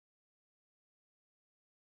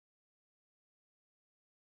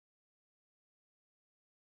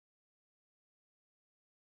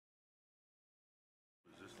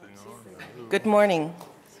Good morning.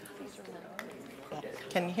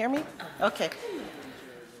 Can you hear me? Okay.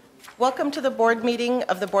 Welcome to the board meeting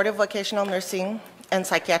of the Board of Vocational Nursing and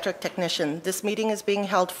Psychiatric Technician. This meeting is being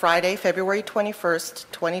held Friday, February 21st,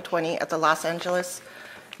 2020 at the Los Angeles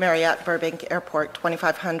Marriott Burbank Airport,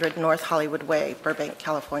 2500 North Hollywood Way, Burbank,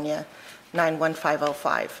 California,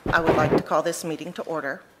 91505. I would like to call this meeting to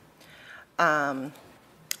order.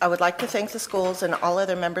 I would like to thank the schools and all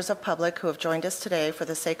other members of public who have joined us today. For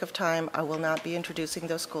the sake of time, I will not be introducing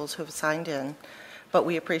those schools who have signed in, but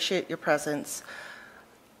we appreciate your presence.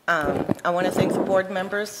 I want to thank the board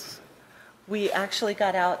members. We actually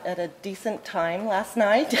got out at a decent time last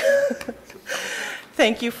night.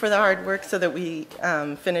 Thank you for the hard work so that we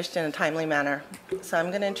finished in a timely manner. So I'm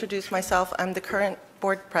going to introduce myself. I'm the current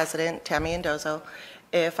board president, Tammy Mendoza.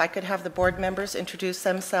 If I could have the board members introduce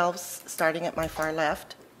themselves, starting at my far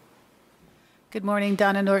left. Good morning,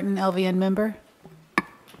 Donna Norton, LVN member.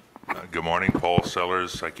 Good morning, Paul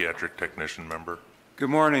Sellers, Psychiatric Technician member. Good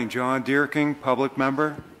morning, John Deerking, public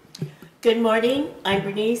member. Good morning, I'm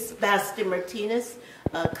Bernice Baston Martinez,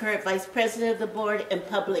 current Vice President of the Board and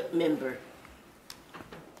public member.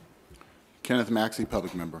 Kenneth Maxey,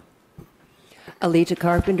 public member. Alita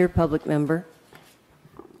Carpenter, public member.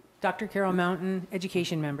 Dr. Carol Mountain,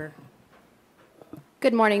 education member.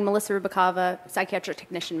 Good morning, Melissa Rubakava, psychiatric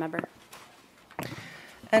technician member.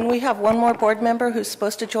 And we have one more board member who's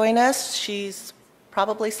supposed to join us. She's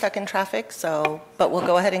probably stuck in traffic, but we'll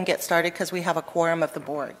go ahead and get started because we have a quorum of the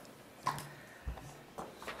board.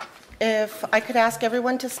 If I could ask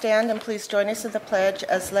everyone to stand and please join us in the pledge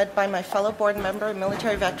as led by my fellow board member,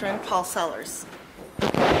 military veteran, Paul Sellers.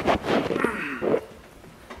 I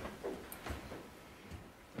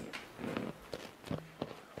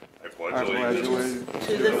pledge allegiance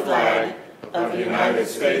To the flag of the United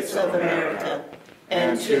States of America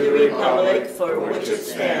and to the republic for which it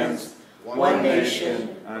stands, one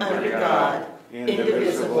nation, under God,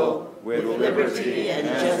 indivisible, with liberty and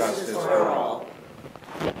justice for all.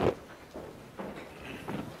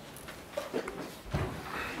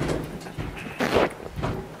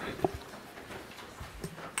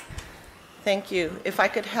 Thank you. If I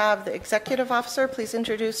could have the executive officer please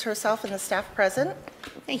introduce herself and the staff present.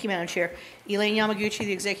 Thank you, Madam Chair. Elaine Yamaguchi,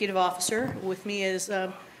 the executive officer. With me is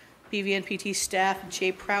BVNPT staff,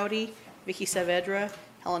 Jay Prouty, Vicky Saavedra,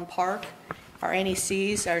 Helen Park, our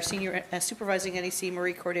NECs, our senior supervising NEC,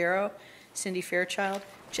 Marie Cordero, Cindy Fairchild,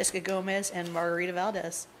 Jessica Gomez, and Margarita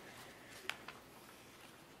Valdez.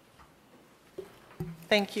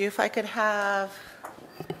 Thank you. If I could have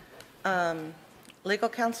legal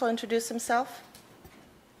counsel introduce himself.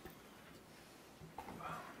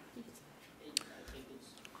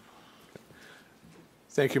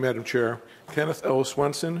 Thank you, Madam Chair. Kenneth L.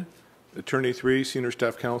 Swenson, Attorney 3, Senior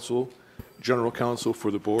Staff Counsel, General Counsel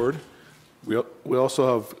for the Board. We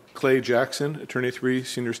also have Clay Jackson, Attorney 3,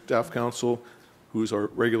 Senior Staff Counsel, who is our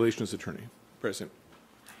Regulations Attorney. Present.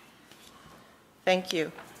 Thank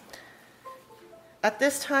you. At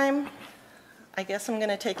this time, I guess I'm going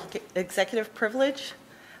to take executive privilege.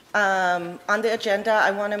 On the agenda,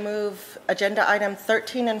 I want to move agenda item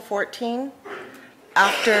 13 and 14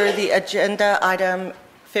 after the agenda item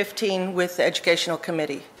 15 with the Educational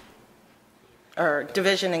Committee, or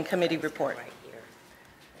Division and Committee report.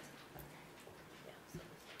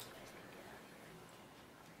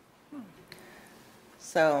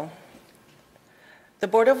 So, the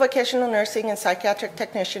Board of Vocational Nursing and Psychiatric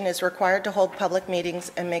Technician is required to hold public meetings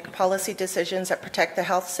and make policy decisions that protect the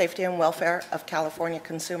health, safety, and welfare of California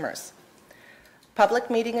consumers. Public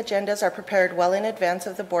meeting agendas are prepared well in advance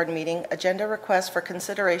of the board meeting. Agenda requests for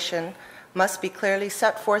consideration must be clearly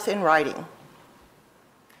set forth in writing.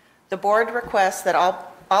 The board requests that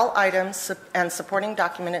all items and supporting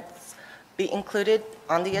documents be included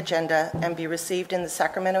on the agenda and be received in the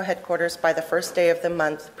Sacramento headquarters by the first day of the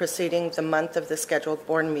month preceding the month of the scheduled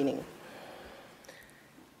board meeting.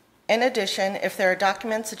 In addition, if there are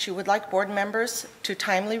documents that you would like board members to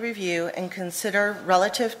timely review and consider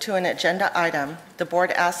relative to an agenda item, the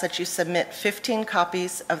board asks that you submit 15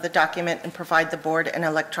 copies of the document and provide the board an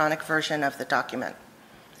electronic version of the document.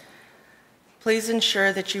 Please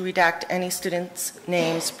ensure that you redact any students'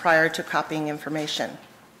 names prior to copying information.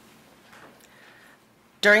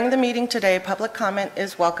 During the meeting today, public comment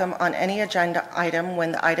is welcome on any agenda item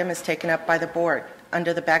when the item is taken up by the board.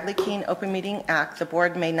 Under the Bagley-Keene Open Meeting Act, the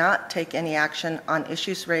board may not take any action on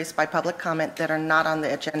issues raised by public comment that are not on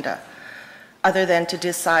the agenda, other than to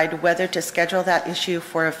decide whether to schedule that issue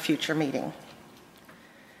for a future meeting.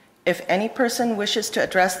 If any person wishes to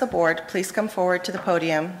address the board, please come forward to the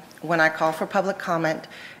podium when I call for public comment.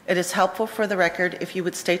 It is helpful for the record if you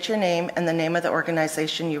would state your name and the name of the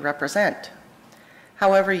organization you represent.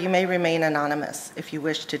 However, you may remain anonymous if you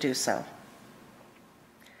wish to do so.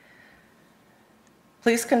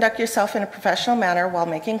 Please conduct yourself in a professional manner while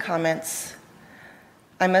making comments.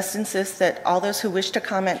 I must insist that all those who wish to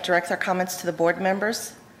comment direct their comments to the board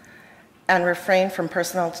members and refrain from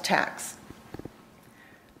personal attacks.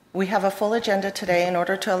 We have a full agenda today. In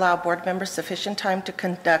order to allow board members sufficient time to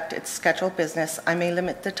conduct its scheduled business, I may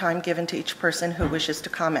limit the time given to each person who wishes to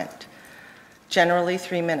comment. Generally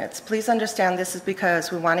 3 minutes. Please understand this is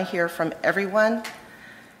because we want to hear from everyone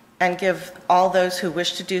and give all those who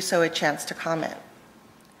wish to do so a chance to comment.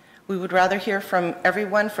 We would rather hear from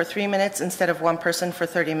everyone for 3 minutes instead of one person for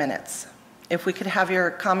 30 minutes. If we could have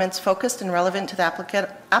your comments focused and relevant to the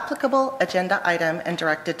applicable agenda item and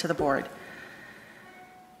directed to the board.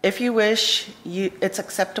 If you wish, it's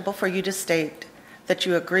acceptable for you to state that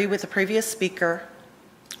you agree with the previous speaker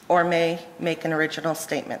or may make an original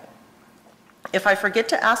statement. If I forget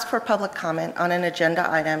to ask for public comment on an agenda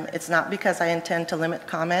item, it's not because I intend to limit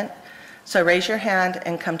comment, so raise your hand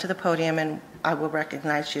and come to the podium and I will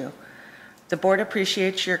recognize you. The board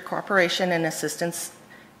appreciates your cooperation and assistance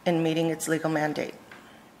in meeting its legal mandate.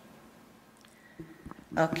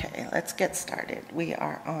 Okay, let's get started. We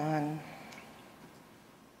are on...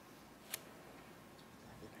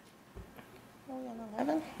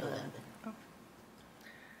 11?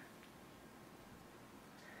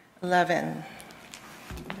 11.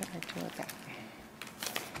 What did I do with that?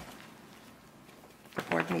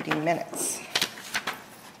 Board meeting minutes.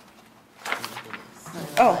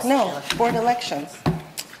 Oh, no, board elections.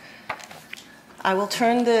 I will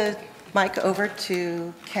turn the mic over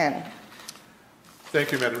to Ken.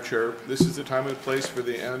 Thank you, Madam Chair. This is the time and place for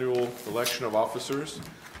the annual election of officers.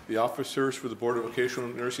 The officers for the Board of Vocational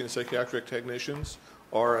Nursing and Psychiatric Technicians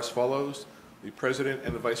are as follows: the President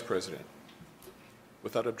and the Vice President.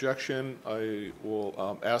 Without objection, I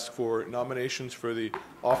will ask for nominations for the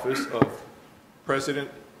office of President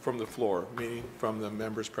from the floor, meaning from the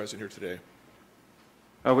members present here today.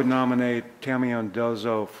 I would nominate Tammy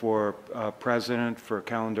Andozo for President for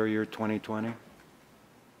calendar year 2020.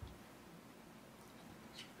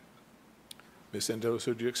 Ms.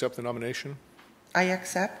 Andozo, do you accept the nomination? I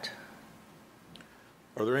accept.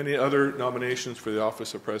 Are there any other nominations for the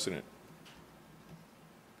office of President?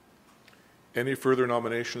 Any further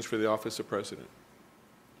nominations for the office of President?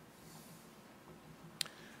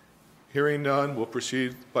 Hearing none, we'll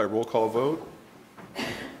proceed by roll call vote.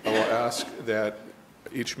 I will ask that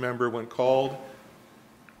each member, when called,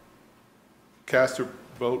 cast their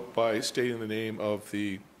vote by stating the name of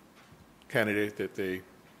the candidate that they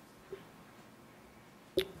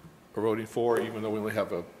are voting for, even though we only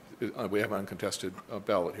have an uncontested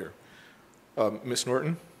ballot here. Ms.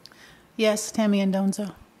 Norton? Yes, Tammy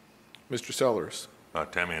Andozo. Mr. Sellers?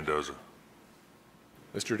 Tammy Andoza.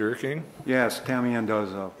 Mr. Durking? Yes, Tammy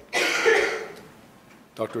Andozo.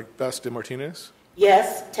 Dr. Basti Martinez?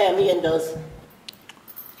 Yes, Tammy Andoza.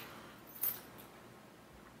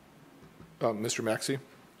 Mr. Maxey?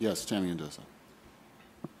 Yes, Tammy Andozo.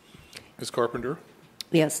 Ms. Carpenter?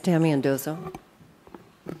 Yes, Tammy Andozo.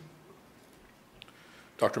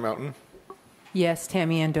 Dr. Mountain? Yes,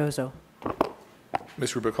 Tammy Andozo.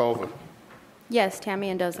 Ms. Rubicalva? Yes, Tammy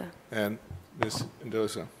Andoza. And Ms.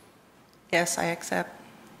 Andoza? Yes, I accept.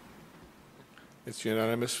 It's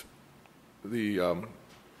unanimous. The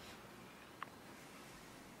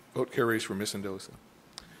vote carries for Ms. Andoza.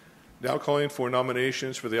 Now calling for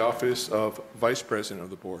nominations for the office of Vice President of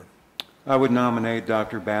the Board. I would nominate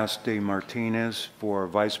Dr. Basti Martinez for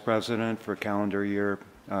Vice President for calendar year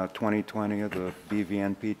 2020 of the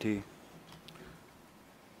BVNPT.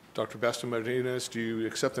 Dr. Basti Martinez, do you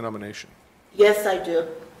accept the nomination? Yes, I do.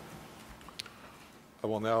 I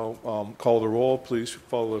will now call the roll. Please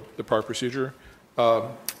follow the proper procedure.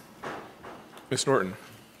 Ms. Norton,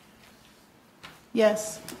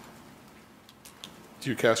 Yes. do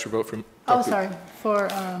you cast your vote from? Oh, sorry, for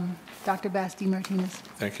Dr. Basti Martinez.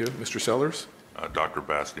 Thank you. Mr. Sellers? Dr.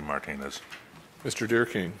 Basti Martinez. Mr.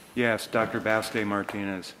 Deerking? Yes, Dr. Basti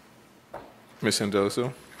Martinez. Ms.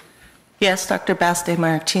 Andozo? Yes, Dr. Basti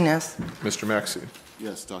Martinez. Mr. Maxey?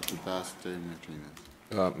 Yes, Dr. Basti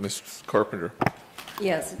Martinez. Ms. Carpenter?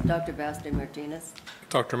 Yes, Dr. Basti Martinez.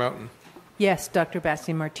 Dr. Mountain? Yes, Dr.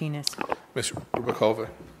 Basti Martinez. Ms. Rubicalva?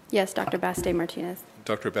 Yes, Dr. Basti Martinez.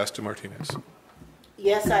 Dr. Basti Martinez.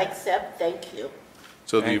 Yes, I accept. Thank you.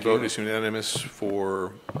 So the Thank vote you. is unanimous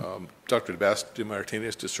for Dr. Basti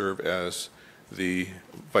Martinez to serve as the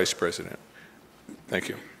Vice President. Thank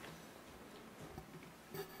you.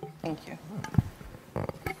 Thank you.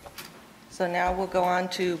 So now we'll go on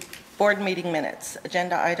to board meeting minutes.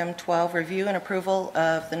 Agenda item 12, review and approval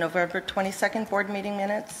of the November 22nd board meeting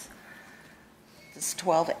minutes. This is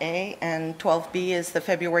 12A, and 12B is the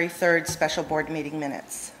February 3rd special board meeting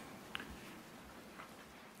minutes.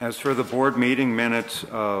 As for the board meeting minutes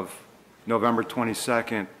of November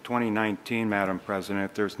 22nd, 2019, Madam President,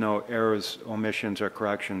 if there's no errors, omissions, or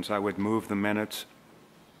corrections, I would move the minutes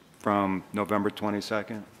from November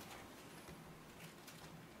 22nd.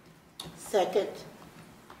 Second.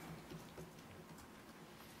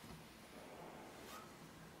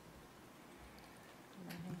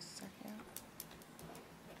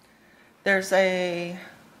 There's a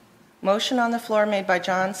motion on the floor made by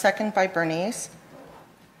John, second by Bernice.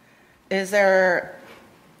 Is there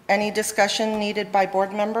any discussion needed by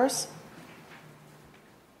board members?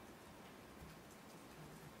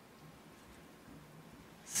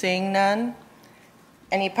 Seeing none.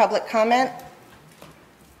 Any public comment?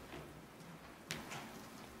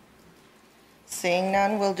 Seeing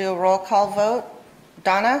none, we'll do a roll call vote.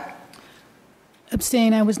 Donna?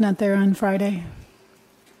 Abstain, I was not there on Friday.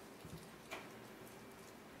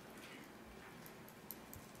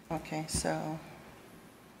 Okay, so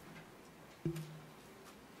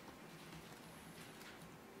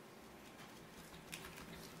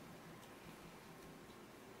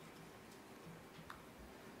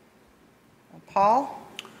Paul?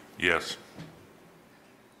 Yes.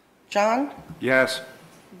 John? Yes.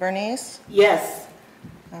 Bernice? Yes.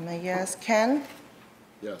 I'm a yes. Ken?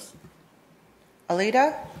 Yes.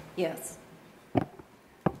 Alita? Yes.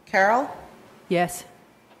 Carol? Yes.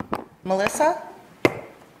 Melissa?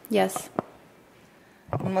 Yes.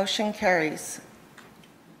 Motion carries.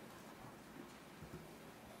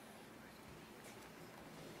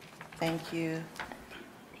 Thank you.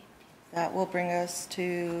 That will bring us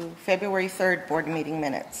to February 3rd board meeting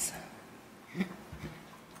minutes.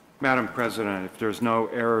 Madam President, if there's no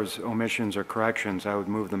errors, omissions, or corrections, I would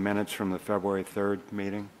move the minutes from the February 3rd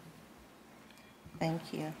meeting.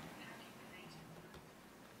 Thank you.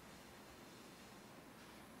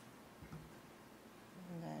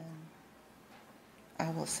 And then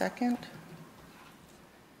I will second.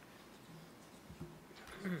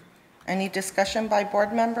 Any discussion by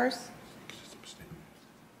board members?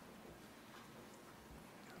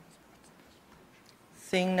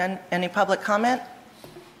 Seeing none, any public comment?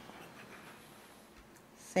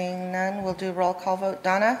 Seeing none, we'll do roll call vote.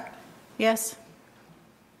 Donna? Yes.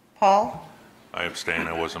 Paul? I abstain.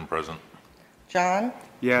 I wasn't present. John?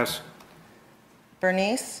 Yes.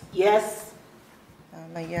 Bernice? Yes.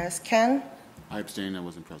 I'm a yes. Ken? I abstain. I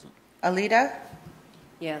wasn't present. Alita?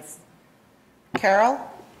 Yes. Carol?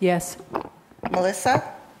 Yes.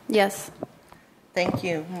 Melissa? Yes. Thank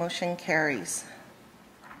you. Motion carries.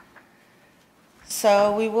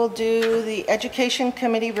 So we will do the Education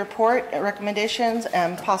Committee report, recommendations,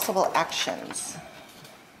 and possible actions.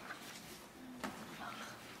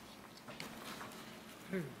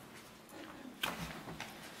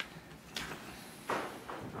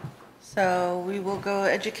 So we will go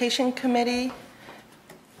Education Committee.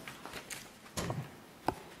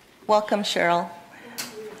 Welcome, Cheryl.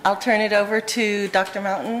 I'll turn it over to Dr.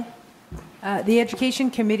 Mountain. The Education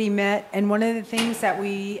Committee met, and one of the things that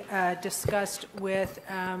we discussed with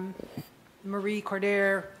Marie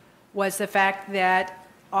Cordair was the fact that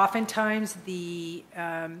oftentimes the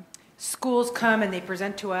schools come and they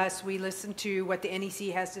present to us, we listen to what the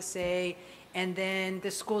NEC has to say, and then the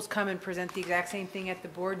schools come and present the exact same thing at the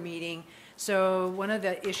board meeting. So one of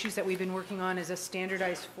the issues that we've been working on is a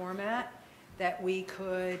standardized format that we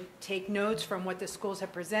could take notes from what the schools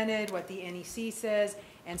have presented, what the NEC says,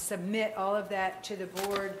 and submit all of that to the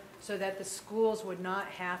board so that the schools would not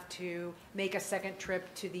have to make a second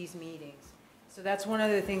trip to these meetings. So that's one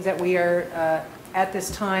of the things that we are, at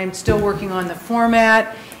this time, still working on the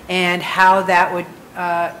format and how that would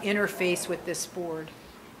interface with this board.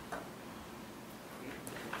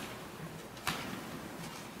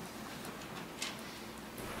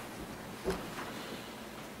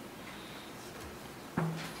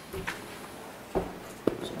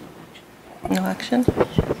 No action?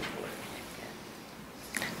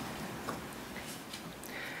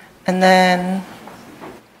 And then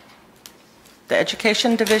the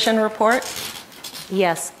Education Division report?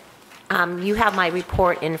 Yes. You have my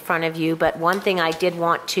report in front of you, but one thing I did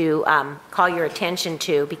want to call your attention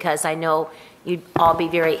to, because I know you'd all be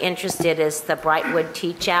very interested, is the Brightwood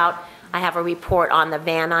Teach Out. I have a report on the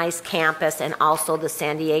Van Nuys campus and also the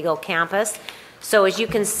San Diego campus. So as you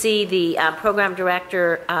can see, the program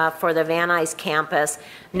director for the Van Nuys campus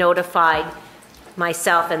notified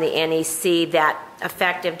myself and the NEC that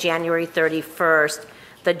effective January 31st,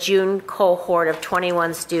 the June cohort of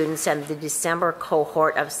 21 students and the December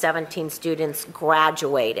cohort of 17 students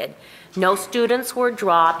graduated. No students were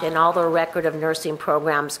dropped, and all the record of nursing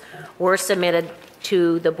programs were submitted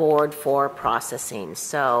to the board for processing.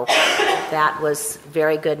 So that was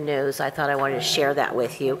very good news. I thought I wanted to share that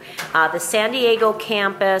with you. The San Diego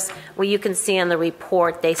campus, well, you can see in the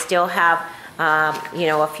report, they still have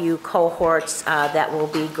a few cohorts that will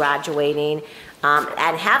be graduating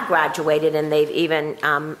and have graduated, and they've even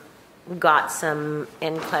got some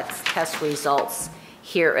NCLEX test results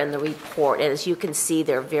here in the report. And as you can see,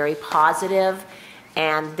 they're very positive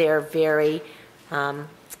and they're very,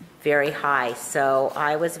 very high. So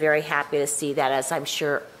I was very happy to see that, as I'm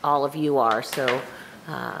sure all of you are. So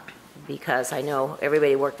because I know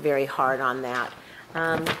everybody worked very hard on that.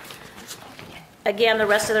 Again, the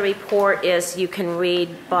rest of the report is you can read,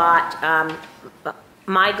 but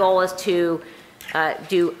my goal is to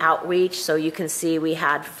do outreach. So you can see we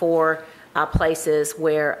had 4 places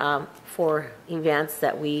where 4 events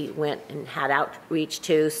that we went and had outreach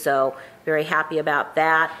to. So very happy about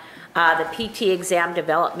that. The PT exam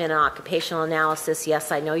development and occupational analysis,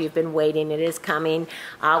 yes, I know you've been waiting. It is coming.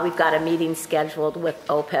 We've got a meeting scheduled with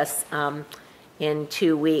OPIS in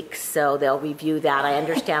 2 weeks, so they'll review that. I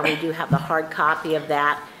understand we do have the hard copy of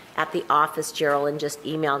that at the office. Geraldine just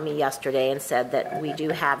emailed me yesterday and said that we do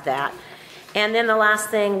have that. And then the last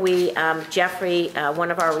thing, Jeffrey,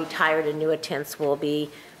 one of our retired annuitants, will be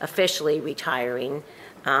officially retiring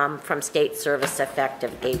from state service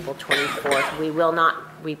effective April 24th. We will not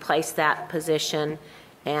replace that position,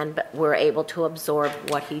 but we're able to absorb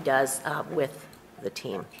what he does with the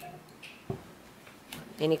team.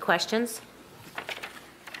 Any questions?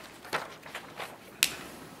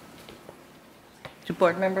 Do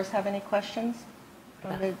board members have any questions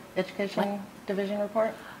on the Education Division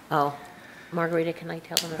report? Oh, Margarita, can I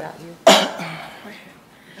tell them about you?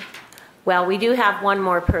 Well, we do have one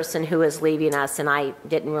more person who is leaving us, and I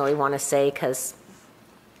didn't really want to say because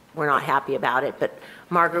we're not happy about it, but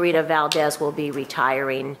Margarita Valdez will be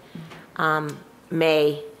retiring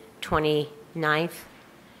May 29th.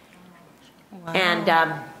 Wow.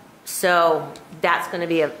 And so that's going to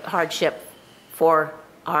be a hardship for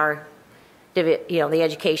our the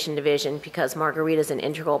Education Division, because Margarita is an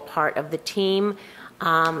integral part of the team.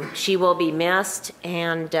 She will be missed,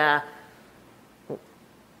 and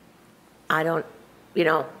I don't,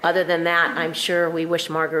 other than that, I'm sure we wish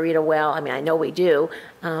Margarita well. I mean, I know we do,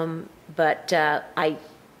 but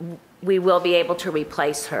we will be able to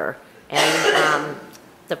replace her. And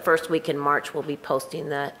the first week in March, we'll be posting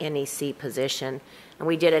the NEC position. And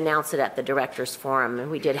we did announce it at the Directors Forum, and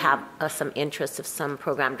we did have some interest of some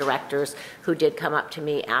program directors who did come up to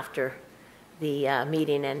me after the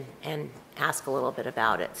meeting and ask a little bit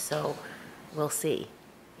about it. So we'll see.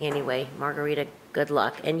 Anyway, Margarita, good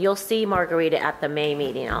luck. And you'll see Margarita at the May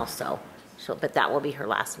meeting also. So, but that will be her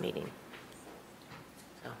last meeting.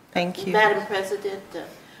 So. Thank you. Madam President,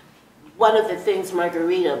 one of the things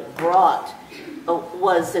Margarita brought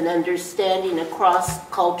was an understanding across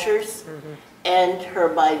cultures. Mm-hmm. And her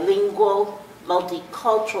bilingual,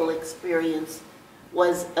 multicultural experience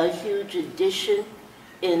was a huge addition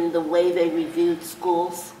in the way they reviewed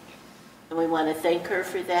schools. And we want to thank her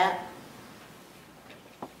for that.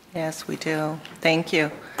 Yes, we do. Thank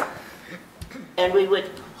you. And we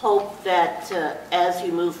would hope that as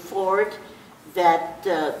you move forward, that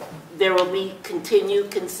there will be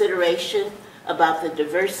continued consideration about the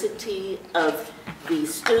diversity of the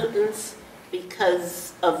students,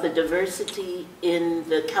 because of the diversity in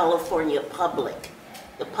the California public,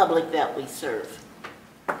 the public that we serve.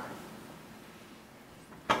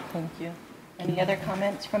 Thank you. Any other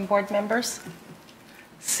comments from board members?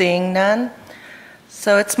 Seeing none.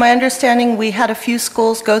 So it's my understanding we had a few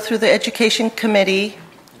schools go through the Education Committee.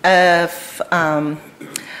 If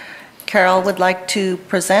Carol would like to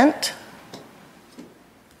present?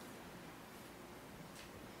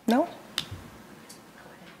 No?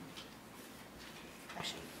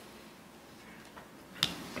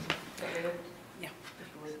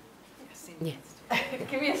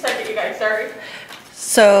 Give me a second, you guys, sorry.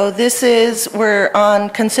 So we're on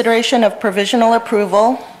consideration of provisional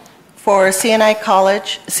approval for CNI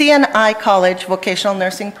College Vocational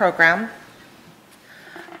Nursing Program.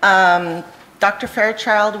 Dr.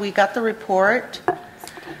 Fairchild, we got the report.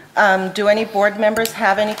 Do any board members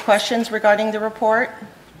have any questions regarding the report?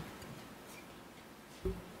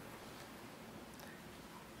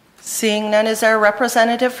 Seeing none, is there a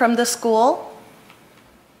representative from the school?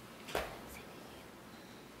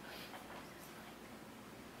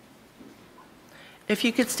 If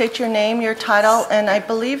you could state your name, your title, and I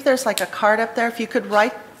believe there's like a card up there. If you could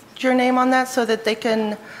write your name on that so that they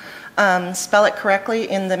can spell it correctly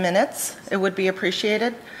in the minutes? It would be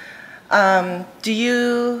appreciated. Do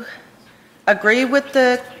you agree with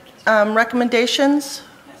the recommendations?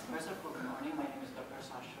 Yes, first of all, good morning. My name is Dr.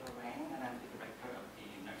 Sasha Wang, and I'm the director of the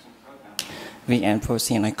nursing program. VN for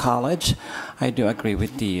CNI College. I do agree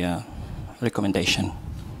with the recommendation.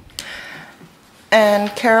 And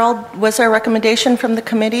Carol, was there a recommendation from the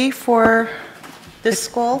committee for this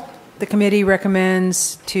school? The committee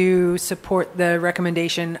recommends to support the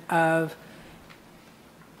recommendation of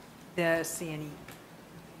the CNE.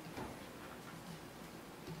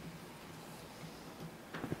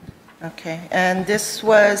 Okay, and this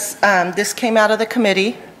was, this came out of the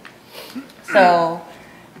committee, so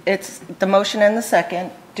it's the motion and the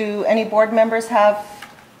second. Do any board members have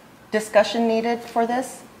discussion needed for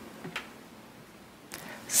this?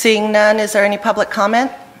 Seeing none, is there any public comment?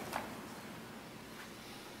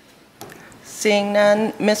 Seeing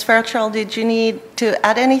none, Ms. Fairchild, did you need to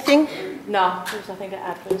add anything? No, there's nothing to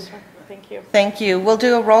add for this one. Thank you. Thank you. We'll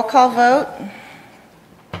do a roll call vote.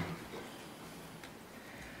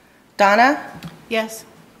 Donna? Yes.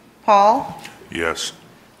 Paul? Yes.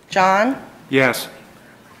 John? Yes.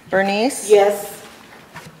 Bernice? Yes.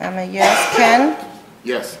 I'm a yes. Ken?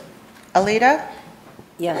 Yes. Alita?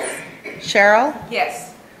 Yes. Cheryl?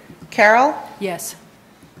 Yes. Carol? Yes.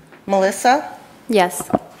 Melissa? Yes.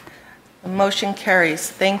 The motion carries.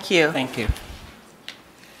 Thank you. Thank you.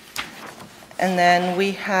 And then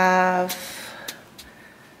we have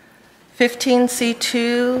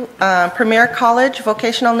 15C2, Premier College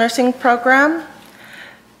Vocational Nursing Program.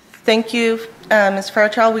 Thank you, Ms.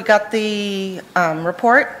 Fairchild. We got the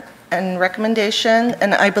report and recommendation,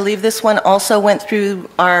 and I believe this one also went through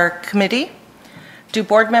our committee. Do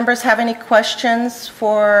board members have any questions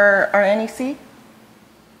for our NEC?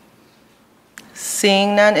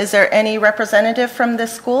 Seeing none, is there any representative from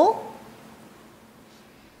this school?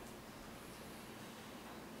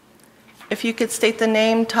 If you could state the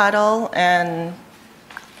name, title, and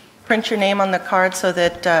print your name on the card so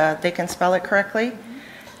that they can spell it correctly.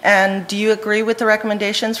 And do you agree with the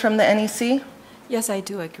recommendations from the NEC? Yes, I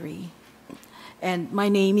do agree. And my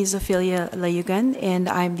name is Ophelia Layugan, and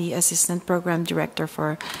I'm the Assistant Program Director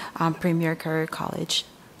for Premier Career College.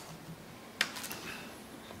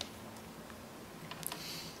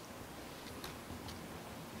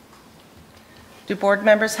 Do board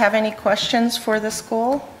members have any questions for the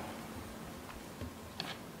school?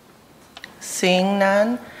 Seeing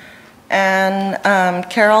none. And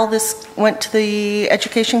Carol, this went to the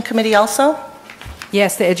Education Committee also?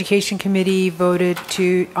 Yes, the Education Committee voted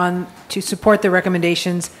to support the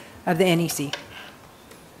recommendations of the NEC.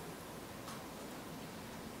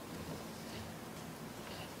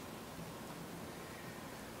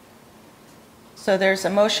 So there's a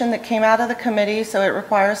motion that came out of the committee, so it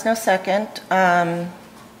requires no second.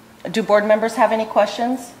 Do board members have any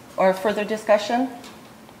questions or further discussion?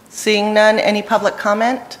 Seeing none, any public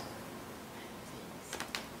comment?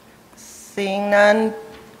 Seeing none,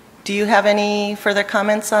 do you have any further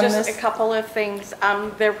comments on this? Just a couple of things.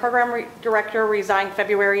 Their program director resigned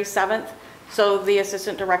February 7th, so the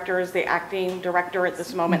assistant director is the acting director at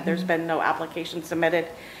this moment. There's been no application submitted.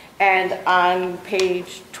 And on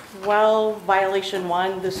page 12, violation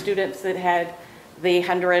 1, the students that had the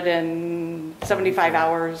 175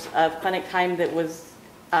 hours of clinic time that was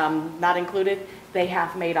not included, they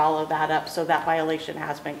have made all of that up, so that violation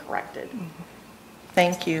has been corrected.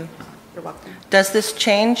 Thank you. You're welcome. Does this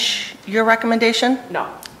change your recommendation?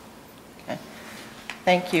 No. Okay.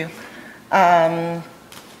 Thank you.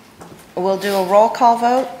 We'll do a roll call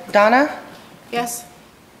vote. Donna? Yes.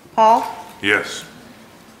 Paul? Yes.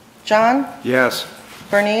 John? Yes.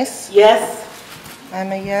 Bernice? Yes.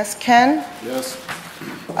 I'm a yes. Ken? Yes.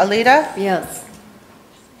 Alita? Yes.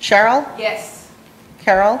 Cheryl? Yes.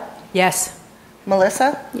 Carol? Yes.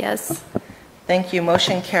 Melissa? Yes. Thank you.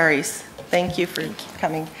 Motion carries. Thank you for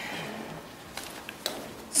coming.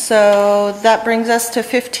 So that brings us to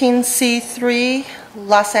 15C3,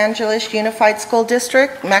 Los Angeles Unified School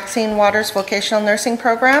District, Maxine Waters Vocational Nursing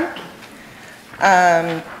Program.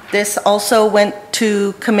 This also went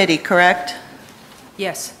to committee, correct?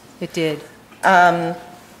 Yes, it did. Does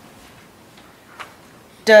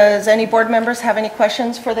any board members have any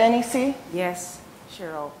questions for the NEC? Yes,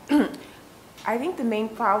 Cheryl. I think the main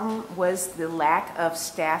problem was the lack of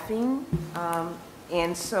staffing.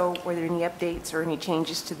 And so were there any updates or any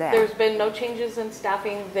changes to that? There's been no changes in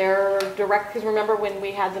staffing. Their direct, because remember when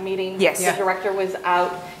we had the meeting? Yes. The director was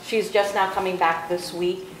out. She's just now coming back this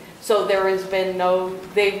week. So there has been no,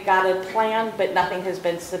 they've got a plan, but nothing has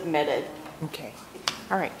been submitted. Okay.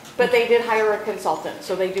 All right. But they did hire a consultant,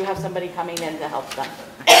 so they do have somebody coming in to help them.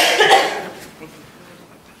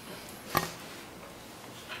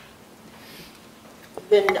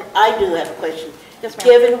 Then I do have a question. Yes, ma'am.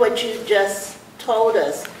 Given what you just told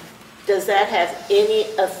us, does that have any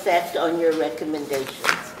effect on your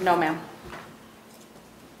recommendations? No, ma'am.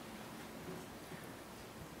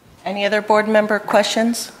 Any other board member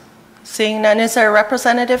questions? Seeing none, is there a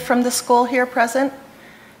representative from the school here present?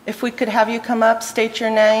 If we could have you come up, state your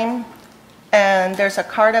name, and there's a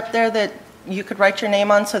card up there that you could write your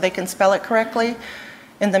name on so they can spell it correctly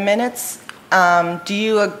in the minutes. Do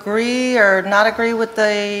you agree or not agree with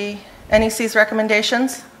the NEC's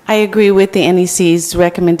recommendations? I agree with the NEC's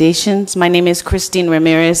recommendations. My name is Christine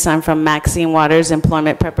Ramirez. I'm from Maxine Waters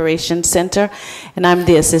Employment Preparation Center, and I'm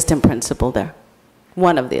the assistant principal there,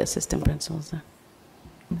 one of the assistant principals there.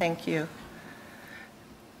 Thank you.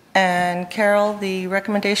 And Carol, the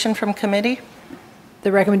recommendation from committee?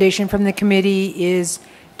 The recommendation from the committee is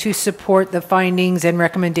to support the findings and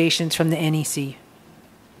recommendations from the NEC.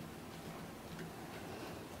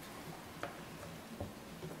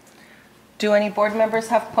 Do any board members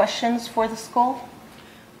have questions for the school?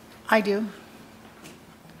 I do.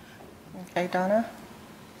 Okay, Donna?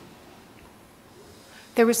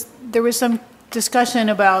 There was some discussion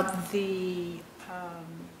about the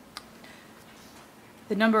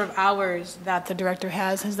number of hours that the director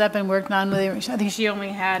has. Has that been worked on? I think she only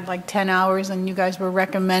had like 10 hours, and you guys were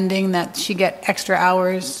recommending that she get extra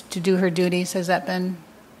hours to do her duties. Has there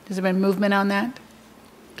been movement on that?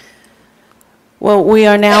 Well, we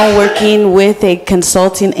are now working with a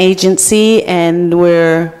consulting agency, and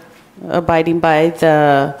we're abiding by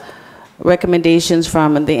the recommendations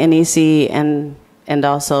from the NEC and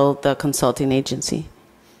also the consulting agency.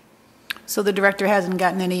 So the director hasn't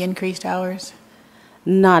gotten any increased hours?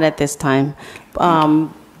 Not at this time.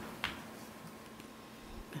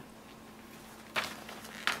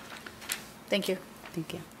 Thank you.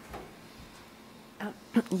 Thank you.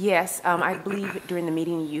 Yes, I believe during the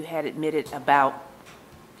meeting you had admitted about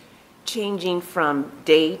changing from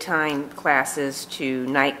daytime classes to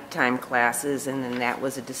nighttime classes, and then that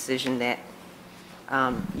was a decision that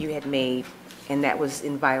you had made, and that was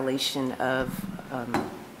in violation of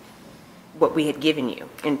what we had given you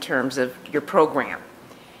in terms of your program.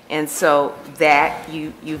 And so that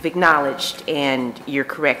you've acknowledged, and you're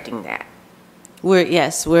correcting that.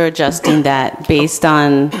 Yes, we're adjusting that based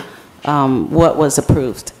on what was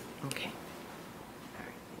approved. Okay. All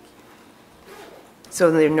right. Thank you.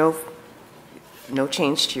 So there's no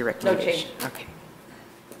change to your recommendation? No change. Okay.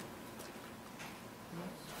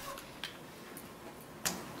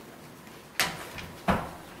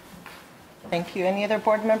 Thank you. Any other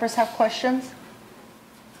board members have questions?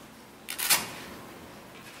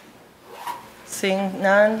 Seeing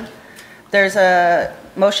none, there's a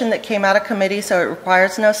motion that came out of committee, so it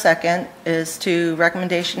requires no second.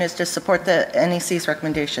 Recommendation is to support the NEC's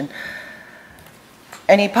recommendation.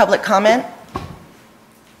 Any public comment?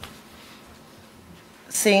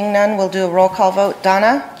 Seeing none, we'll do a roll call vote.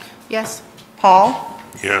 Donna? Yes. Paul?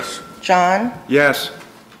 Yes. John? Yes.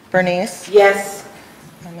 Bernice? Yes.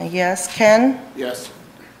 I'm a yes. Ken? Yes.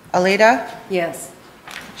 Alita? Yes.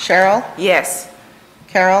 Cheryl? Yes.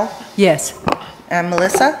 Carol? Yes. And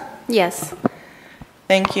Melissa? Yes.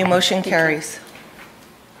 Thank you. Motion carries.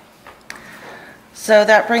 So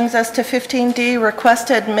that brings us to 15D, request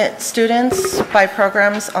to admit students by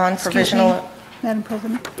programs on provisional. Excuse me, Madam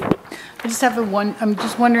President. I just have I'm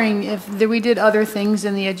just wondering if we did other things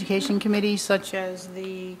in the Education Committee, such as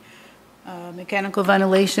the mechanical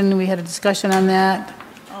ventilation. We had a discussion on that.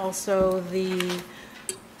 Also, the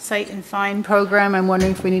Sight and Find program. I'm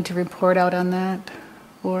wondering if we need to report out on that,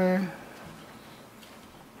 or...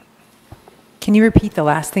 Can you repeat the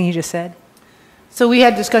last thing you just said? So we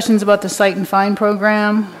had discussions about the Sight and Find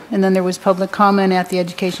program, and then there was public comment at the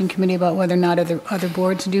Education Committee about whether or not other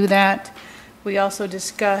boards do that. We also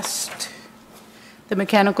discussed the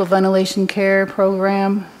mechanical ventilation care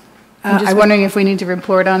program. I'm just wondering if we need to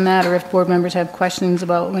report on that, or if board members have questions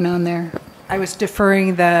about what went on there. I was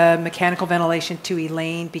deferring the mechanical ventilation to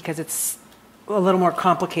Elaine because it's a little more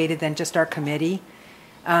complicated than just our committee.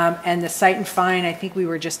 And the Sight and Find, I think we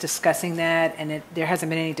were just discussing that, and there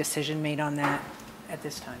hasn't been any decision made on that at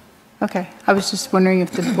this time. Okay. I was just wondering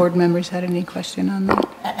if the board members had any question on that.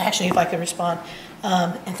 Actually, if I could respond.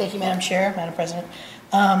 And thank you, Madam Chair, Madam President.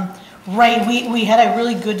 Right, we had a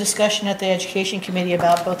really good discussion at the Education Committee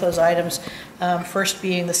about both those items. First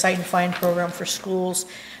being the Sight and Find program for schools.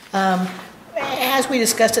 As we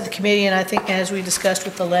discussed at the committee, and I think as we discussed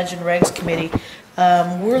with the Leg and Regs Committee,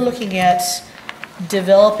 we're looking at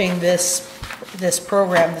developing this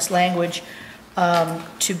program, this language,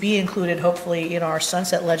 to be included, hopefully, in our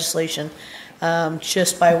sunset legislation.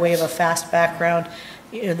 Just by way of a fast background,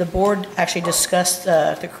 the board actually discussed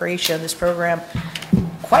the creation of this program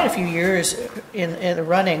quite a few years in the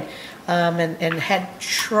running, and had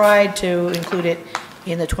tried to include it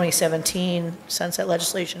in the 2017 sunset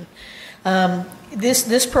legislation.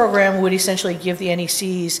 This program would essentially give the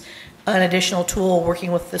NECs an additional tool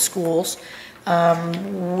working with the schools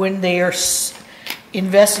when they are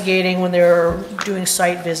investigating, when they're doing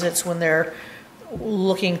site visits, when they're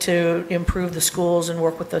looking to improve the schools and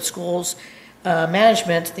work with the schools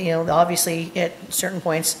management. Obviously at certain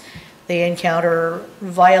points they encounter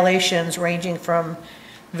violations ranging from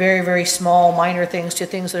very, very small minor things to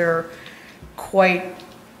things that are quite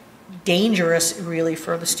dangerous really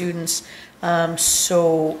for the students.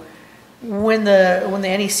 So when the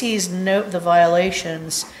NECs note the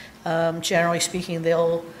violations, generally speaking,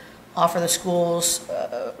 they'll offer the schools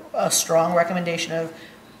a strong recommendation of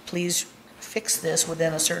please fix this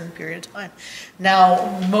within a certain period of time.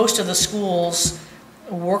 Now, most of the schools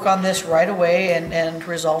work on this right away and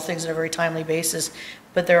resolve things on a very timely basis,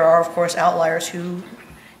 but there are, of course, outliers who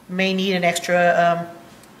may need an extra,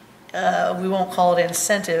 we won't call it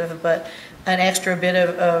incentive, but an extra bit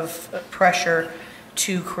of pressure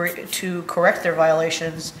to correct their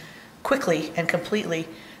violations quickly and completely.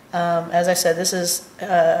 As I said, this is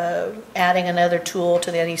adding another tool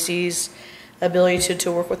to the NEC's ability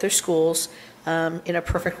to work with their schools. In a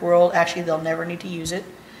perfect world, actually, they'll never need to use it.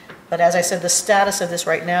 But as I said, the status of this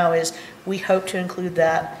right now is we hope to include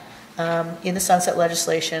that in the sunset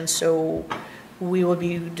legislation. So we will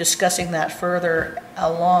be discussing that further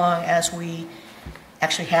along as we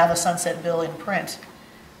actually have a sunset bill in print.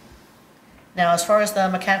 Now, as far as the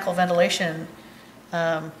mechanical ventilation,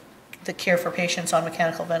 the care for patients on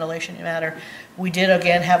mechanical ventilation matter, we did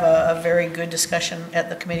again have a very good discussion at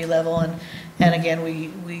the committee level, and again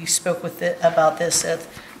we spoke with about this at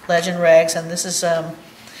Legend Regs, and this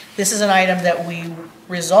is an item that we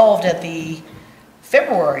resolved at the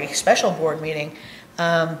February special board meeting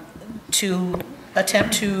to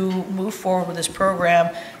attempt to move forward with this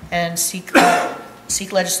program and seek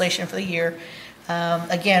legislation for the year.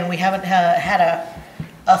 Again, we haven't had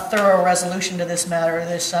a thorough resolution to this matter.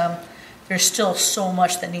 There's still so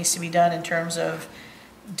much that needs to be done in terms of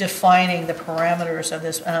defining the parameters of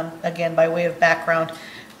this. Again, by way of background,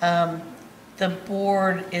 the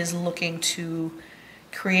board is looking to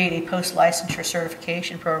create a post-licensure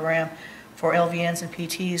certification program for LVNs and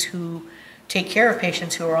PTs who take care of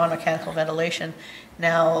patients who are on mechanical ventilation.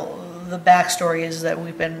 Now, the backstory is that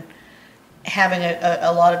we've been having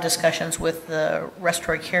a lot of discussions with the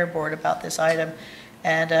Respiratory Care Board about this item,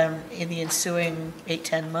 and in the ensuing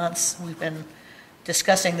 8-10 months, we've been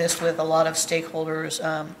discussing this with a lot of stakeholders,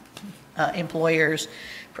 employers,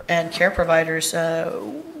 and care providers.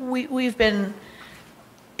 We've been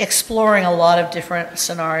exploring a lot of different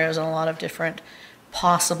scenarios and a lot of different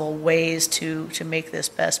possible ways to make this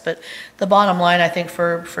best. But the bottom line, I think,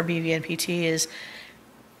 for BVNPT is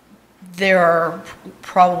there are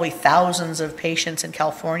probably thousands of patients in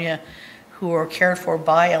California who are cared for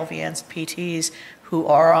by LVNs and PTs who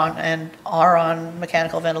are on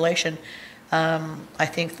mechanical ventilation. I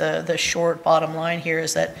think the short bottom line here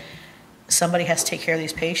is that somebody has to take care of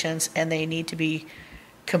these patients, and they need to be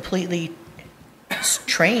completely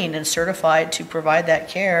trained and certified to provide that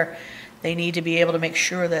care. They need to be able to make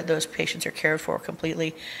sure that those patients are cared for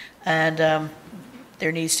completely, and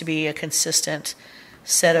there needs to be a consistent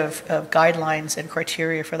set of guidelines and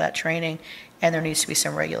criteria for that training, and there needs to be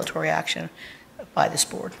some regulatory action by this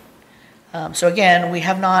board. So again, we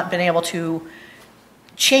have not been able to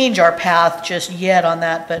change our path just yet on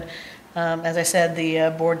that, but as I said,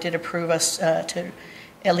 the board did approve us to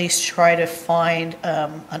at least try to find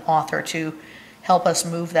an author to help us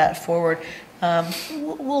move that forward.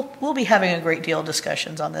 We'll be having a great deal of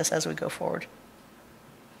discussions on this as we go forward.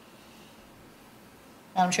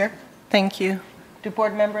 Madam Chair? Thank you. Do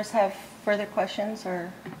board members have further questions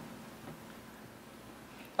or?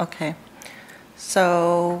 Okay.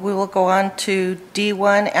 So we will go on to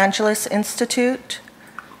D1, Angelus Institute,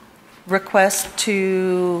 request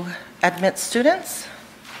to admit students.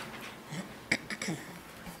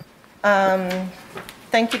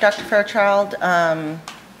 Thank you, Dr. Fairchild,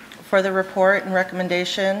 for the report and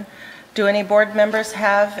recommendation. Do any board members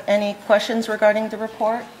have any questions regarding the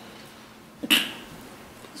report?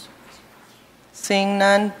 Seeing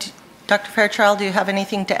none, Dr. Fairchild, do you have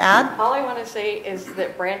anything to add? All I want to say is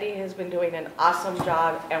that Brandy has been doing an awesome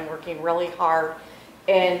job and working really hard.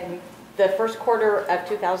 In the first quarter of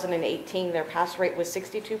 2018, their pass rate was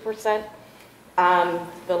 62%.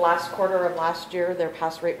 The last quarter of last year, their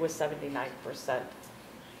pass rate was 79%.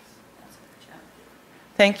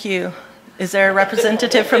 Thank you. Is there a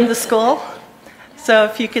representative from the school? So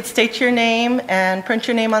if you could state your name and print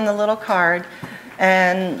your name on the little card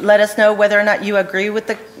and let us know whether or not you agree with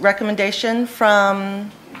the recommendation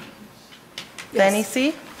from the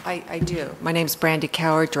NEC. I do. My name is Brandy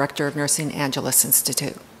Cower, Director of Nursing, Angeles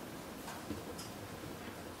Institute.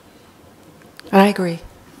 I agree.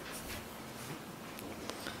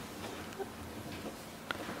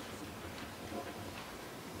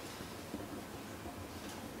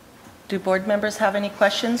 Do board members have any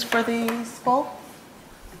questions for the school?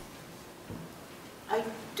 I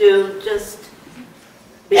do, just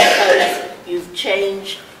because you've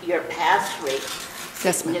changed your pass rate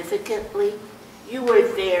significantly. You were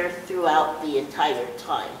there throughout the entire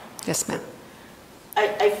time. Yes, ma'am.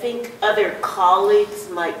 I think other colleagues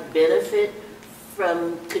might benefit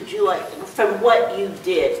from, from what you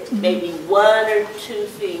did, maybe one or two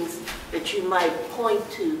things that you might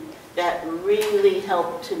point to that really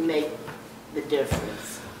helped to make the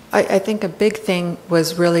difference. I think a big thing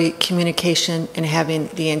was really communication and having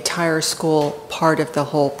the entire school part of the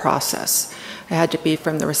whole process. It had to be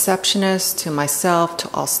from the receptionist to myself to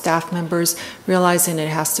all staff members, realizing it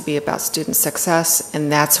has to be about student success,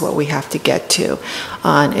 and that's what we have to get to.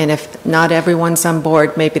 And if not everyone's on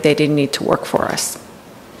board, maybe they didn't need to work for us.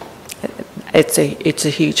 It's a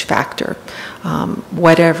huge factor.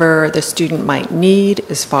 Whatever the student might need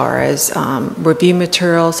as far as review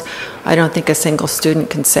materials, I don't think a single student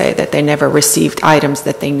can say that they never received items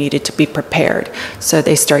that they needed to be prepared. So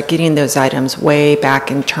they start getting those items way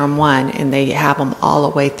back in term one, and they have them all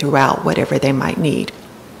the way throughout whatever they might need.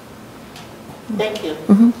 Thank you.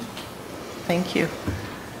 Mm-hmm. Thank you.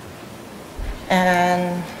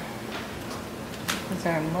 And is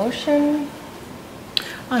there a motion?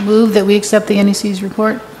 I move that we accept the NEC's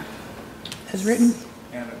report as written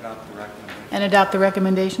And adopt the recommendation. and adopt the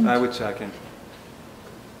recommendations. I would second.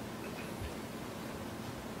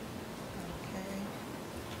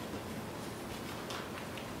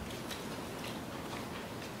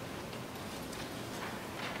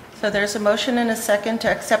 So there's a motion and a second to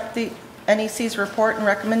accept the NEC's report and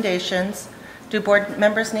recommendations. Do board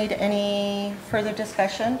members need any further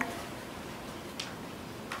discussion?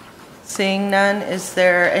 Seeing none, is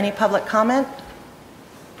there any public comment?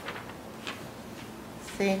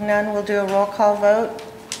 Seeing none, we'll do a roll call vote.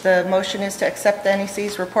 The motion is to accept the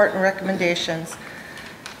NEC's report and recommendations.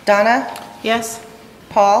 Donna? Yes.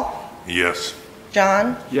 Paul? Yes.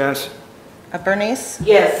 John? Yes. Bernice?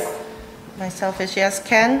 Yes. Myself is yes.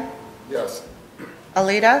 Ken? Yes.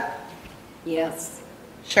 Alita? Yes.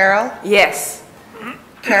 Cheryl? Yes.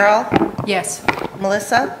 Carol? Yes.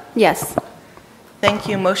 Melissa? Yes. Thank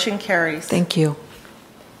you. Motion carries. Thank you.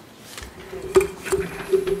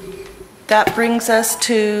 That brings us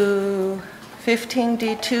to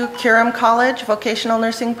 15D2, Currum College Vocational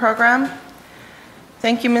Nursing Program.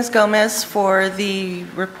 Thank you, Ms. Gomez, for the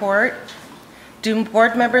report. Do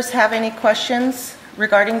board members have any questions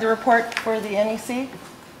regarding the report for the NEC?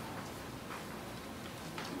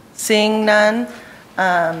 Seeing none,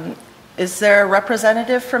 is there a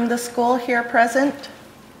representative from the school here present?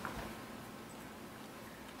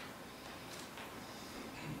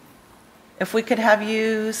 If we could have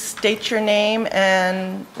you state your name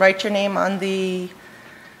and write your name on the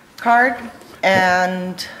card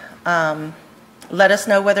and let us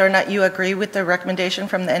know whether or not you agree with the recommendation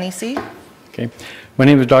from the NEC. Okay. My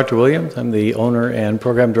name is Dr. Williams. I'm the owner and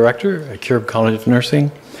program director at Currum College of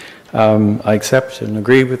Nursing. I accept and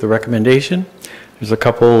agree with the recommendation. There's a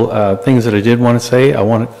couple things that I did want to say. I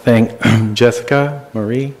want to thank Jessica,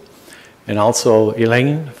 Marie, and also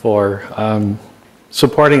Elaine for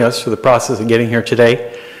supporting us through the process of getting here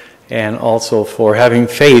today, and also for having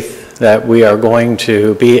faith that we are going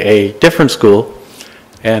to be a different school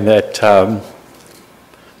and that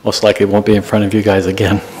most likely won't be in front of you guys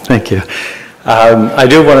again. Thank you. I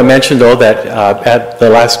do want to mention, though, that at the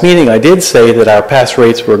last meeting I did say that our pass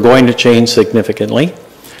rates were going to change significantly,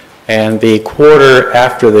 and the quarter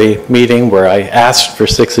after the meeting where I asked for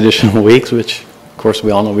 6 additional weeks, which of course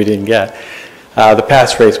we all know we didn't get, the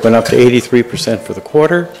pass rates went up to 83% for the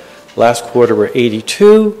quarter. Last quarter were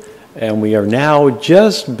 82%, and we are now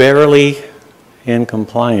just barely in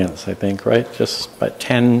compliance, I think, right? Just about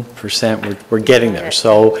 10%, we're getting there.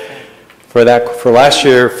 So for last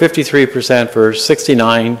year, 53% for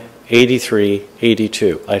 69, 83,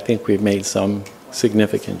 82. I think we've made some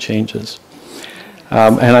significant changes.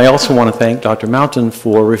 And I also want to thank Dr. Mountain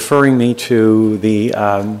for referring me to the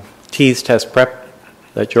TEAS test prep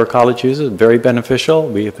that your college uses. Very beneficial.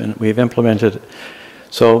 We've implemented it.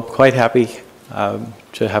 So quite happy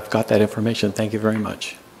to have got that information. Thank you very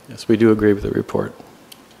much. Yes, we do agree with the report.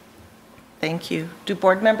 Thank you. Do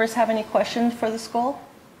board members have any questions for the school?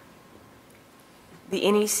 The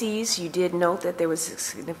NECs, you did note that there was a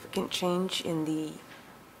significant change in the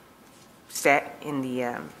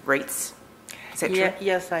rates. Is that true?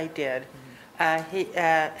 Yes, I did.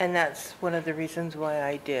 And that's one of the reasons why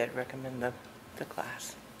I did recommend the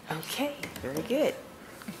class. Okay, very good.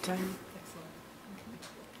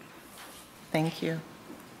 Thank you.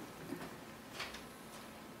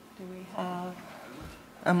 Do we have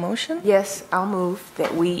a motion? Yes, I'll move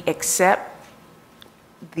that we accept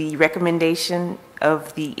the recommendation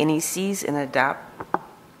of the NECs and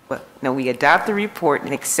we adopt the report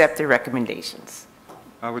and accept the recommendations.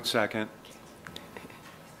 I would second.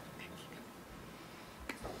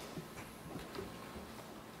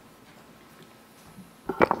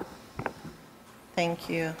 Thank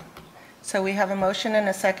you. So we have a motion and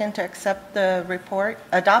a second to accept the report,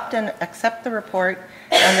 adopt and accept the report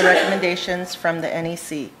and the recommendations from the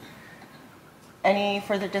NEC. Any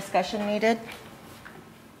further discussion needed?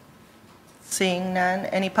 Seeing none.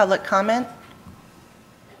 Any public comment?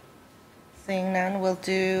 Seeing none, we'll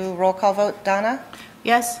do roll call vote. Donna?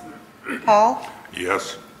 Yes. Paul?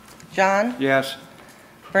 Yes. John? Yes.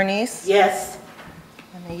 Bernice? Yes.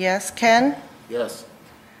 And a yes. Ken? Yes.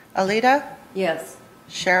 Alita? Yes.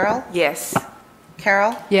 Cheryl? Yes.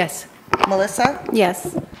 Carol? Yes. Melissa?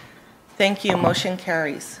 Yes. Thank you. Motion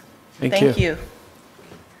carries. Thank you.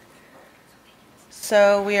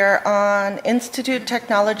 So we are on Institute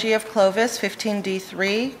Technology of Clovis,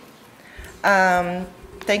 15D3.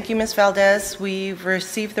 Thank you, Ms. Valdez. We've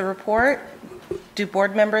received the report. Do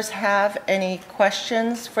board members have any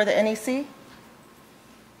questions for the NEC?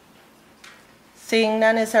 Seeing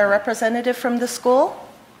none, is there a representative from the school?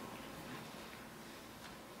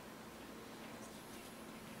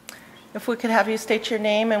 If we could have you state your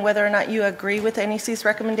name and whether or not you agree with NEC's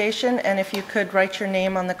recommendation, and if you could write your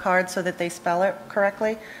name on the card so that they spell it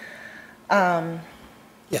correctly.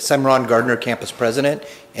 Yes, I'm Ron Gardner, campus president,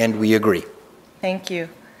 and we agree. Thank you.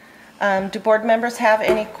 Do board members have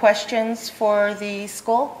any questions for the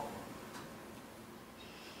school?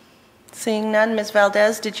 Seeing none, Ms.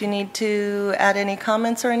 Valdez, did you need to add any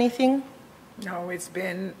comments or anything? No, it's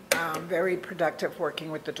been very productive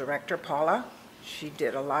working with the director, Paula. She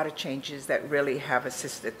did a lot of changes that really have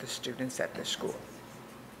assisted the students at the school.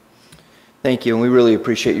 Thank you, and we really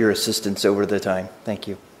appreciate your assistance over the time. Thank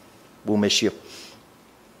you. We'll miss you.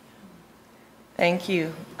 Thank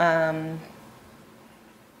you.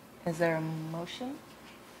 Is there a motion?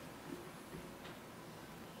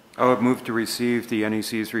 I would move to receive the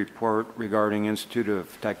NEC's report regarding Institute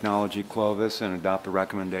of Technology Clovis and adopt the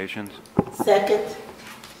recommendations. Second.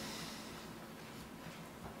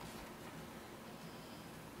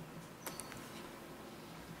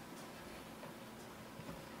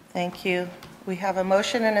 Thank you. We have a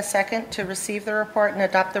motion and a second to receive the report and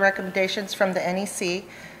adopt the recommendations from the NEC.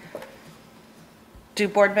 Do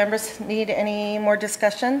board members need any more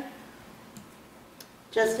discussion?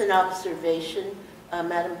 Just an observation,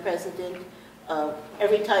 Madam President.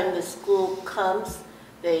 Every time the school comes,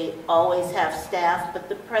 they always have staff, but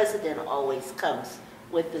the president always comes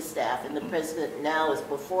with the staff, and the president now is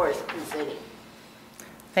before us presenting.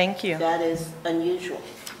 Thank you. That is unusual.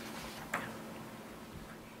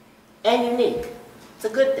 And unique. It's a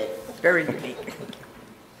good thing. Very unique.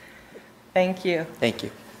 Thank you. Thank you.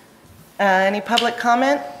 Any public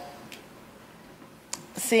comment?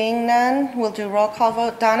 Seeing none, we'll do roll call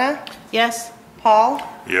vote. Donna? Yes. Paul?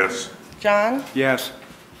 Yes. John? Yes.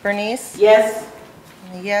 Bernice? Yes.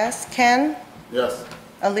 Yes. Ken? Yes.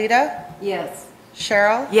 Alita? Yes.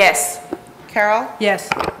 Cheryl? Yes. Carol? Yes.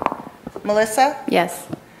 Melissa? Yes.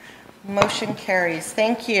 Motion carries.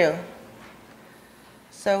 Thank you.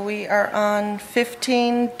 So we are on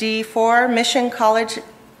 15D4, Mission College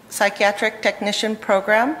Psychiatric Technician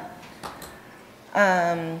Program.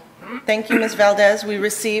 Thank you, Ms. Valdez. We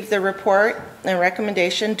received the report and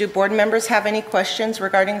recommendation. Do board members have any questions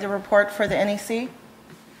regarding the report for the NEC?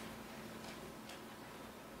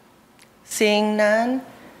 Seeing none,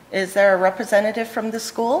 is there a representative from the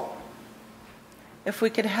school? If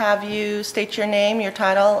we could have you state your name, your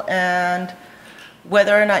title, and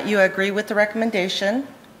whether or not you agree with the recommendation.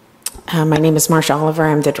 My name is Marsha Oliver.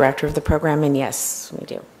 I'm the director of the program, and yes, we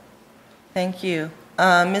do. Thank you.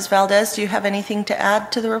 Ms. Valdez, do you have anything to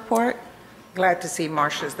add to the report? Glad to see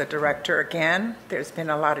Marsha's the director again. There's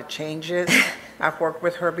been a lot of changes. I've worked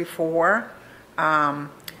with her before.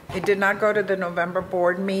 It did not go to the November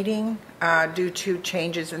board meeting due to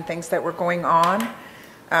changes and things that were going on.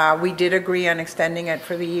 We did agree on extending it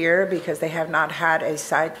for the year because they have not had a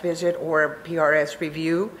site visit or a PRS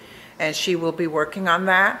review, and she will be working on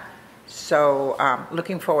that. So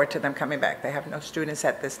looking forward to them coming back. They have no students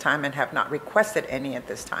at this time and have not requested any at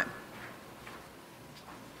this time.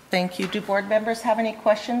 Thank you. Do board members have any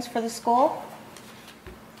questions for the school?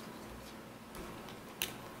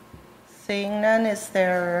 Seeing none, is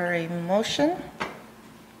there a motion?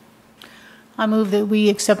 I move that we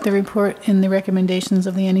accept the report and the recommendations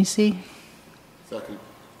of the NEC. Second.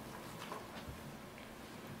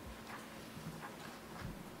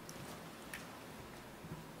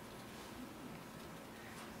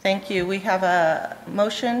 Thank you. We have a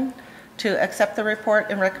motion to accept the report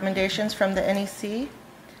and recommendations from the NEC.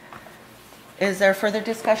 Is there further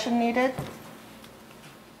discussion needed?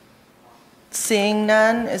 Seeing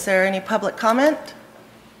none, is there any public comment?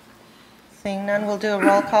 Seeing none, we'll do a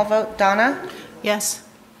roll call vote. Donna? Yes.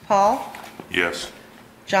 Paul? Yes.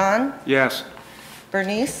 John? Yes.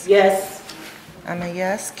 Bernice? Yes. I'm a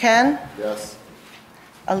yes. Ken? Yes.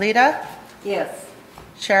 Alita? Yes.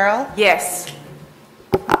 Cheryl? Yes.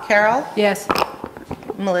 Carol? Yes.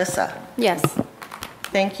 Melissa? Yes.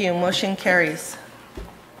 Thank you. Motion carries.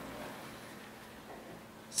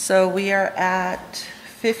 So we are at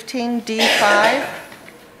 15D5,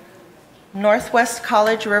 Northwest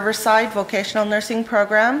College Riverside Vocational Nursing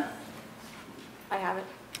Program. I have it.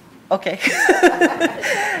 Okay.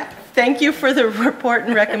 Thank you for the report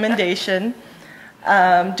and recommendation.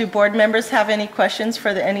 Do board members have any questions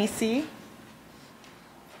for the NEC?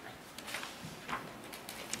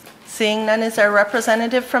 Seeing none, is there a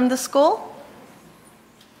representative from the school?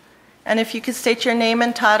 And if you could state your name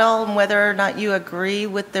and title and whether or not you agree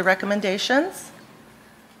with the recommendations.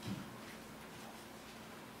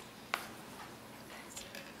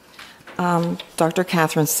 Dr.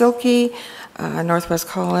 Catherine Silkey, Northwest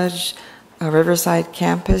College, Riverside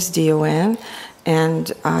Campus, DON,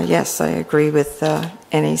 and yes, I agree with the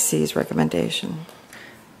NAC's recommendation.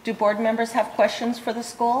 Do board members have questions for the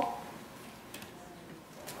school?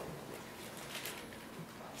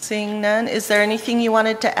 Seeing none, is there anything you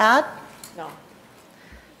wanted to add? No.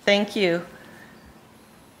 Thank you.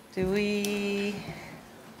 Do we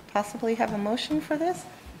possibly have a motion for this?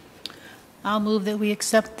 I'll move that we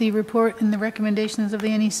accept the report and the recommendations of the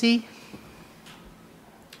NEC.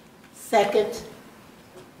 Second.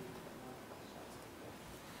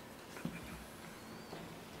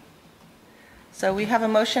 So we have a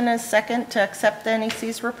motion and a second to accept the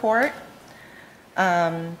NEC's report.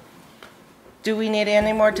 Do we need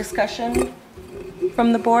any more discussion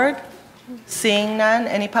from the board? Seeing none,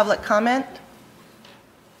 any public comment?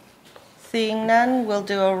 Seeing none, we'll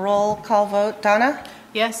do a roll call vote. Donna?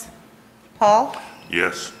 Yes. Paul?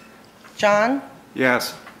 Yes. John?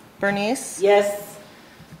 Yes. Bernice? Yes.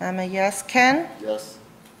 I'm a yes. Ken? Yes.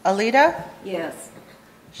 Alita? Yes.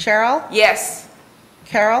 Cheryl? Yes.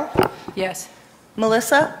 Carol? Yes.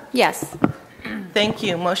 Melissa? Yes. Thank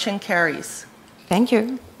you. Motion carries. Thank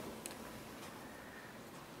you.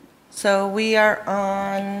 So we are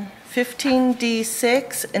on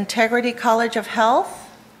 15D6, Integrity College of Health.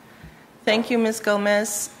 Thank you, Ms.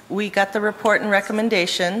 Gomez. We got the report and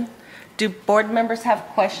recommendation. Do board members have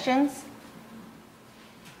questions?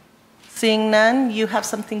 Seeing none, you have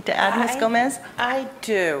something to add, Ms. Gomez? I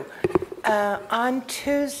do. On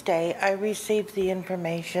Tuesday, I received the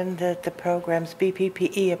information that the program's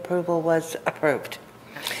BPPE approval was approved.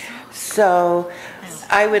 So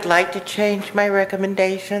I would like to change my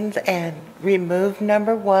recommendations and remove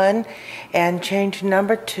number 1 and change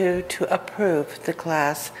number 2 to approve the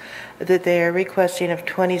class that they are requesting of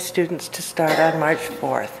 20 students to start on March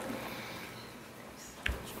 4th.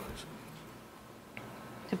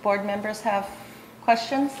 Do board members have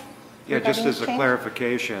questions? Yeah, just regarding as this a change?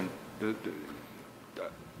 clarification, the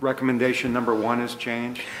recommendation number 1 is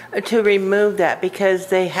changed? To remove that because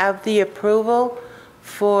they have the approval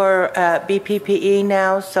for BPPE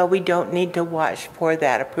now, so we don't need to watch for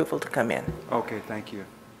that approval to come in. Okay, thank you.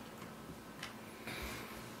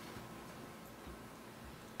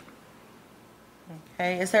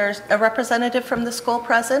 Okay, is there a representative from the school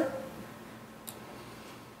present?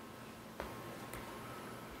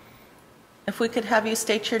 If we could have you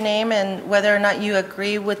state your name and whether or not you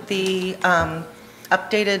agree with the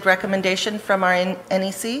updated recommendation from our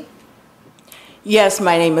NEC? Yes,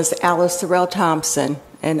 my name is Alice Sorrell Thompson,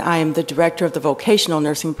 and I am the director of the Vocational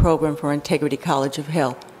Nursing Program for Integrity College of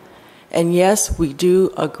Health. And yes, we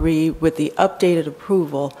do agree with the updated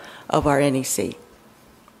approval of our NEC.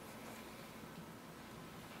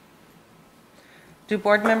 Do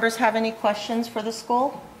board members have any questions for the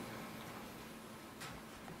school?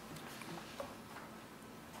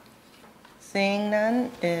 Seeing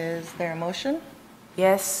none, is there a motion?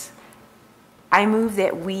 Yes. I move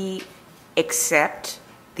that we accept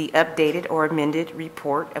the updated or amended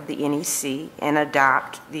report of the NEC and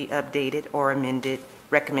adopt the updated or amended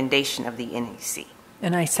recommendation of the NEC.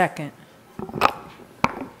 And I second.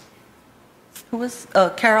 Who was,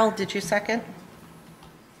 Carol, did you second?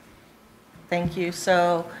 Thank you.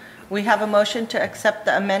 So we have a motion to accept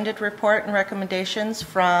the amended report and recommendations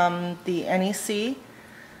from the NEC.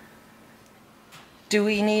 Do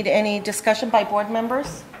we need any discussion by board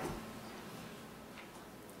members?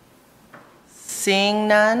 Seeing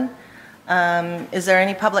none, is there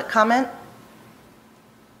any public comment?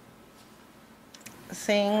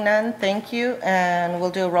 Seeing none, thank you. And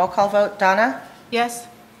we'll do a roll call vote. Donna? Yes.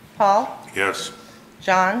 Paul? Yes.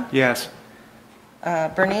 John? Yes.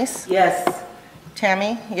 Bernice? Yes.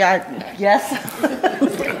 Tammy? Yeah, yes.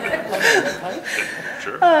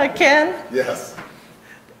 Sure. Ken? Yes.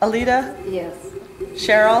 Alita? Yes.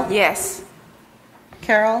 Cheryl? Yes.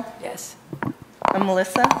 Carol? Yes. And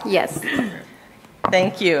Melissa? Yes.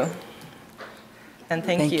 Thank you. And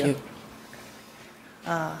thank you.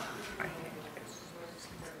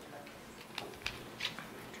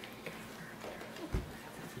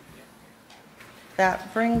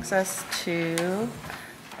 That brings us to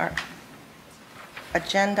our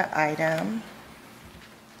agenda item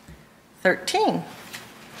 13,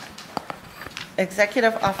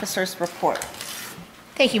 Executive Officer's Report.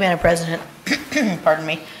 Thank you, Madam President. Pardon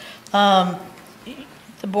me.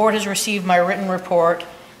 The board has received my written report.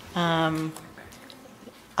 I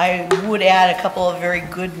would add a couple of very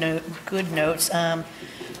good notes.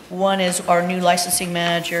 One is our new licensing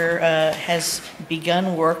manager has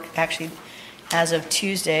begun work, actually, as of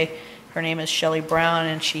Tuesday. Her name is Shelley Brown,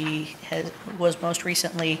 and she was most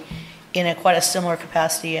recently in quite a similar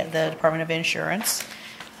capacity at the Department of Insurance.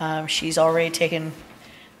 She's already taken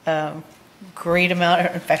great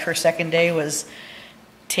amount. In fact, her second day was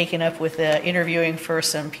taken up with interviewing for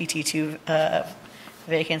some PT2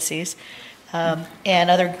 vacancies, and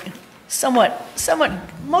other somewhat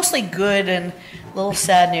mostly good and a little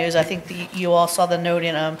sad news. I think you all saw the note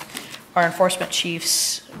in our enforcement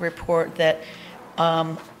chief's report that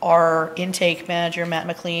our intake manager, Matt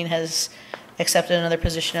McLean, has accepted another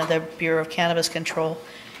position at the Bureau of Cannabis Control,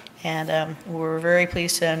 and we're very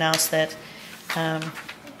pleased to announce that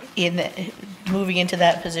moving into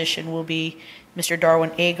that position will be Mr.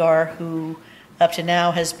 Darwin Agar, who up to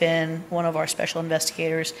now has been one of our special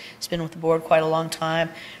investigators. He's been with the board quite a long time.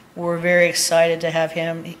 We're very excited to have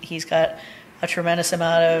him. He's got a tremendous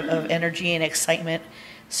amount of energy and excitement.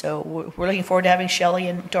 So we're looking forward to having Shelley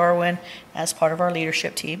and Darwin as part of our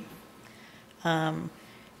leadership team. And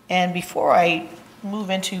before I move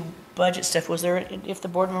into budget stuff, if the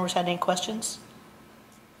board members had any questions?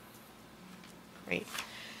 Great.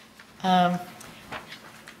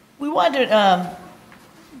 We wanted to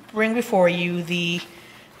bring before you the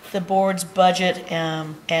board's budget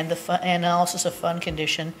and the analysis of fund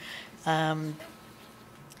condition.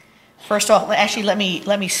 First off, actually, let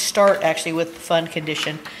me start actually with the fund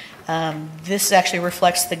condition. This actually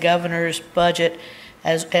reflects the governor's budget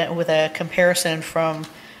with a comparison from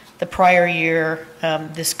the prior year,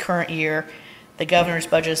 this current year. The governor's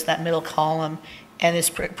budget is that middle column, and this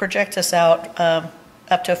projects us out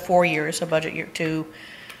up to 4 years, a budget year to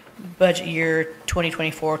budget year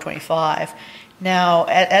 2024-25. Now,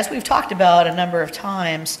 as we've talked about a number of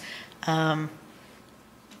times, the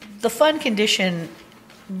fund condition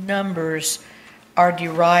numbers are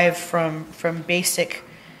derived from basic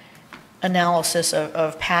analysis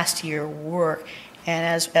of past year work, and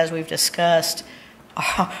as we've discussed,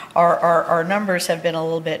 our numbers have been a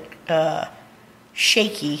little bit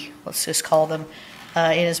shaky, let's just call them,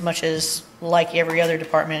 in as much as, like every other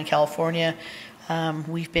department in California,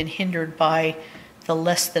 we've been hindered by the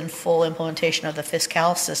less than full implementation of the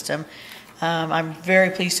fiscal system. I'm very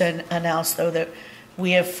pleased to announce, though, that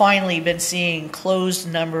we have finally been seeing closed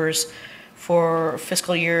numbers for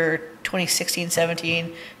fiscal year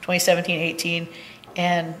 2016-17, 2017-18,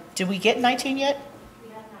 and did we get 19 yet?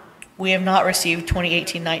 We have not received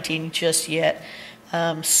 2018-19 just yet.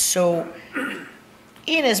 So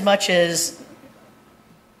in as much as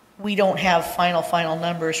we don't have final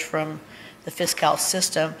numbers from the fiscal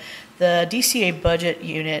system, the DCA budget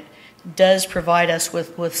unit does provide us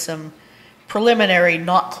with some preliminary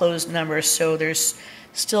not closed numbers, so there's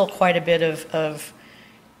still quite a bit of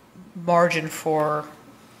margin for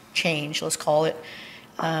change, let's call it.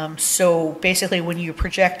 So basically when you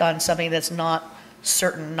project on something that's not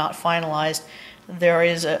certain, not finalized, there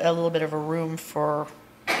is a little bit of a room for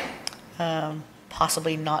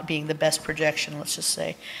possibly not being the best projection, let's just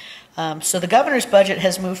say. So the governor's budget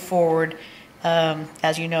has moved forward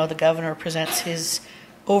As you know, the governor presents his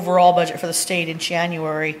overall budget for the state in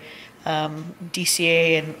January,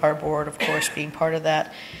 DCA and our board, of course, being part of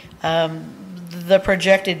that. The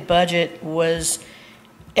projected budget was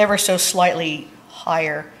ever so slightly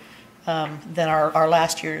higher than our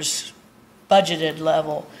last year's budgeted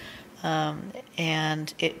level,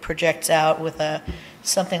 and it projects out with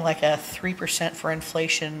something like a 3% for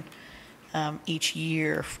inflation each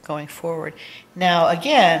year going forward. Now,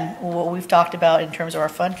 again, what we've talked about in terms of our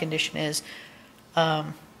fund condition is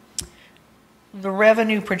the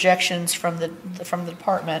revenue projections from the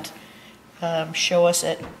department show us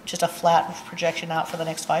at just a flat projection out for the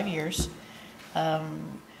next 5 years.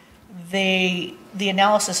 The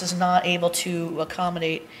analysis is not able to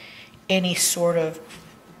accommodate any sort of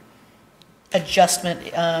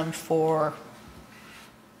adjustment for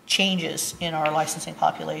changes in our licensing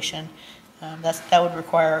population. That would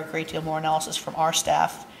require a great deal more analysis from our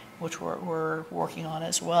staff, which we're working on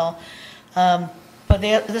as well. But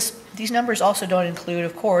these numbers also don't include,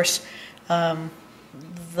 of course,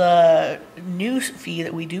 the new fee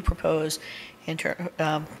that we do propose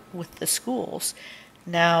with the schools.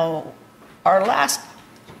 Now, our last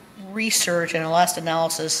research and our last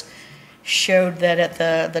analysis showed that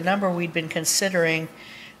at the number we'd been considering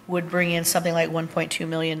would bring in something like $1.2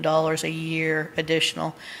 million a year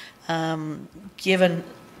additional, given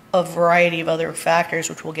a variety of other factors,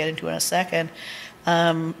 which we'll get into in a second.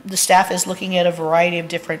 The staff is looking at a variety of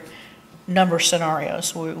different number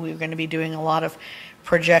scenarios. We're going to be doing a lot of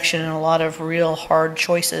projection and a lot of real hard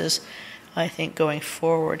choices, I think, going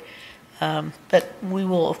forward. But we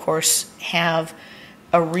will, of course, have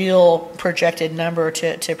a real projected number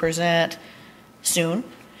to present soon.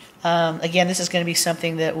 Again, this is going to be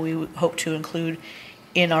something that we hope to include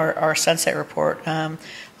in our sunset report.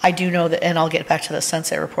 I do know that, and I'll get back to the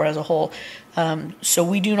sunset report as a whole, so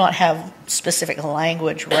we do not have specific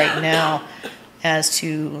language right now as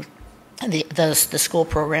to the school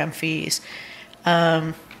program fees.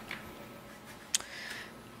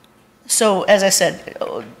 So as I said,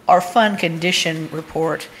 our fund condition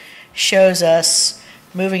report shows us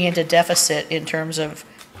moving into deficit in terms of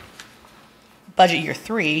budget year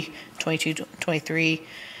 3, 22-23,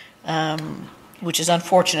 which is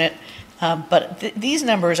unfortunate. But these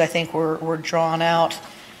numbers, I think, were drawn out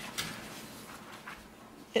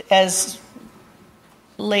as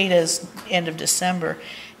late as end of December.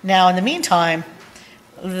 Now, in the meantime,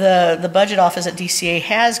 the budget office at DCA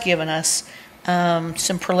has given us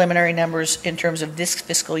some preliminary numbers in terms of this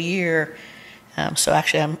fiscal year. So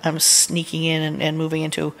actually, I'm sneaking in and moving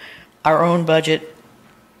into our own budget.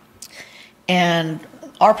 And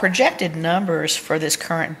our projected numbers for this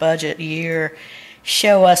current budget year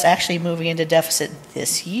show us actually moving into deficit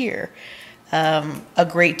this year. A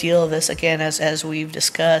great deal of this, again, as we've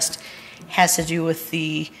discussed, has to do with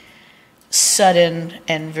the sudden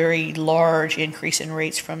and very large increase in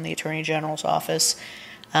rates from the Attorney General's office.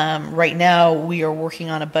 Right now, we are working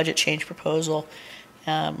on a budget change proposal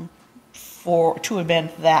to amend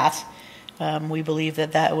that. We believe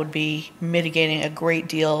that would be mitigating a great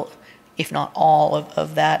deal, if not all,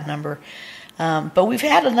 of that number. But we've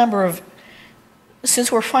had a number of,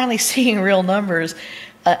 since we're finally seeing real numbers,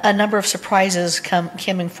 a number of surprises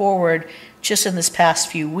coming forward just in this past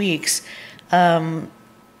few weeks.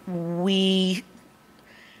 We,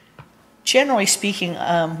 generally speaking,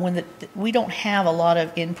 we don't have a lot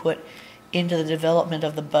of input into the development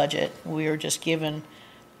of the budget. We are just given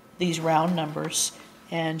these round numbers,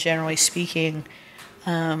 and generally speaking,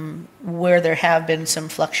 where there have been some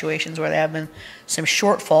fluctuations, where there have been some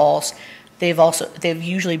shortfalls, they've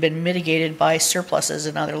usually been mitigated by surpluses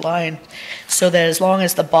in other lines, so that as long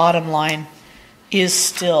as the bottom line is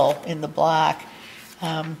still in the black,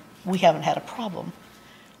 we haven't had a problem.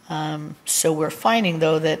 So we're finding,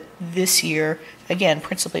 though, that this year, again,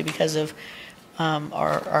 principally because of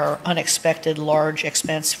our unexpected large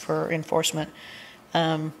expense for enforcement,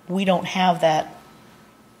 we don't have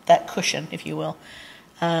that cushion, if you will.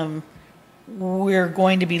 We're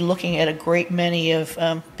going to be looking at a great many of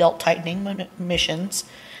belt-tightening missions,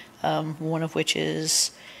 one of which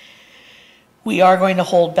is we are going to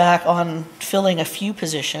hold back on filling a few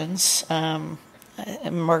positions.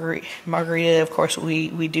 Margarita, of course,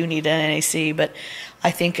 we do need an NAC, but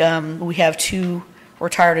I think we have 2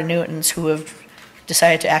 retired annuitants who have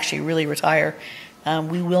decided to actually really retire.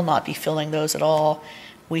 We will not be filling those at all.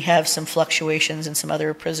 We have some fluctuations in some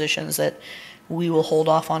other positions that we will hold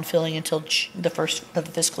off on filling until the first of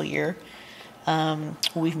the fiscal year.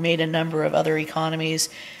 We've made a number of other economies.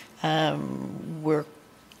 We're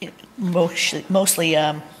mostly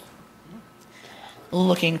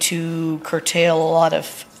looking to curtail a lot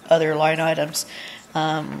of other line items.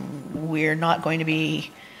 We're not going to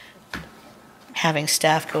be having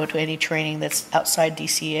staff go to any training that's outside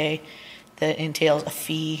DCA that entails a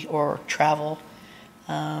fee or travel.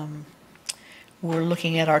 We're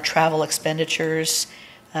looking at our travel expenditures.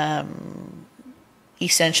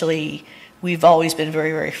 Essentially, we've always been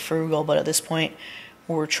very, very frugal, but at this point,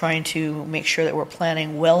 we're trying to make sure that we're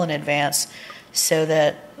planning well in advance so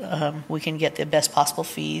that we can get the best possible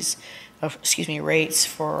rates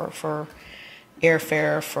for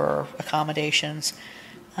airfare, for accommodations,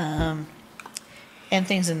 and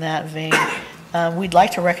things in that vein. We'd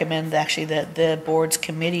like to recommend actually that the board's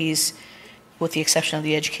committees, with the exception of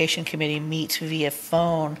the education committee, meet via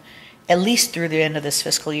phone at least through the end of this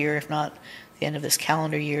fiscal year, if not the end of this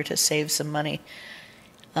calendar year, to save some money.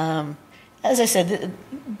 As I said,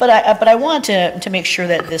 but I want to make sure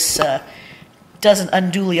that this doesn't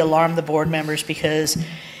unduly alarm the board members, because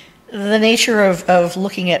the nature of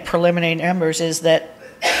looking at preliminary numbers is that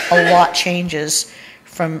a lot changes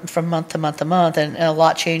from month to month to month, and a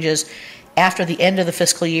lot changes after the end of the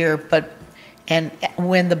fiscal year, and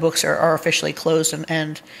when the books are officially closed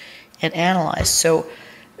and analyzed. So,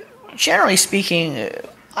 generally speaking,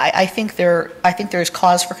 I think there's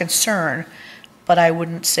cause for concern, but I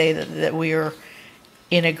wouldn't say that we are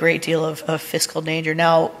in a great deal of fiscal danger.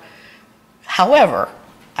 Now, however,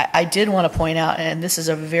 I did want to point out, and this is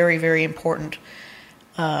a very, very important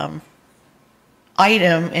item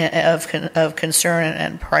of concern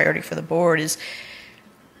and priority for the board, is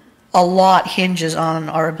a lot hinges on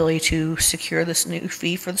our ability to secure this new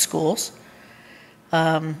fee for the schools.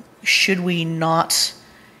 Should we not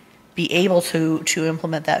be able to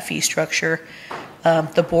implement that fee structure,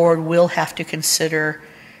 the board will have to consider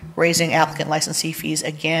raising applicant licensee fees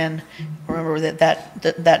again. Remember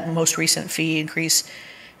that most recent fee increase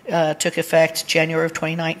took effect January of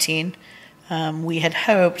 2019. We had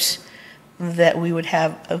hoped that we would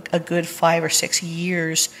have a good 5 or 6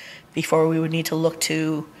 years before we would need to look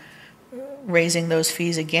to raising those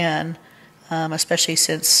fees again, especially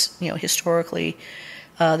since, historically,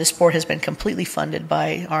 this board has been completely funded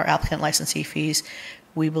by our applicant licensee fees.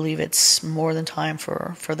 We believe it's more than time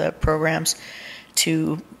for the programs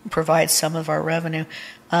to provide some of our revenue.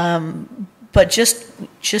 But just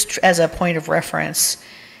as a point of reference,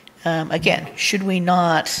 again, should we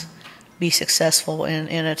not be successful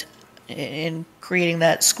in creating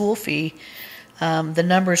that school fee, the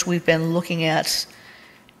numbers we've been looking at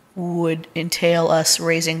would entail us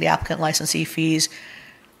raising the applicant licensee fees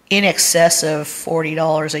in excess of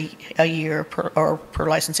 $40 a year per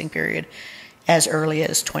licensing period as early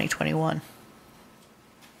as 2021.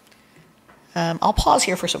 I'll pause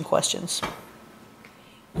here for some questions.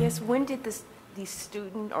 Yes, when did the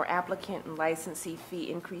student or applicant and licensee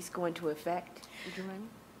fee increase go into effect? Would you mind?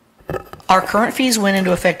 Our current fees went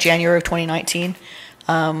into effect January of 2019.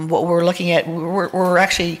 What we're looking at, we're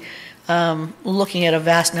actually looking at a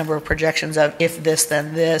vast number of projections of if this,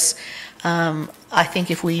 then this. I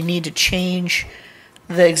think if we need to change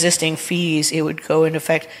the existing fees, it would go into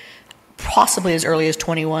effect possibly as early as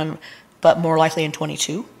 21, but more likely in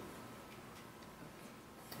 22.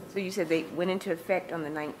 So you said they went into effect on the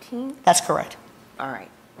 19th? That's correct. All right.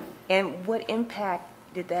 And what impact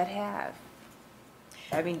did that have?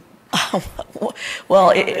 I mean,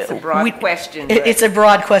 well, it's a broad question. It's a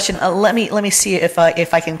broad question. Let me see if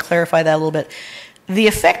I can clarify that a little bit. The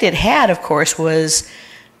effect it had, of course, was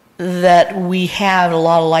that we had a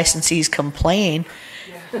lot of licensees complain.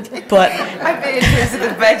 But I mean, in terms of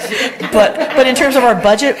the budget. but in terms of our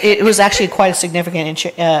budget, it was actually quite a significant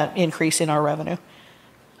increase in our revenue.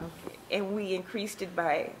 Okay. And we increased it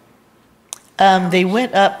by? They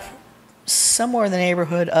went up somewhere in the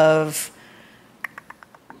neighborhood of,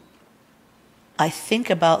 I think,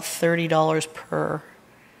 about $30 per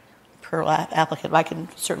applicant. I can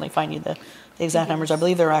certainly find you the exact numbers. I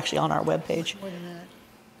believe they're actually on our webpage.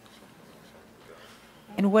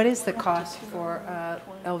 And what is the cost for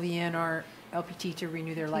LVN or LPT to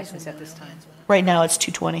renew their license at this time? Right now, it's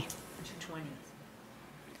 $220.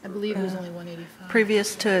 I believe it was only $185.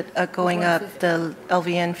 Previous to going up, the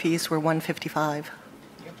LVN fees were $155.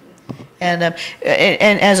 And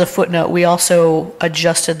as a footnote, we also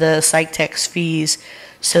adjusted the PsychTech's fees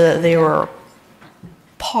so that they were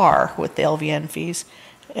par with the LVN fees.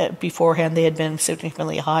 Beforehand, they had been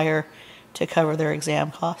significantly higher to cover their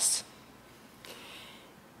exam costs.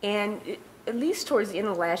 And at least towards the end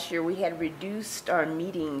of last year, we had reduced our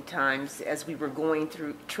meeting times as we were going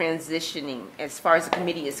through transitioning, as far as the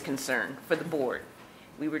committee is concerned, for the board.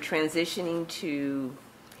 We were transitioning to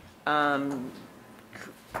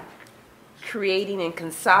creating and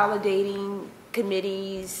consolidating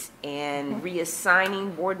committees and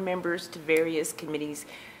reassigning board members to various committees.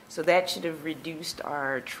 So that should have reduced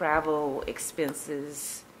our travel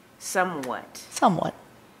expenses somewhat. Somewhat.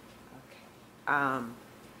 And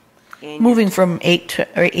Moving from 8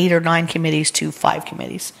 or 9 committees to 5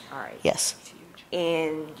 committees. All right. Yes.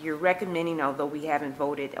 And you're recommending, although we haven't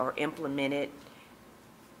voted or implemented,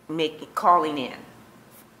 calling in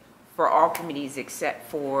for all committees except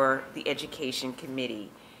for the Education Committee.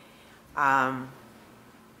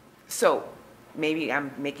 So maybe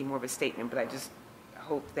I'm making more of a statement, but I just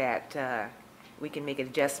hope that we can make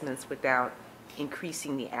adjustments without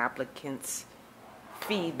increasing the applicants'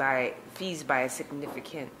 fees by a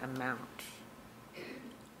significant amount.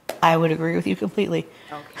 I would agree with you completely.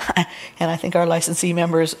 Okay. And I think our licensee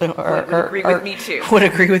members would agree with me too. Would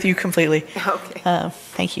agree with you completely. Okay.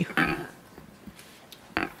 Thank you.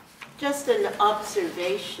 Just an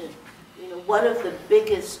observation, one of the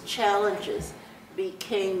biggest challenges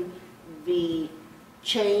became the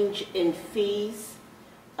change in fees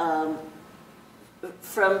from,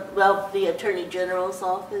 the Attorney General's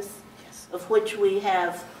office, of which we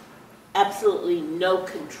have absolutely no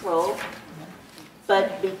control.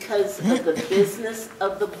 But because of the business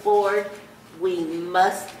of the board, we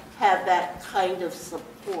must have that kind of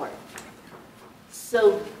support.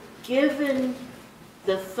 So given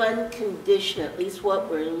the fund condition, at least what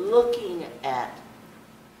we're looking at,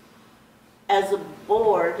 as a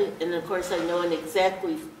board, and of course I know in exec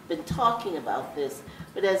we've been talking about this,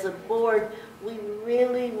 but as a board, we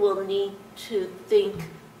really will need to think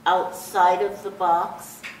outside of the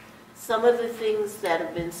box. Some of the things that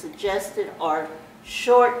have been suggested are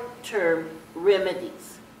short-term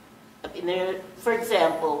remedies. For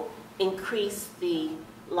example, increase the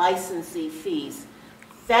licensee fees.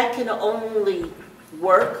 That can only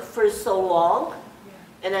work for so long,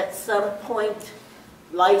 and at some point,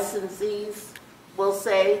 licensees will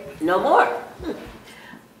say, no more.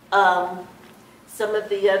 Some of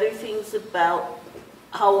the other things about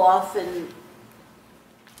how often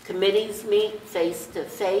committees meet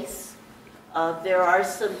face-to-face, there are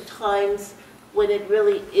some times when it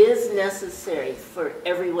really is necessary for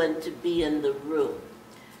everyone to be in the room.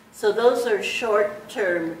 So those are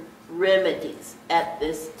short-term remedies at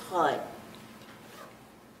this time.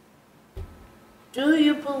 Do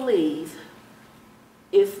you believe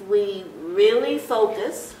if we really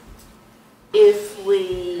focus, if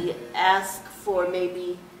we ask for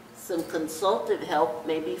maybe some consultative help,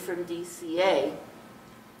 maybe from DCA,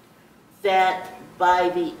 that by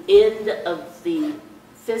the end of the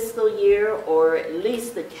fiscal year, or at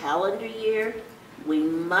least the calendar year, we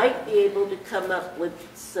might be able to come up with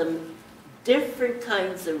some different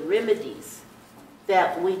kinds of remedies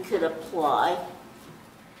that we could apply?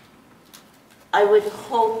 I would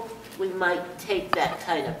hope we might take that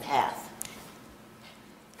kind of path.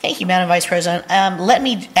 Thank you, Madam Vice President. Let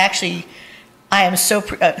me actually, I am so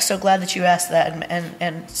glad that you asked that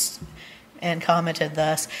and commented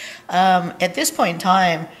thus. At this point in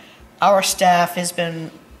time, our staff has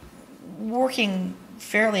been working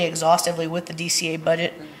fairly exhaustively with the DCA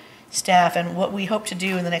budget staff, and what we hope to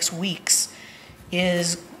do in the next weeks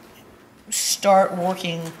is start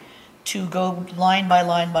working to go line by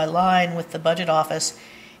line by line with the budget office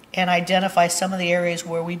and identify some of the areas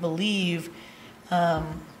where we believe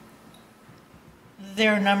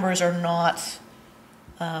their numbers are not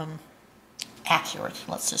accurate,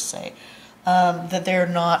 let's just say. That they're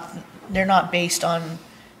not based on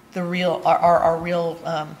the real our real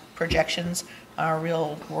projections, our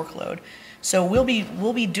real workload. So we'll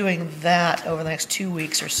be doing that over the next 2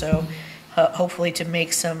 weeks or so, hopefully to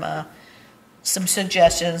make some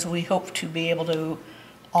suggestions. We hope to be able to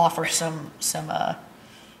offer some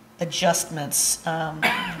adjustments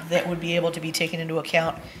that would be able to be taken into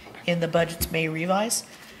account in the budget's May revise.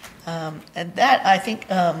 And that, I think,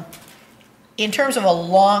 in terms of a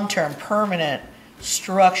long-term, permanent,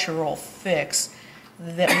 structural fix,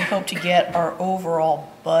 that we hope to get our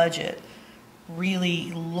overall budget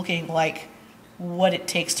really looking like what it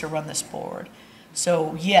takes to run this board.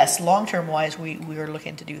 So yes, long-term wise, we are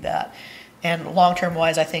looking to do that. And long-term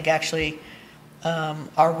wise, I think actually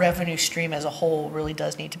our revenue stream as a whole really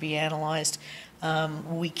does need to be analyzed.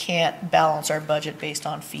 We can't balance our budget based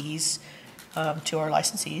on fees to our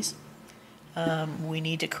licensees. We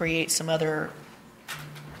need to create some other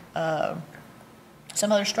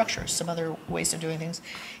structures, some other ways of doing things,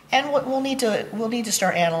 and we'll need to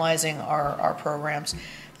start analyzing our programs.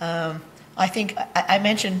 I think I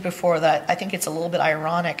mentioned before that I think it's a little bit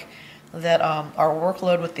ironic that our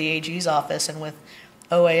workload with the AG's office and with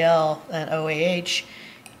OAL and OAH,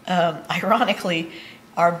 ironically,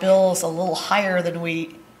 our bill's a little higher than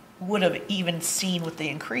we would have even seen with the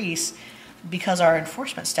increase, because our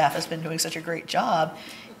enforcement staff has been doing such a great job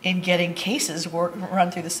in getting cases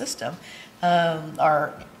run through the system.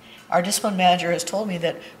 Our discipline manager has told me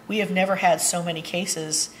that we have never had so many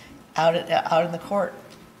cases out in the court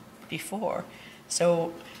before.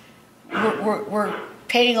 So we're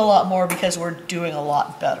paying a lot more because we're doing a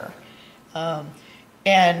lot better.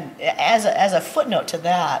 And as a footnote to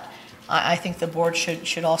that, I think the board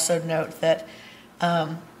should also note that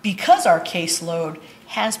because our caseload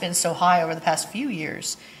has been so high over the past few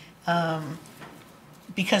years,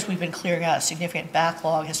 because we've been clearing out a significant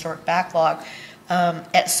backlog, historic backlog,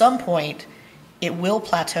 at some point it will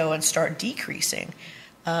plateau and start decreasing.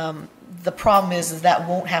 The problem is that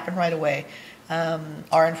won't happen right away.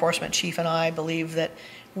 Our enforcement chief and I believe that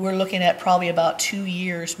we're looking at probably about 2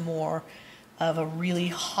 years more of a really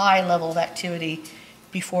high level of activity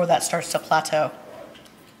before that starts to plateau.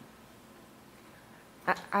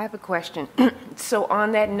 I have a question. So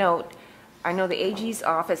on that note, I know the AG's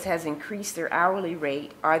office has increased their hourly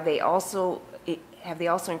rate. Have they also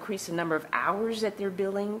increased the number of hours that they're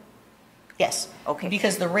billing? Yes. Okay.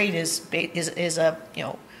 Because the rate is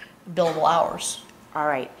billable hours. All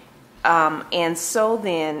right. And so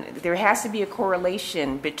then there has to be a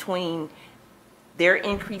correlation between their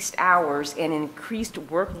increased hours and increased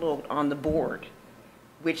workload on the board,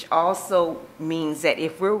 which also means that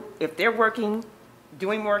if they're working,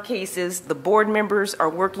 doing more cases, the board members are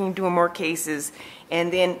working, doing more cases,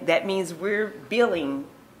 and then that means we're billing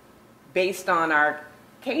based on our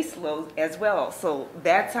caseload as well. So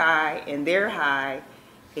that's high and they're high,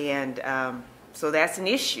 and so that's an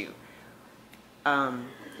issue.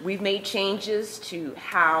 We've made changes to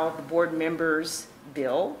how the board members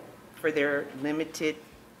bill for their limited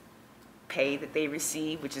pay that they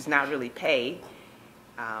receive, which is not really pay.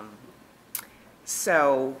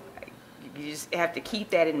 So you just have to keep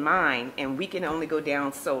that in mind, and we can only go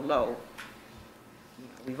down so low.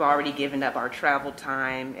 We've already given up our travel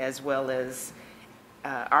time as well as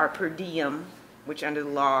our per diem, which under the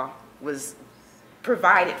law was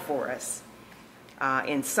provided for us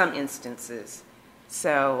in some instances.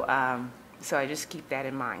 So I just keep that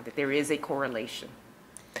in mind, that there is a correlation.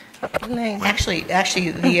 Actually,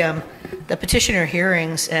 the petitioner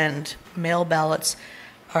hearings and mail ballots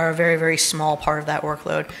are a very, very small part of that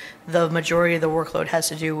workload. The majority of the workload has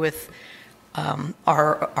to do with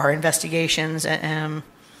our investigations and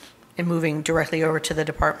moving directly over to the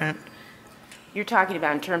department. You're talking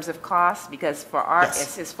about in terms of cost, because for our,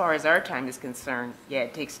 yes, as far as our time is concerned, yeah,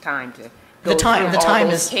 it takes time to go through all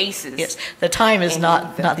those cases. Yes, the time is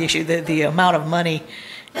not the issue. The amount of money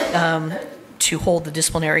to hold the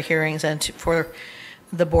disciplinary hearings and for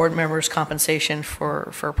the board members' compensation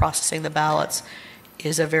for processing the ballots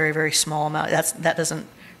is a very, very small amount. That doesn't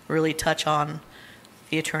really touch on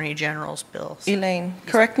the Attorney General's bills. Elaine,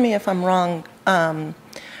 correct me if I'm wrong.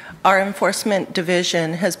 Our enforcement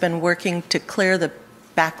division has been working to clear the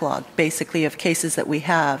backlog, basically, of cases that we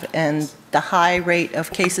have, and the high rate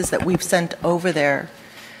of cases that we've sent over there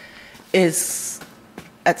is,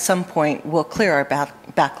 at some point, will clear our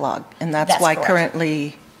backlog, and that's why correct.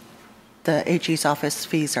 Currently the AG's office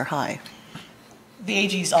fees are high. The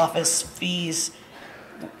AG's office fees,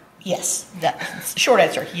 yes. Short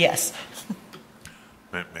answer, yes.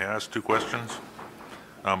 May I ask two questions?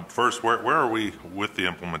 First, where are we with the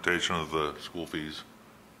implementation of the school fees?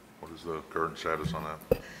 What is the current status on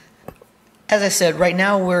that? As I said, right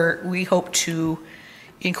now we hope to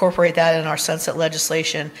incorporate that in our sunset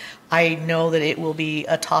legislation. I know that it will be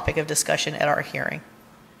a topic of discussion at our hearing.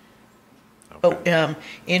 Okay. But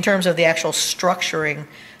in terms of the actual structuring,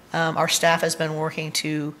 our staff has been working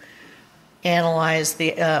to analyze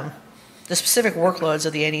the specific workloads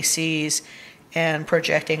of the NECs and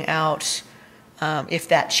projecting out if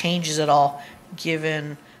that changes at all,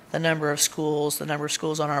 given the number of schools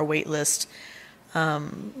on our wait list.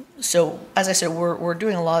 So, as I said, we're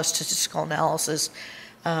doing a lot of statistical analysis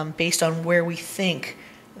based on where we think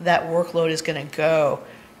that workload is going to go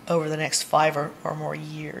over the next 5 or more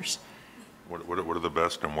years. What are the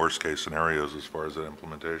best and worst case scenarios as far as that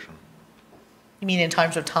implementation? You mean in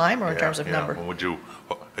terms of time or in terms of number? When would you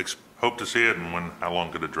hope to see it, and how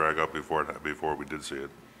long could it drag up before we did see it?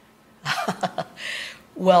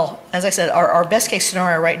 Well, as I said, our best case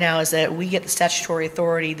scenario right now is that we get the statutory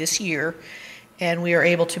authority this year, and we are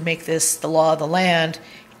able to make this the law of the land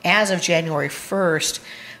as of January 1st.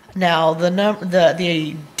 Now,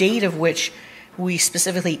 the date of which we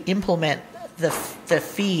specifically implement the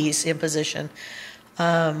fees imposition,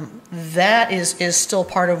 that is still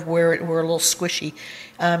part of where we're a little squishy.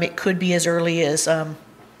 It could be as early as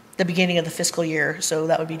the beginning of the fiscal year, so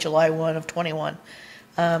that would be July 1 of 21.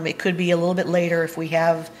 It could be a little bit later if we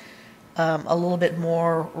have a little bit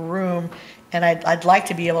more room. And I'd like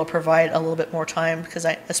to be able to provide a little bit more time because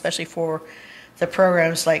especially for the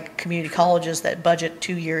programs like community colleges that budget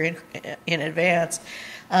 2 years in advance.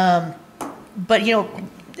 But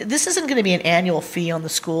this isn't going to be an annual fee on the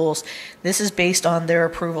schools. This is based on their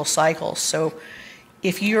approval cycles. So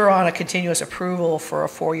if you're on a continuous approval for a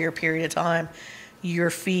 4-year period of time, your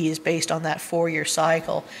fee is based on that 4-year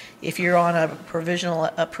cycle. If you're on a provisional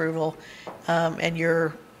approval and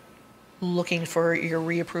you're looking for your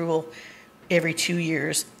reapproval every 2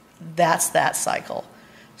 years, that's that cycle.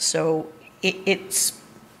 So it's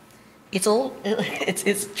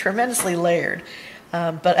tremendously layered.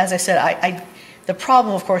 But as I said, the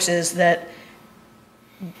problem, of course, is that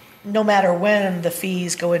no matter when the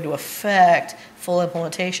fees go into effect, full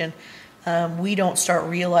implementation, we don't start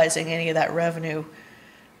realizing any of that revenue.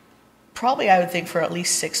 Probably, I would think, for at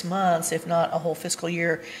least 6 months, if not a whole fiscal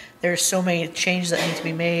year. There's so many changes that need to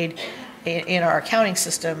be made in our accounting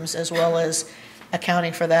systems, as well as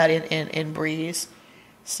accounting for that in Breeze.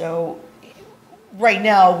 So right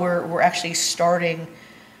now, we're actually starting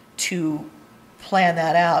to plan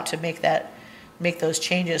that out, to make those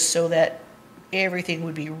changes so that everything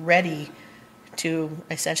would be ready to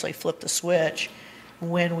essentially flip the switch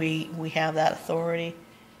when we have that authority.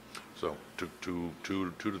 So 2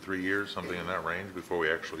 to 3 years, something in that range before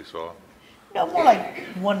we actually saw? No, more like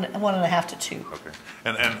one and a half to 2. Okay.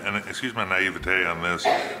 And excuse my naivete on this.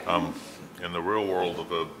 In the real world,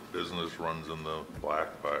 if a business runs in the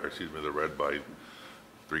the red by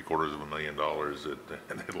 $750,000,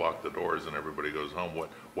 and they lock the doors and everybody goes home,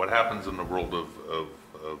 what happens in the world of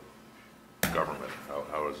government?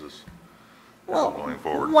 How is this going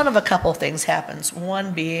forward? One of a couple things happens.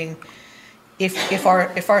 One being, if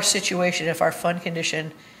our situation, if our fund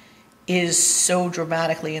condition is so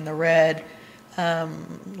dramatically in the red,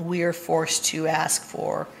 we are forced to ask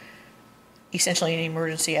for essentially an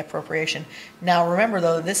emergency appropriation. Now, remember,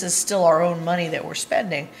 though, this is still our own money that we're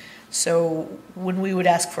spending. So when we would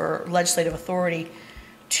ask for legislative authority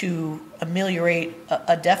to ameliorate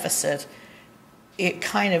a deficit, it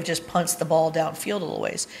kind of just punts the ball downfield a little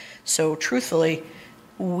ways. So truthfully,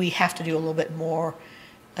 we have to do a little bit more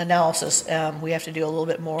analysis. We have to do a little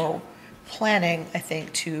bit more planning, I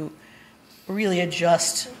think, to really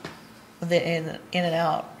adjust the in and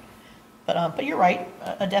out. But you're right,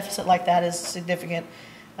 a deficit like that is significant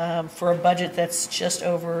for a budget that's just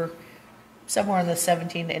over somewhere in the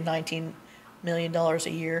 $17 and $19 million a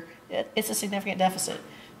year. It's a significant deficit.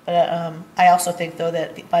 But I also think, though,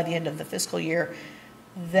 that by the end of the fiscal year,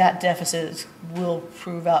 that deficit will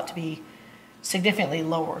prove out to be significantly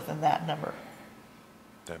lower than that number.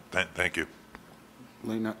 Thank you.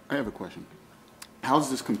 Lane, I have a question. How does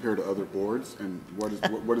this compare to other boards, and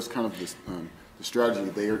what is kind of this, the strategy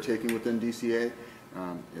they are taking within DCA?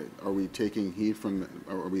 Are we taking heed from?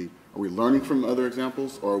 Are we learning from other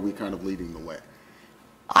examples, or are we kind of leading the way?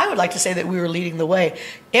 I would like to say that we were leading the way.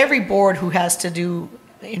 Every board who has to do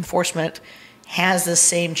enforcement has the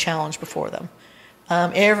same challenge before them.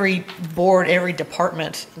 Every board, every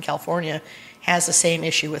department in California has the same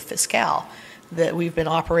issue with Fiscal, that we've been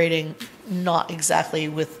operating not exactly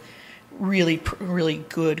with really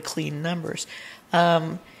good, clean numbers.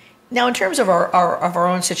 Now, in terms of our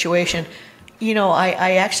own situation,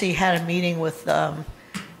 I actually had a meeting with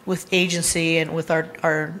agency and with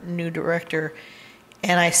our new director,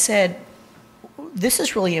 and I said, this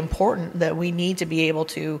is really important that we need to be able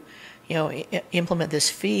to, implement this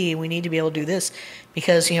fee. We need to be able to do this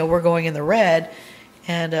because, we're going in the red.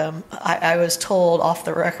 And I was told off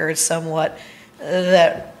the record somewhat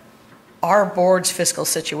that our board's fiscal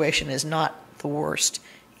situation is not the worst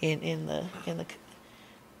in the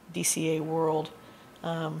DCA world.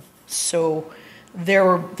 So there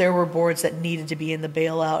were boards that needed to be in the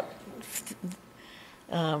bailout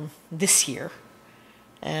this year,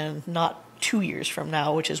 and not 2 years from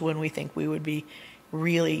now, which is when we think we would be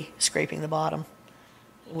really scraping the bottom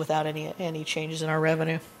without any changes in our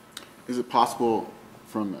revenue. Is it possible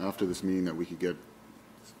from after this meeting that we could get,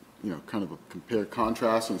 kind of a compare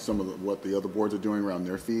contrast on some of what the other boards are doing around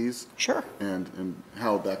their fees? Sure. And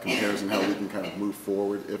how that compares and how we can kind of move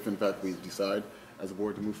forward if, in fact, we decide as a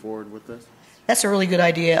board to move forward with this? That's a really good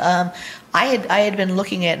idea. I had been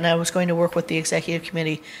looking at, and I was going to work with the executive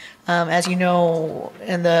committee. As you know,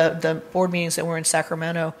 in the board meetings that were in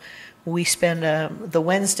Sacramento, we spend the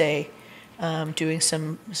Wednesday doing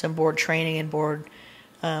some board training and board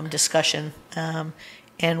discussion.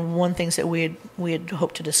 And one things that we had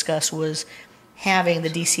hoped to discuss was having the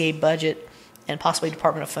DCA budget and possibly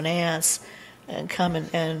Department of Finance and come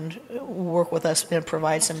and work with us and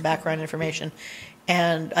provide some background information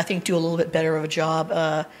and I think do a little bit better of a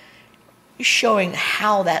job showing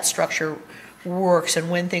how that structure works and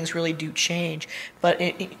when things really do change. But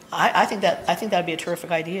I think that'd be a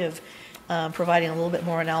terrific idea of providing a little bit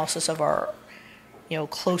more analysis of our,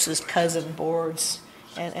 closest cousin boards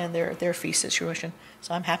and their fee situation.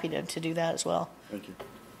 So I'm happy to do that as well. Thank you.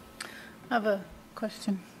 I have a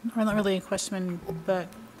question, or not really a question, but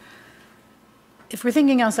if we're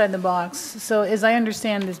thinking outside the box, so as I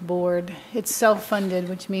understand this board, it's self-funded,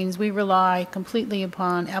 which means we rely completely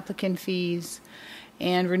upon applicant fees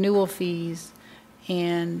and renewal fees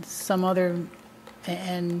and some other,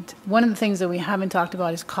 and one of the things that we haven't talked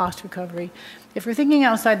about is cost recovery. If we're thinking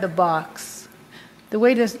outside the box, the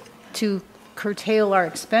way to curtail our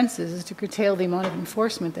expenses is to curtail the amount of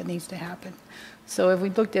enforcement that needs to happen. So if we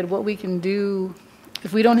looked at what we can do,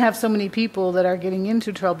 if we don't have so many people that are getting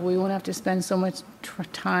into trouble, we won't have to spend so much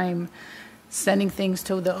time sending things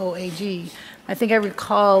to the OAG. I think I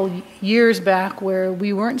recall years back where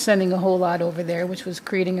we weren't sending a whole lot over there, which was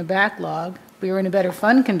creating a backlog. We were in a better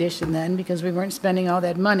fund condition then because we weren't spending all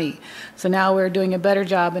that money. So now we're doing a better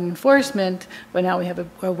job in enforcement, but now we have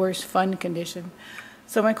a worse fund condition.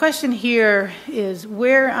 So my question here is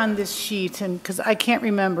where on this sheet, and because I can't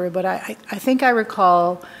remember, but I think I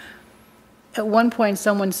recall at one point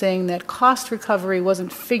someone saying that cost recovery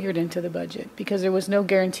wasn't figured into the budget because there was no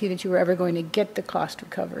guarantee that you were ever going to get the cost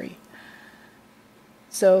recovery.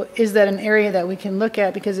 So is that an area that we can look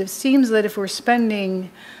at? Because it seems that if we're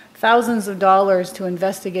spending thousands of dollars to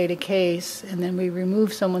investigate a case and then we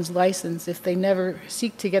remove someone's license, if they never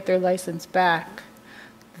seek to get their license back,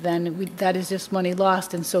 then that is just money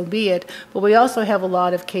lost, and so be it. But we also have a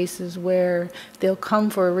lot of cases where they'll come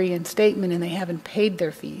for a reinstatement and they haven't paid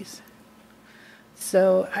their fees.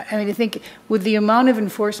 So, I mean, I think with the amount of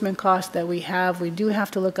enforcement costs that we do have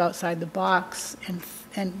to look outside the box,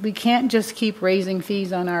 and we can't just keep raising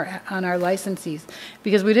fees on our licensees,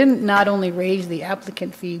 because we didn't not only raise the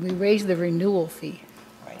applicant fee, we raised the renewal fee.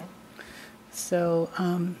 Right. So,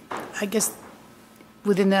 I guess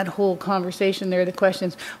within that whole conversation there, the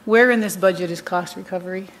questions, where in this budget is cost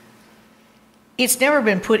recovery? It's never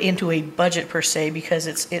been put into a budget per se because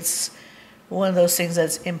it's one of those things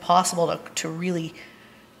that's impossible to really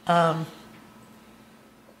quantify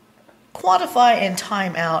and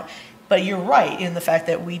time out. But you're right in the fact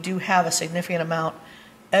that we do have a significant amount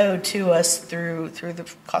owed to us through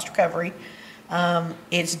the cost recovery.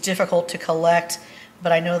 It's difficult to collect,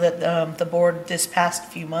 but I know that the board this past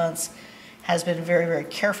few months has been very, very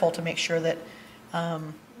careful to make sure that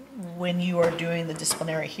when you are doing the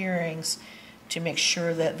disciplinary hearings, to make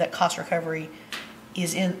sure that cost recovery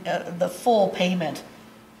is in the full payment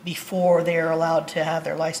before they are allowed to have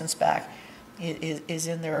their license back is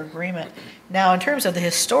in their agreement. Now, in terms of the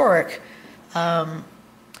historic,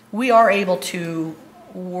 we are able to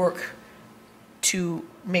work to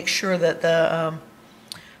make sure that the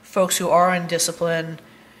folks who are in discipline,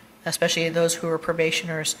 especially those who are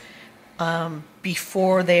probationers,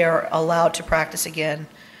 before they are allowed to practice again,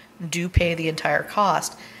 do pay the entire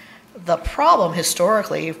cost. The problem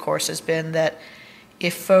historically, of course, has been that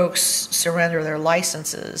if folks surrender their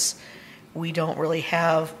licenses, we don't really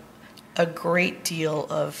have a great deal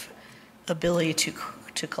of ability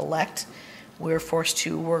to collect. We're forced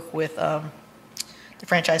to work with the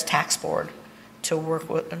Franchise Tax Board to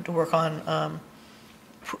work on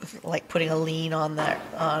like putting a lien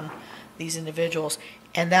on these individuals,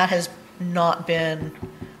 and that has not been,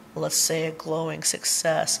 let's say, a glowing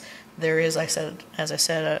success. There is, as I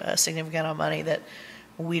said, a significant amount of money that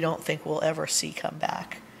we don't think we'll ever see come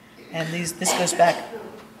back. And this goes back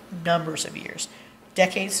numbers of years.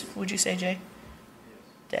 Decades, would you say, Jay?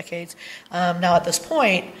 Decades. Now, at this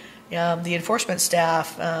point, the enforcement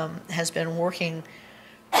staff has been working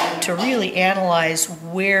to really analyze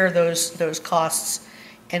where those costs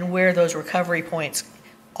and where those recovery points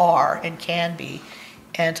are and can be,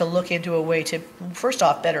 and to look into a way to, first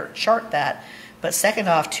off, better chart that, but second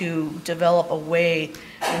off, to develop a way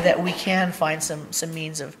that we can find some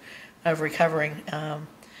means of recovering.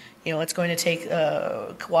 It's going to take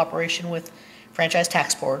cooperation with Franchise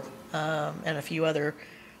Tax Board and a few other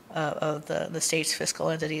of the state's fiscal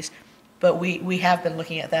entities, but we have been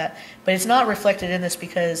looking at that. But it's not reflected in this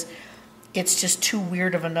because it's just too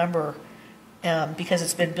weird of a number because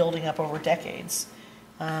it's been building up over decades.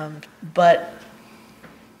 But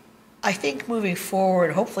I think moving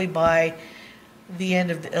forward, hopefully by the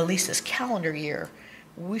end of at least this calendar year,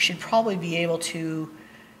 we should probably be able to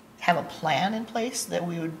have a plan in place that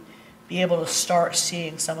we would be able to start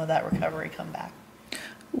seeing some of that recovery come back.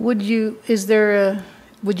 Would you say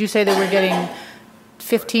that we're getting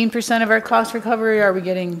 15% of our cost recovery? Are we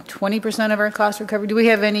getting 20% of our cost recovery? Do we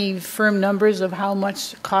have any firm numbers of how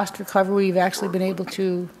much cost recovery we've actually been able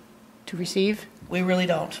to receive? We really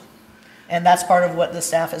don't. And that's part of what the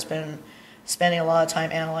staff has been spending a lot of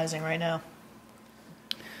time analyzing right now.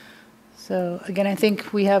 So again, I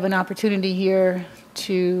think we have an opportunity here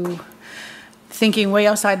to thinking way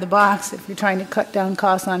outside the box. If you're trying to cut down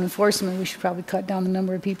costs on enforcement, we should probably cut down the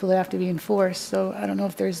number of people that have to be enforced. So I don't know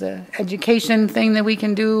if there's an education thing that we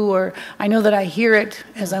can do, or I know that I hear it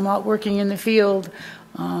as I'm out working in the field.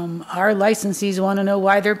 Our licensees want to know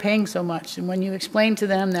why they're paying so much. And when you explain to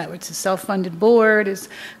them that it's a self-funded board, it's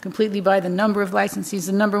completely by the number of licensees,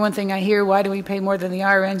 the number one thing I hear, why do we pay more than the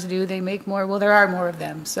RNs do? They make more. Well, there are more of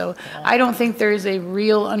them. So I don't think there is a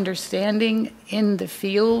real understanding in the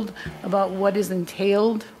field about what is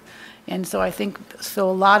entailed. And so I think a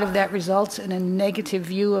lot of that results in a negative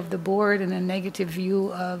view of the board and a negative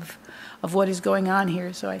view of what is going on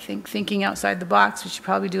here. So I think thinking outside the box, we should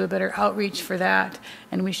probably do a better outreach for that.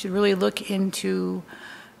 And we should really look into,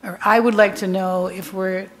 or I would like to know if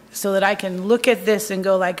we're, so that I can look at this and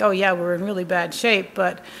go like, oh yeah, we're in really bad shape,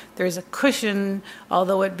 but there's a cushion,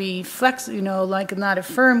 although it be flex, like not a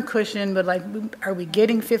firm cushion, but like, are we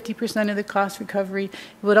getting 50% of the cost recovery? It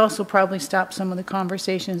would also probably stop some of the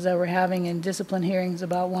conversations that we're having in discipline hearings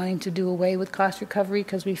about wanting to do away with cost recovery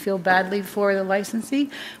because we feel badly for the licensee.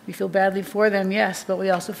 We feel badly for them, yes, but we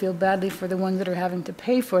also feel badly for the ones that are having to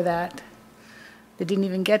pay for that. They didn't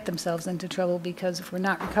even get themselves into trouble because if we're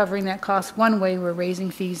not recovering that cost one way, we're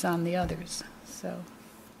raising fees on the others. So,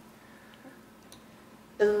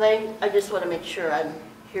 Elaine, I just want to make sure I'm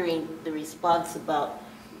hearing the response about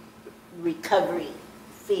recovery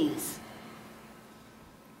fees.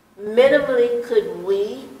 Minimally, could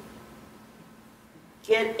we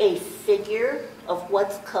get a figure of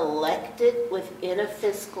what's collected within a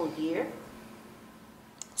fiscal year?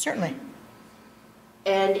 Certainly.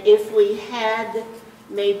 And if we had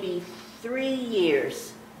maybe 3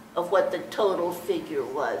 years of what the total figure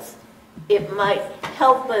was, it might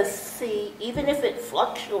help us see, even if it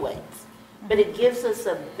fluctuates, but it gives us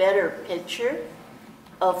a better picture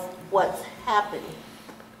of what's happening.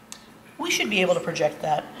 We should be able to project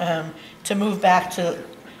that. To move back to,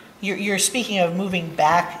 you're speaking of moving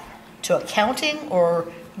back to accounting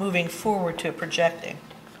or moving forward to projecting?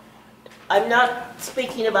 I'm not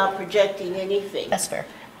speaking about projecting anything. That's fair.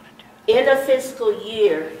 In a fiscal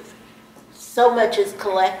year, so much is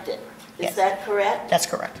collected. Is that correct? That's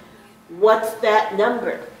correct. What's that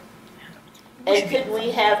number? And could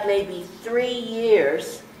we have maybe 3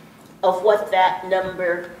 years of what that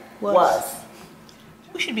number was?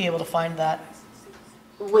 We should be able to find that.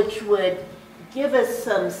 Which would give us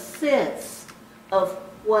some sense of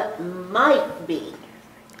what might be,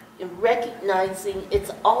 recognizing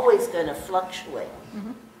it's always going to fluctuate.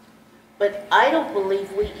 But I don't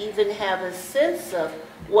believe we even have a sense of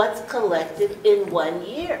what's collected in 1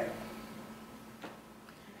 year.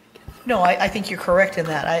 No, I think you're correct in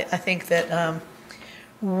that. I think that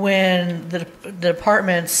when the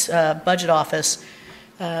department's budget office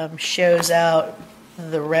shows out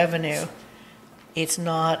the revenue, it's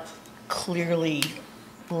not clearly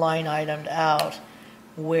line itemed out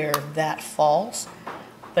where that falls,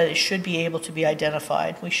 but it should be able to be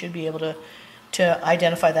identified. We should be able to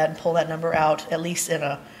identify that and pull that number out, at least in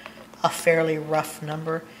a fairly rough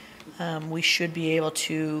number. We should be able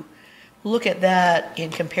to look at that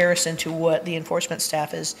in comparison to what the enforcement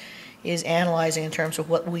staff is analyzing in terms of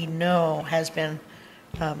what we know has been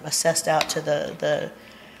assessed out to the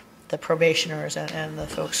probationers and the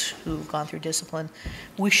folks who've gone through discipline.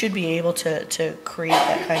 We should be able to create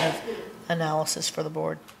that kind of analysis for the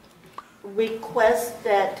board. Request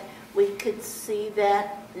that we could see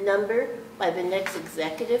that number by the next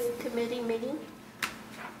executive committee meeting?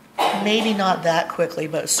 Maybe not that quickly,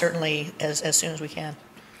 but certainly as soon as we can.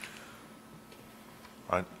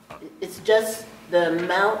 It's just the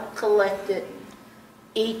amount collected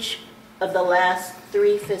each of the last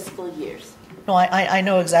 3 fiscal years. No, I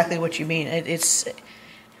know exactly what you mean. It's.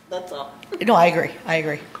 That's all. No, I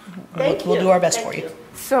agree. We'll do our best for you.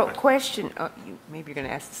 So, question, maybe you're going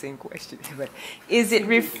to ask the same question, but is it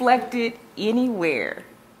reflected anywhere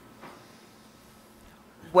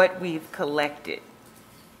what we've collected?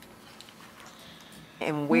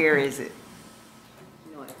 And where is it?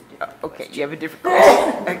 Okay, you have a different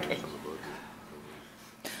question. Okay.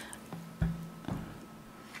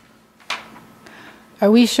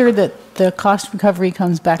 Are we sure that the cost recovery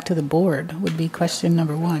comes back to the board would be question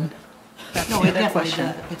number 1. No, it definitely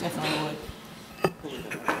does. It definitely would.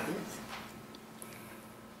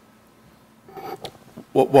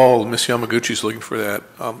 While Ms. Yamaguchi's looking for that,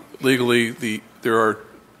 legally, the There are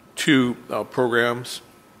two programs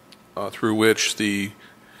through which the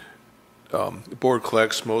board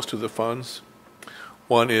collects most of the funds.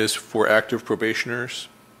 One is for active probationers.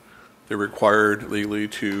 They're required legally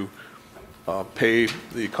to pay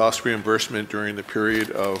the cost reimbursement during the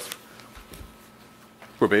period of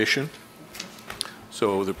probation.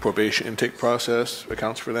 So the probation intake process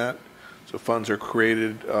accounts for that. So funds are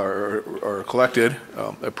created or collected.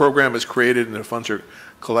 A program is created and the funds are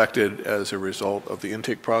collected as a result of the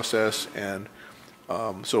intake process. And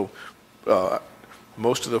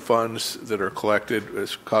most of the funds that are collected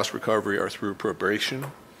as cost recovery are through probation.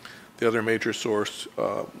 The other major source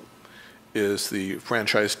is the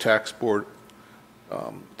Franchise Tax Board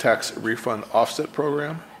Tax Refund Offset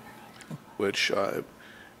Program, which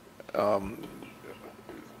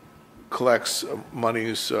collects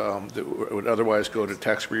monies that would otherwise go to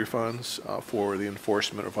tax refunds for the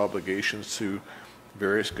enforcement of obligations to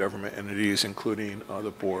various government entities, including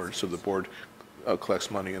the board. So the board collects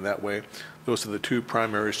money in that way. Those are the two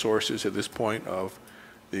primary sources at this point of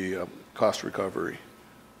the cost recovery.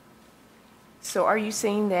 So are you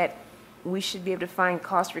saying that we should be able to find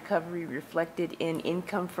cost recovery reflected in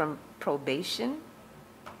income from probation?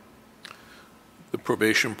 The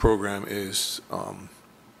probation program is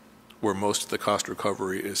where most of the cost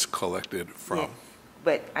recovery is collected from. Yeah.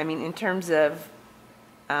 But I mean, in terms of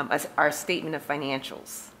our statement of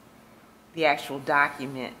financials, the actual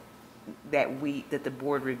document that the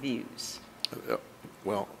board reviews.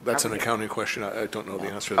 Well, that's an accounting question. I don't know the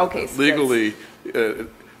answer to that. Okay. So legally,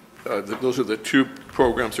 those are the two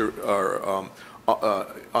programs are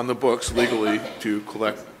on the books legally to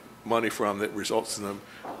collect money from that results in the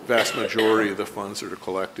vast majority of the funds that are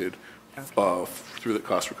collected through the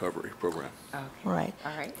cost recovery program. Okay. Right.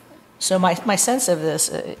 All right. So my sense of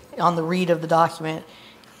this on the read of the document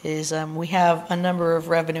is we have a number of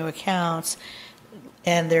revenue accounts,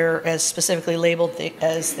 and they're as specifically labeled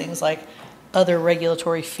as things like other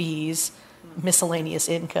regulatory fees, miscellaneous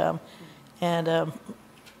income, and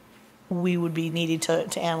we would be needing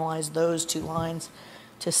to analyze those two lines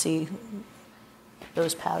to see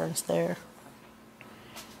those patterns there.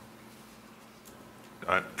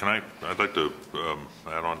 I'd like to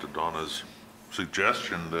add on to Donna's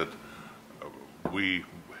suggestion that we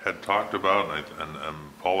had talked about, and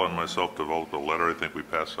Paula and myself developed a letter. I think we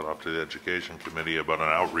passed it off to the Education Committee about an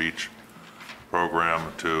outreach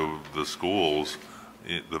program to the schools.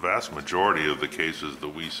 The vast majority of the cases that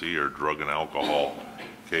we see are drug and alcohol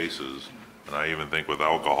cases, and I even think with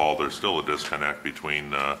alcohol there's still a disconnect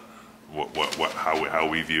between how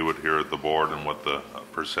we view it here at the board and what the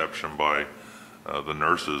perception by the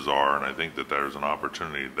nurses are, and I think that there's an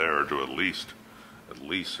opportunity there to at least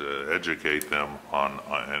educate them on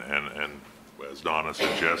and as Donna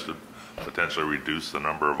suggested, potentially reduce the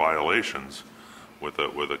number of violations with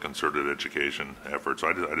a concerted education effort. So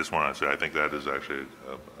I just want to say I think that is actually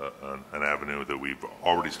an avenue that we've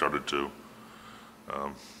already started to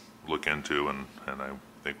look into, and I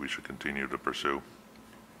think we should continue to pursue.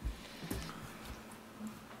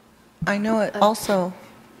 I know it also.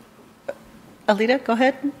 Alita, go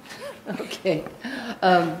ahead. Okay.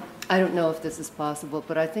 I don't know if this is possible,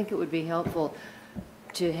 but I think it would be helpful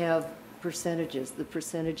to have percentages, the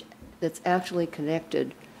percentage that's actually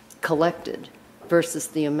collected versus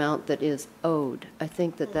the amount that is owed. I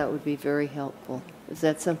think that would be very helpful. Is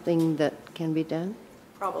that something that can be done?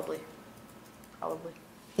 Probably.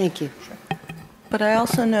 Thank you. But I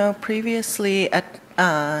also know previously,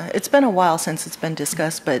 it's been a while since it's been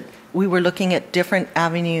discussed, but we were looking at different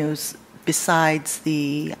avenues besides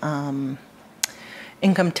the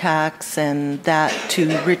income tax and that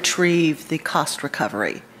to retrieve the cost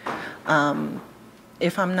recovery.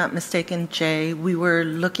 If I'm not mistaken, Jay, we were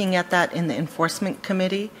looking at that in the enforcement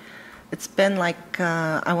committee. It's been like,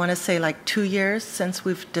 I want to say like 2 years since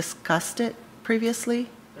we've discussed it previously.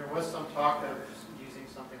 There was some talk of using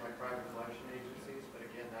something like private collection agencies, but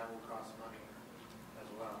again, that will cost money as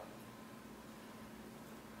well.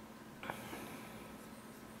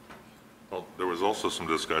 Well, there was also some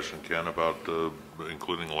discussion, Ken, about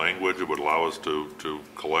including language that would allow us to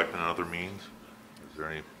collect in other means. Is there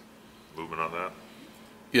any movement on that?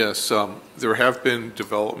 Yes, there have been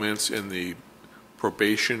developments in the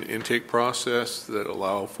probation intake process that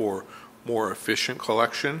allow for more efficient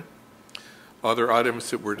collection. Other items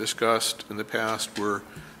that were discussed in the past were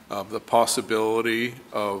the possibility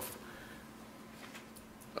of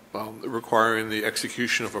requiring the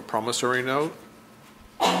execution of a promissory note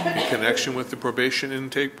in connection with the probation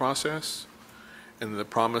intake process, and the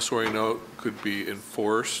promissory note could be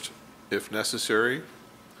enforced if necessary.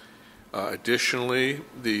 Additionally,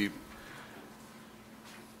 the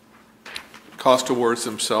Cost awards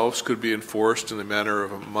themselves could be enforced in the manner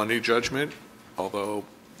of a money judgment, although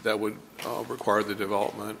that would require the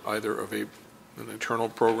development either of an internal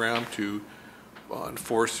program to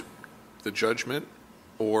enforce the judgment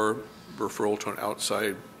or referral to an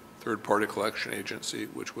outside third-party collection agency,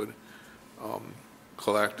 which would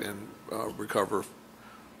collect and recover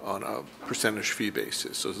on a percentage fee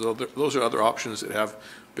basis. So those are other options that have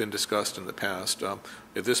been discussed in the past. At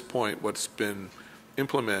this point, what's been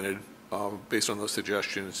implemented based on those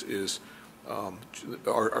suggestions is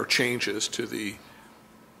are changes to the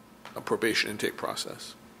probation intake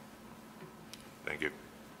process. Thank you.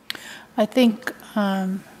 I think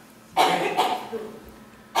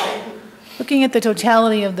looking at the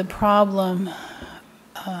totality of the problem,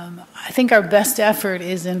 I think our best effort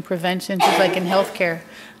is in prevention, just like in healthcare.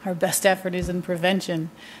 Our best effort is in prevention,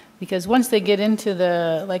 because once they get into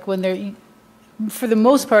the, like when they're, for the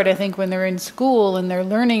most part, I think when they're in school and they're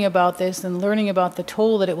learning about this and learning about the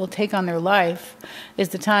toll that it will take on their life, is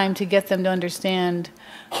the time to get them to understand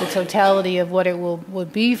the totality of what it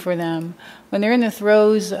would be for them. When they're in the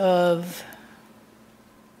throes of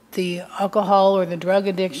the alcohol or the drug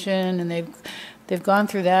addiction, and they've gone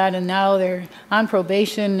through that, and now they're on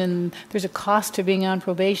probation, and there's a cost to being on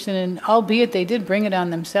probation, and albeit they did bring it on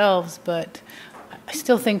themselves, but I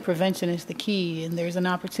still think prevention is the key, and there's an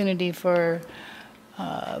opportunity for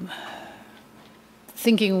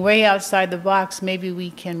thinking way outside the box. Maybe we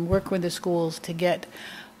can work with the schools to get,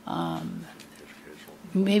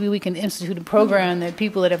 maybe we can institute a program that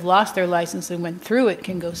people that have lost their license and went through it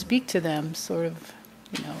can go speak to them, sort of,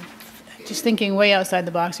 you know, just thinking way outside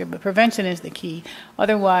the box here. But prevention is the key.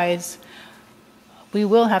 Otherwise, we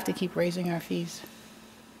will have to keep raising our fees.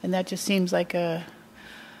 And that just seems like a,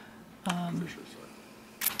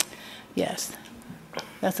 yes,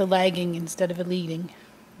 that's a lagging instead of a leading.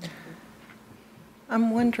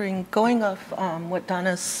 I'm wondering, going off what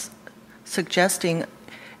Donna's suggesting,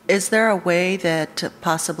 is there a way that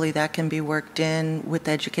possibly that can be worked in with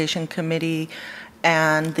the Education Committee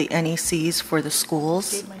and the NECs for the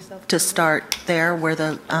schools to start there where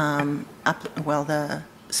the, the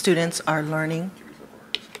students are learning?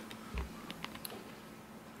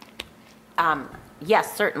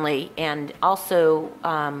 Yes, certainly. And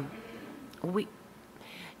also, we,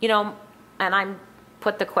 you know, and I'm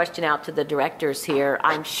put the question out to the directors here.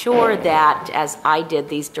 I'm sure that, as I did,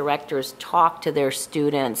 these directors talk to their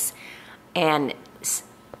students, and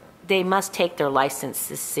they must take their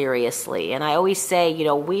licenses seriously. And I always say, you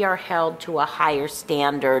know, we are held to a higher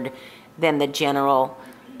standard than the general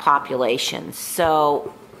population.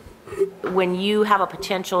 So when you have a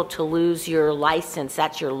potential to lose your license,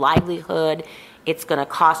 that's your livelihood. It's going to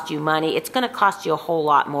cost you money. It's going to cost you a whole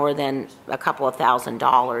lot more than a couple of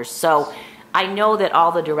 $1,000s. So I know that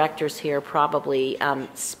all the directors here probably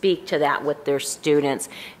speak to that with their students.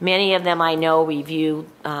 Many of them I know review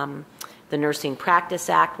the Nursing Practice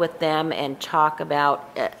Act with them and talk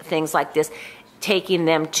about things like this, taking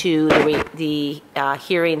them to the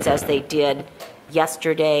hearings as they did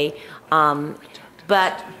yesterday.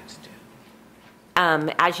 But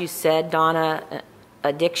as you said, Donna,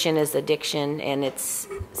 addiction is addiction, and it's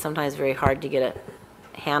sometimes very hard to get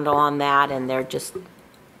a handle on that, and they're just,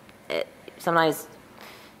 sometimes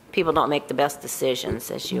people don't make the best decisions,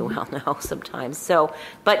 as you well know sometimes. So,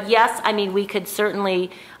 but yes, I mean, we could certainly,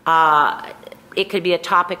 it could be a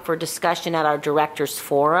topic for discussion at our directors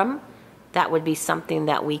forum. That would be something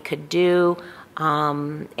that we could do.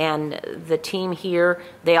 And the team here,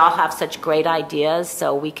 they all have such great ideas,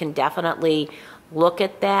 so we can definitely look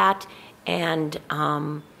at that. And,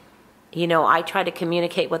 you know, I try to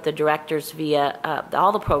communicate with the directors via,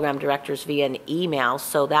 all the program directors via an email,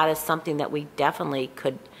 so that is something that we definitely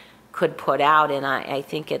could put out, and I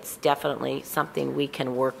think it's definitely something we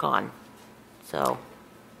can work on. So.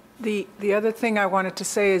 The other thing I wanted to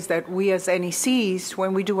say is that we as NECs,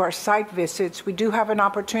 when we do our site visits, we do have an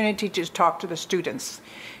opportunity to talk to the students.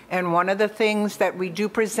 And one of the things that we do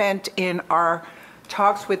present in our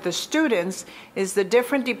talks with the students is the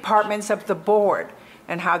different departments of the board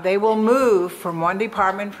and how they will move from one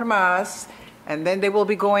department from us, and then they will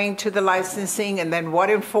be going to the licensing, and then what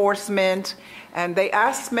enforcement. And they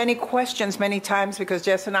ask many questions many times, because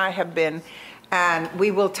Jess and I have been, and we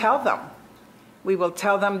will tell them. We will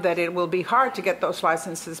tell them that it will be hard to get those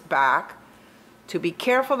licenses back, to be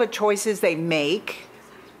careful the choices they make,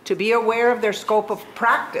 to be aware of their scope of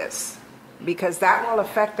practice, because that will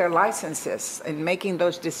affect their licenses in making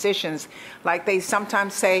those decisions. Like they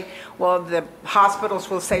sometimes say, well, the hospitals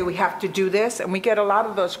will say we have to do this, and we get a lot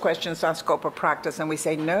of those questions on scope of practice, and we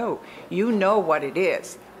say, no, you know what it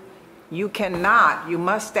is. You cannot, you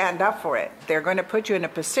must stand up for it. They're going to put you in a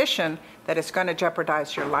position that it's going to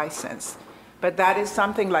jeopardize your license. But that is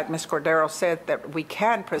something, like Ms. Cordero said, that we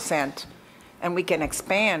can present and we can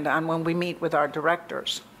expand on when we meet with our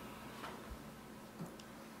directors.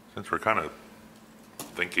 Since we're kind of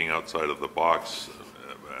thinking outside of the box,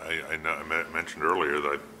 I mentioned earlier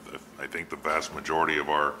that I think the vast majority of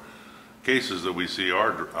our cases that we see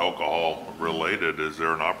are alcohol related. Is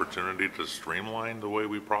there an opportunity to streamline the way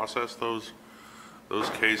we process those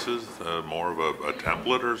cases? More of a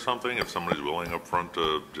template or something, if somebody's willing up front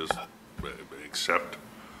to just accept,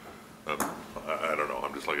 I don't know,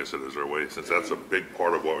 I'm just, like I said, is there a way, since that's a big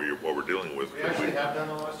part of what we're dealing with? We actually have done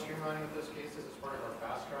a lot of streamlining of those cases as part of our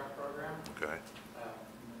fast track program. Okay.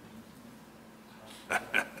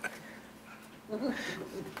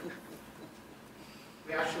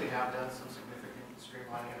 We actually have done some significant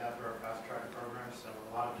streamlining of that through our fast track program. So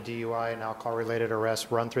a lot of DUI and alcohol related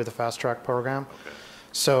arrests run through the fast track program. Okay.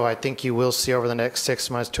 So I think you will see over the next 6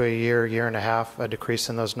 months to a year and a half, a decrease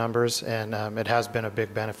in those numbers, and it has been a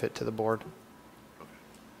big benefit to the board. Okay.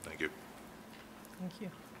 Thank you. Thank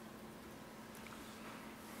you.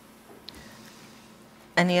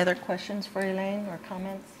 Any other questions for Elaine or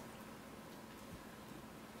comments?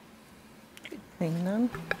 Seeing none.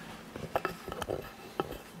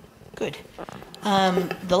 Good.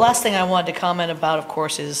 The last thing I wanted to comment about, of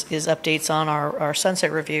course, is updates on our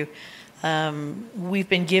sunset review. We've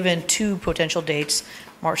been given 2 potential dates,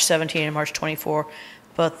 March 17 and March 24,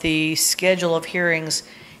 but the schedule of hearings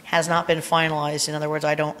has not been finalized. In other words,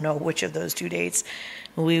 I don't know which of those 2 dates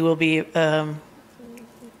we will be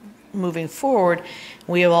moving forward.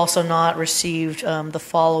 We have also not received the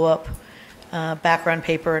follow-up background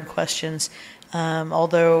paper and questions,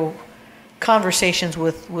 although conversations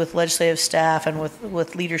with legislative staff and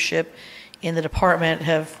with leadership in the department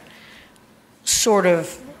have sort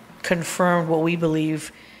of confirmed what we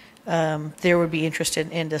believe there would be interest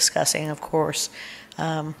in discussing. Of course,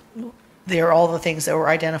 there are all the things that were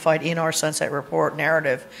identified in our sunset report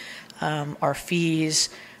narrative, our fees,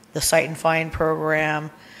 the cite and fine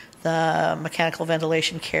program, the mechanical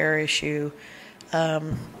ventilation care issue,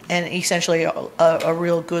 and essentially a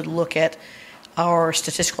real good look at our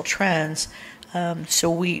statistical trends.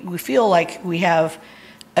 So we feel like we have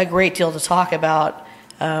a great deal to talk about.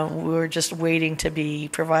 We're just waiting to be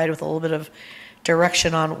provided with a little bit of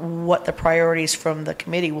direction on what the priorities from the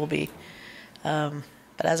committee will be. But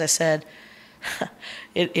as I said,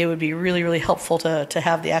 it would be really, really helpful to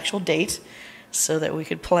have the actual date so that we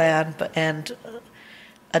could plan and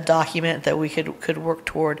a document that we could work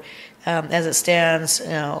toward. As it stands,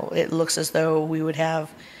 it looks as though we would have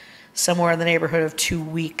somewhere in the neighborhood of 2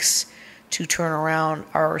 weeks to turn around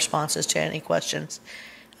our responses to any questions.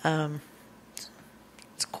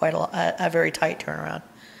 It's quite a very tight turnaround.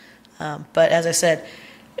 But as I said,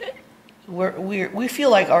 we feel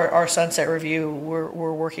like our sunset review,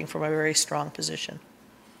 we're working from a very strong position.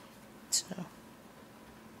 So.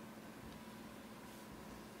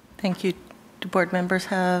 Thank you. Do board members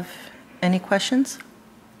have any questions?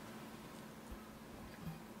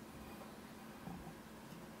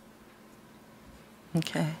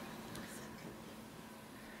 Okay.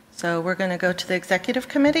 So we're going to go to the executive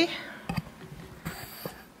committee.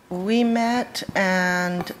 We met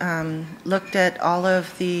and looked at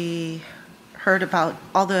heard about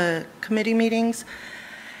all the committee meetings,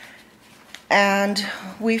 and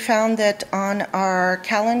we found that on our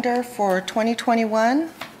calendar for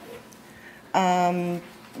 2021,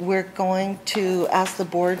 we're going to ask the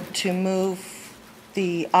board to move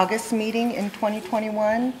the August meeting in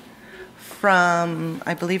 2021 from,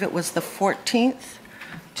 I believe it was the 14th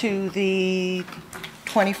to the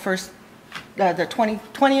 21st, the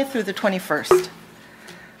 20th through the 21st,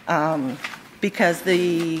 because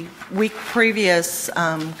the week previous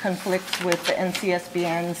conflicts with the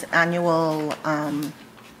NCSBN's annual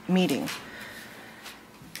meeting.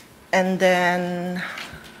 And then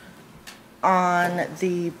on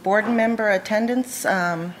the board member attendance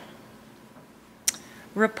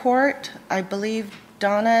report, I believe,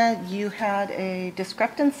 Donna, you had a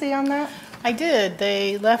discrepancy on that? I did.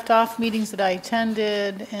 They left off meetings that I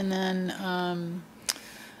attended, and then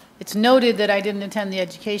it's noted that I didn't attend the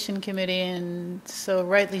education committee, and so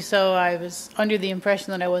rightly so, I was under the impression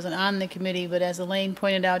that I wasn't on the committee, but as Elaine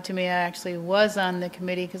pointed out to me, I actually was on the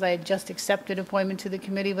committee because I had just accepted appointment to the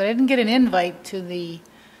committee, but I didn't get an invite to the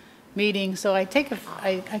meeting, so I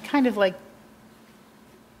kind of like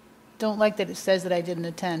don't like that it says that I didn't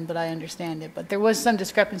attend, but I understand it. But there was some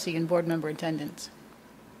discrepancy in board member attendance.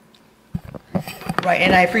 Right,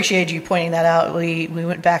 and I appreciate you pointing that out. We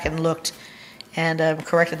went back and looked and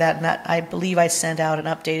corrected that, and that, I believe I sent out an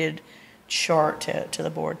updated chart to the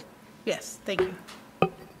board. Yes, thank you.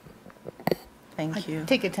 Thank you.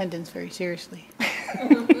 Take attendance very seriously.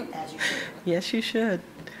 Yes, you should.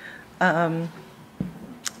 And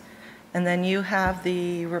then you have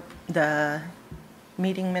the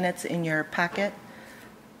meeting minutes in your packet.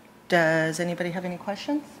 Does anybody have any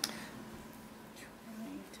questions?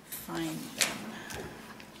 Trying to find them.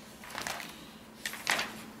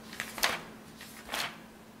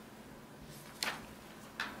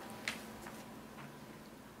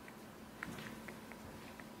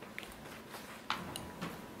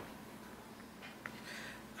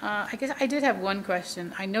 I guess I did have one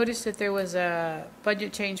question. I noticed that there was a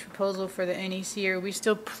budget change proposal for the NEC. Are we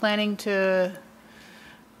still planning to,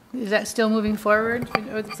 is that still moving forward?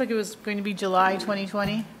 It looks like it was going to be July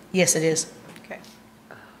 2020. Yes, it is. Okay.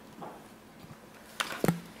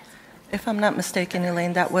 If I'm not mistaken,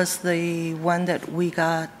 Elaine, that was the one that we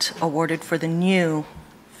got awarded for the new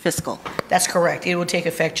fiscal. That's correct. It will take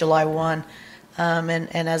effect July 1.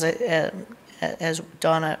 And as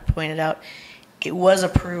Donna pointed out, it was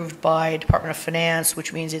approved by Department of Finance,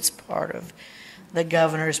 which means it's part of the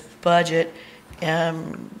governor's budget.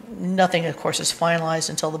 Nothing, of course, is finalized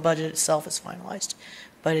until the budget itself is finalized,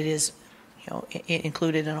 but it is,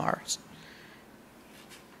 included in ours.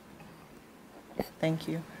 Thank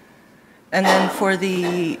you. And then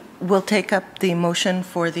we'll take up the motion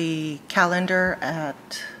for the calendar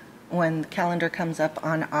when the calendar comes up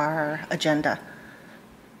on our agenda.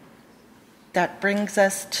 That brings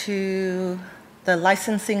us to the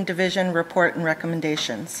Licensing Division report and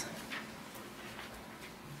recommendations.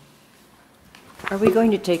 Are we going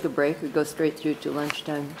to take a break or go straight through to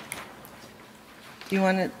lunchtime? Do you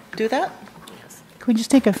want to do that? Can we just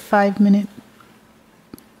take a 5-minute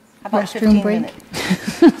About restroom 15 break?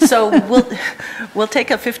 minutes. So we'll take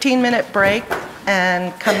a 15-minute break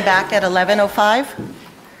and come back at 11:05,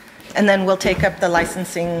 and then we'll take up the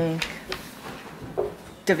Licensing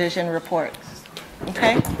Division report.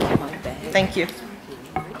 Okay? Thank you.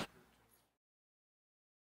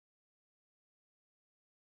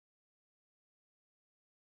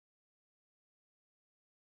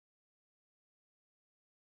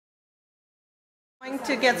 Going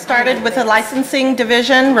to get started with the Licensing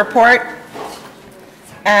Division report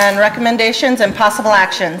and recommendations and possible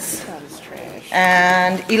actions.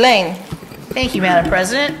 And Elaine. Thank you, Madam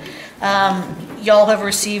President. Y'all have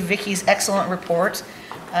received Vicky's excellent report,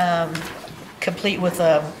 complete with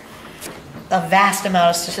a vast amount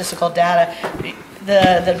of statistical data.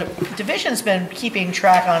 The division's been keeping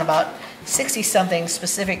track on about 60-something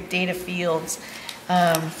specific data fields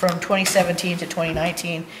from 2017 to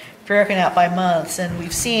 2019, broken out by months, and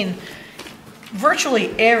we've seen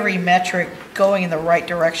virtually every metric going in the right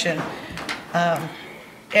direction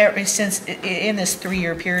since in this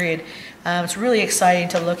 3-year period. It's really exciting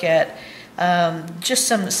to look at just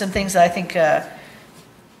some things that I think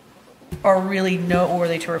are really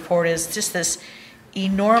noteworthy to report is just this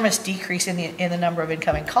enormous decrease in the number of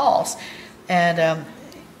incoming calls. And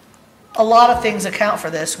a lot of things account for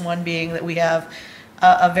this, one being that we have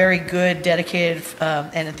a very good, dedicated,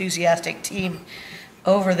 and enthusiastic team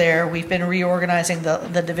over there. We've been reorganizing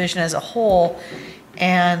the division as a whole,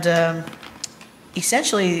 and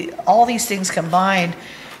essentially all these things combined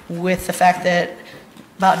with the fact that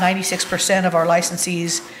about 96% of our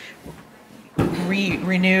licensees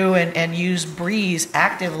renew and use Breeze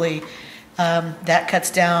actively, that cuts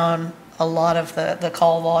down a lot of the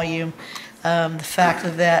call volume. The fact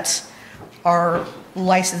that our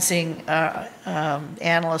licensing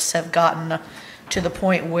analysts have gotten to the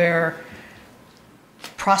point where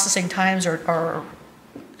processing times are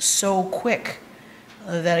so quick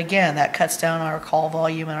that, again, that cuts down our call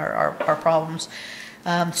volume and our problems.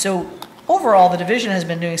 So overall, the division has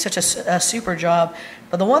been doing such a super job.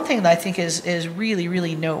 But the one thing that I think is really,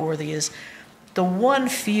 really noteworthy is the one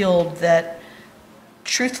field that,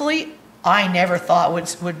 truthfully, I never thought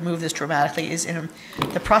would move this dramatically is in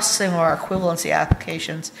the processing of our equivalency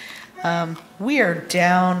applications. We are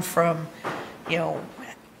down from,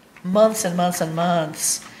 months and months and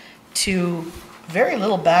months to very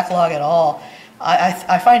little backlog at all.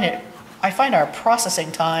 I find our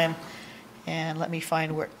processing time, and let me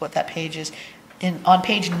find what that page is. On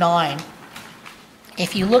page 9,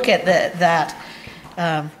 if you look at that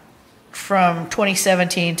from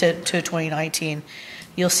 2017 to 2019,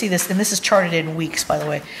 you'll see this, and this is charted in weeks, by the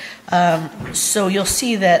way. So you'll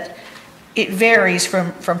see that it varies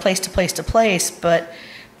from place to place to place, but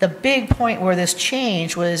the big point where this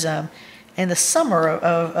changed was in the summer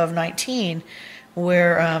of 19,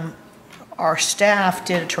 where our staff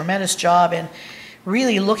did a tremendous job in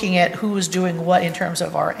really looking at who was doing what in terms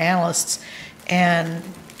of our analysts, and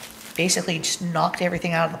basically just knocked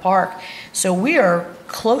everything out of the park. So we are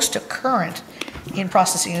close to current in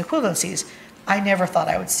processing equivalencies. I never thought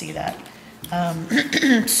I would see that.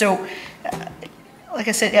 So, like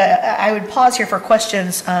I said, I would pause here for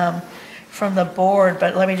questions from the board,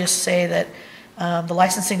 but let me just say that the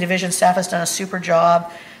licensing division staff has done a super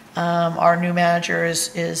job. Our new manager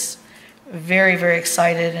is very, very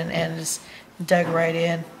excited and is dug right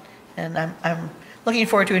in, and I'm looking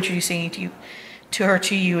forward to introducing her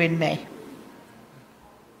to you in May.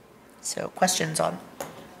 So, questions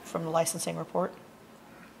from the licensing report?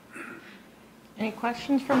 Any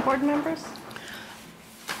questions from board members?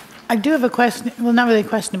 I do have a question, well, not really a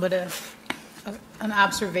question, but an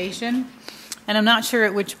observation. And I'm not sure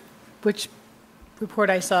at which report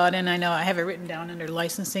I saw it in. I know I have it written down under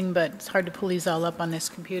licensing, but it's hard to pull these all up on this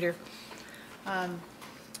computer.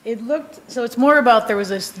 It looked, so it's more about there was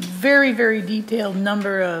this very, very detailed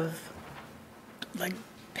number of like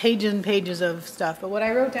pages and pages of stuff. But what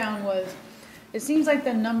I wrote down was, it seems like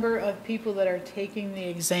the number of people that are taking the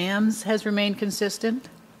exams has remained consistent.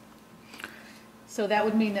 So that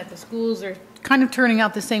would mean that the schools are kind of turning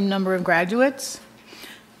out the same number of graduates.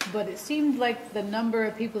 But it seemed like the number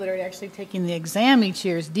of people that are actually taking the exam each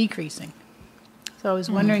year is decreasing. So I was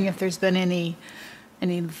wondering if there's been any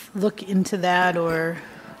look into that, or...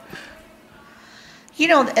 You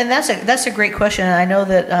know, and that's a great question, and I know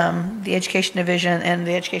that the Education Division and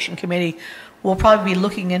the Education Committee will probably be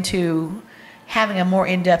looking into having a more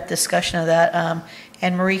in-depth discussion of that,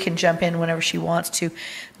 and Marie can jump in whenever she wants to.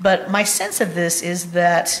 But my sense of this is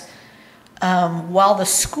that while the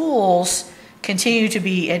schools continue to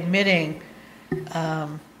be admitting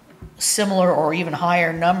similar or even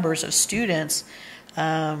higher numbers of students,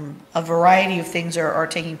 a variety of things are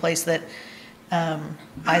taking place that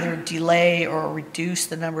either delay or reduce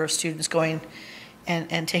the number of students going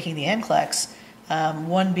and taking the NCLEX.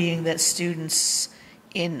 One being that students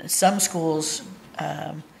in some schools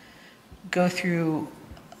go through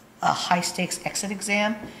a high-stakes exit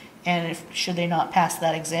exam, and should they not pass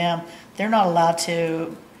that exam, they're not allowed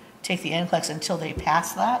to take the NCLEX until they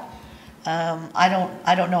pass that.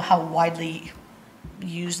 I don't know how widely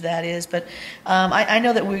used that is, but I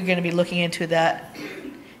know that we're going to be looking into that.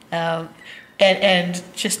 And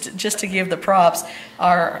just to give the props,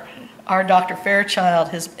 our Dr. Fairchild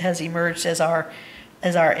has emerged as our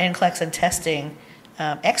NCLEX and testing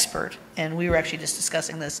expert, and we were actually just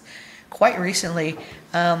discussing this quite recently.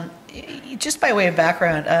 Just by way of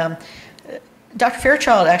background, Dr.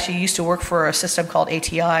 Fairchild actually used to work for a system called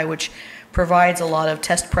ATI, which provides a lot of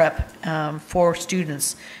test prep for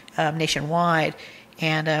students nationwide,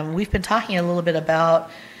 and we've been talking a little bit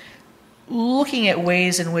about looking at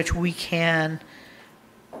ways in which we can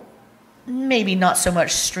maybe not so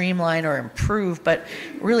much streamline or improve, but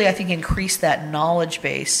really I think increase that knowledge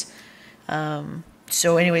base.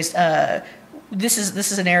 So anyways, this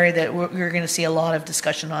is an area that we're going to see a lot of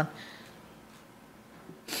discussion on.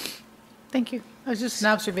 Thank you. It was just an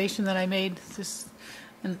observation that I made.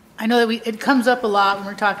 And I know that it comes up a lot when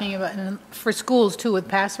we're talking about, and for schools too, with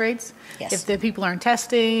pass rates. Yes. If the people aren't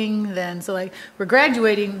testing, then so like we're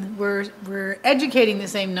graduating, we're educating the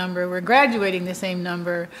same number, we're graduating the same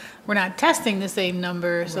number, we're not testing the same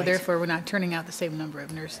number, so therefore we're not turning out the same number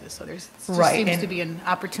of nurses. So there's seems to be an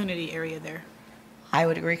opportunity area there. I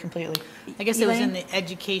would agree completely. I guess it was in the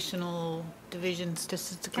educational division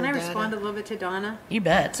statistical Can I data. respond a little bit to Donna? You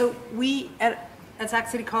bet. So we, at Sac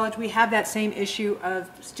City College, we have that same issue of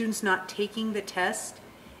students not taking the test,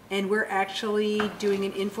 and we're actually doing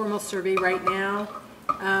an informal survey right now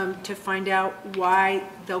to find out why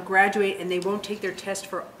they'll graduate and they won't take their test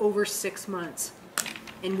for over 6 months.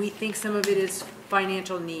 And we think some of it is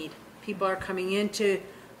financial need. People are coming into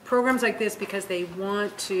programs like this because they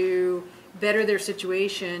want to better their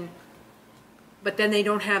situation, but then they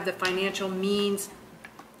don't have the financial means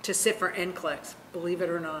to sit for NCLEX, believe it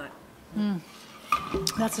or not.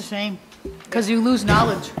 That's a shame, because you lose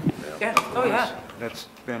knowledge. Yeah. Oh, yeah. That's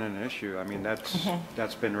been an issue. I mean,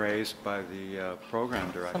 that's been raised by the program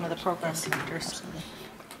directors. Some of the program directors.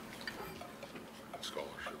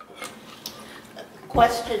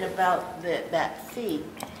 Question about that fee.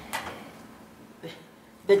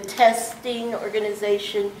 The testing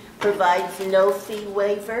organization provides no fee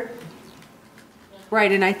waiver?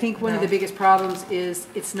 Right, and I think one of the biggest problems is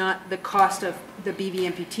it's not the cost of the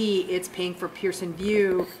BVMPT, it's paying for Pearson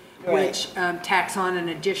VUE, which tax on an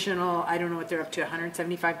additional, I don't know what they're up to,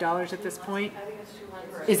 $175 at this point? I think it's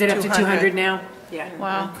 200. Is it up to 200 now? Yeah.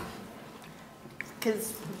 Wow.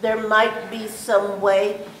 Because there might be some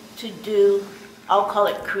way to do, I'll call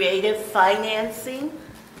it creative financing,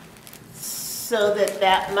 so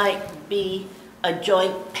that might be a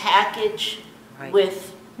joint package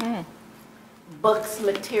with books,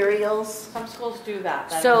 materials? Some schools do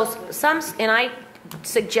that. So some, and I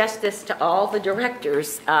suggest this to all the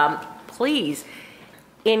directors, please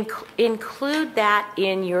include that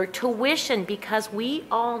in your tuition, because we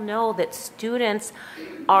all know that students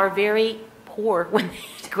are very poor when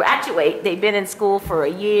they graduate. They've been in school for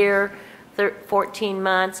a year, 14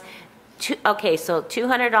 months. Okay, so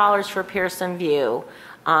 $200 for Pearson VUE,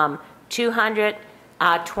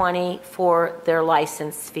 $220 for their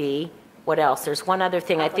license fee. What else? There's one other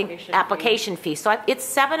thing. I think application fee. So it's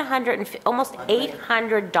 $700, almost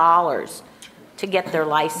 $800 to get their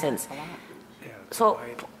license. So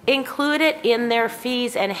include it in their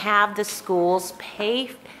fees and have the schools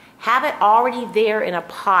pay. Have it already there in a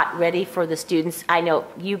pot ready for the students. I know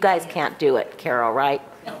you guys can't do it, Carol, right?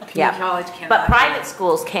 No, community college cannot. But private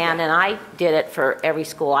schools can, and I did it for every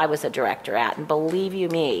school I was a director at. And believe you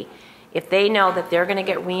me, if they know that they're going to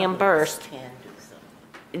get reimbursed,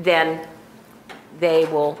 then they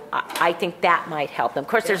will, I think that might help them. Of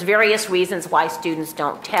course, there's various reasons why students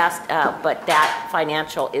don't test, but that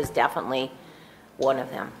financial is definitely one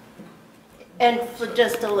of them. And for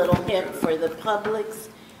just a little hint for the publics,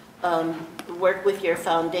 work with your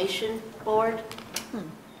foundation board.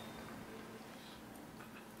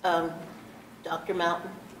 Dr.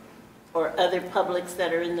 Mountain, or other publics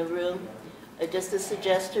that are in the room. Just a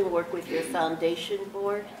suggestion, work with your foundation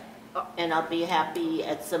board, and I'll be happy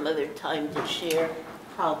at some other time to share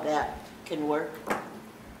how that can work.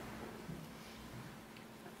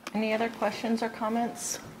 Any other questions or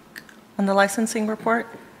comments on the licensing report?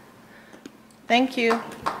 Thank you.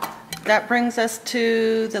 That brings us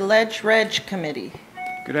to the Ledge Reg Committee.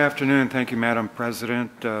 Good afternoon. Thank you, Madam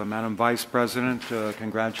President. Madam Vice President,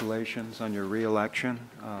 congratulations on your re-election.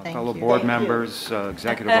 Fellow board members,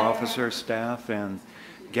 executive officers, staff, and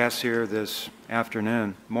guests here this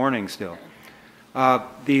morning still.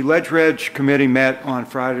 The Ledge Reg Committee met on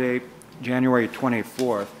Friday, January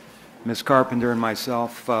 24th. Ms. Carpenter and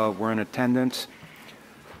myself were in attendance.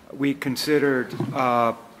 We considered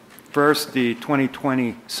first the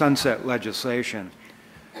 2020 sunset legislation,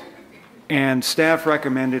 and staff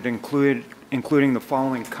recommended including the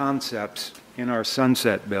following concepts in our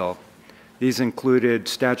sunset bill. These included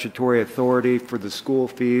statutory authority for the school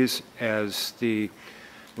fees, as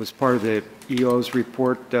was part of the EO's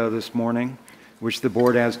report this morning, which the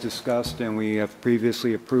board has discussed and we have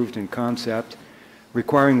previously approved in concept,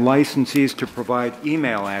 requiring licensees to provide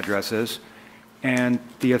email addresses, and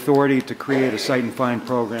the authority to create a cite and fine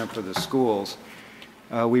program for the schools.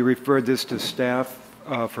 We referred this to staff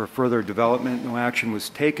for further development. No action was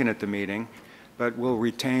taken at the meeting, but we'll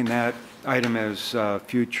retain that item as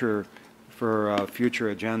future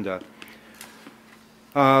agenda.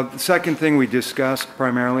 The second thing we discussed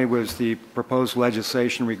primarily was the proposed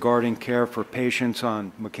legislation regarding care for patients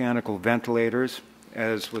on mechanical ventilators,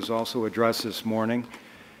 as was also addressed this morning.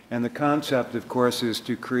 And the concept, of course, is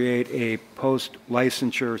to create a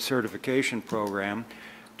post-licensure certification program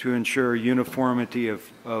to ensure uniformity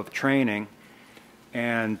of training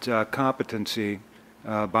and competency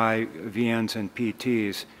by VNs and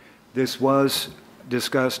PTs. This was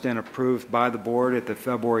discussed and approved by the board at the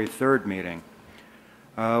February 3rd meeting.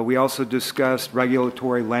 We also discussed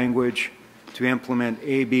regulatory language to implement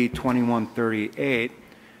AB 2138,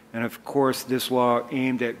 and of course this law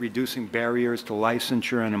aimed at reducing barriers to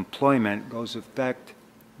licensure and employment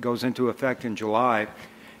goes into effect in July,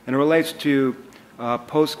 and it relates to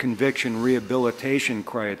post-conviction rehabilitation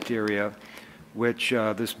criteria, which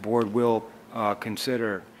this board will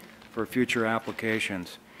consider for future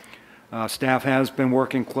applications. Staff has been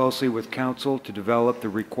working closely with counsel to develop the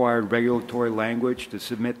required regulatory language to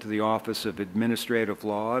submit to the Office of Administrative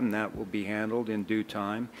Law, and that will be handled in due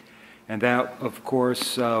time. And that, of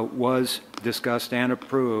course, was discussed and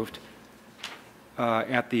approved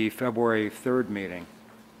at the February 3rd meeting.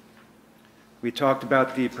 We talked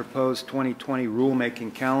about the proposed 2020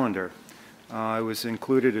 rulemaking calendar. It was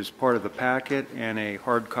included as part of the packet, and a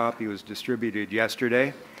hard copy was distributed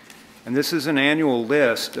yesterday. And this is an annual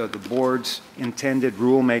list of the board's intended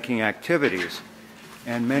rulemaking activities.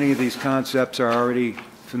 And many of these concepts are already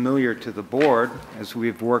familiar to the board, as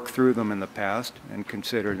we've worked through them in the past and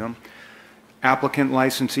considered them. Applicant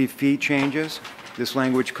licensee fee changes. This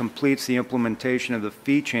language completes the implementation of the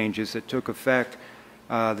fee changes that took effect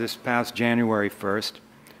this past January 1st.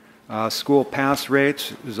 School pass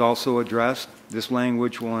rates is also addressed. This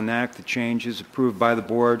language will enact the changes approved by the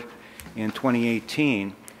board in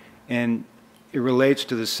 2018, and it relates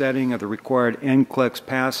to the setting of the required NCLEX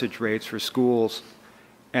passage rates for schools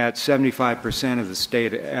at 75% of the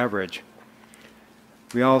state average.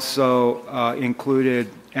 We also included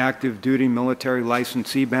active duty military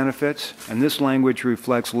licensee benefits, and this language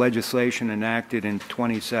reflects legislation enacted in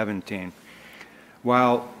 2017.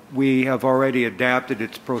 While we have already adapted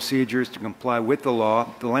its procedures to comply with the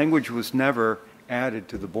law, the language was never added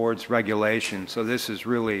to the board's regulation, so this is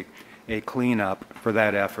really a cleanup for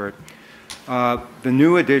that effort. The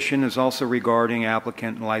new addition is also regarding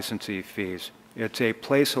applicant and licensee fees. It's a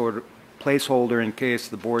placeholder in case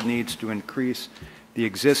the board needs to increase the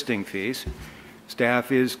existing fees.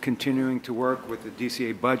 Staff is continuing to work with the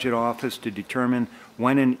DCA Budget Office to determine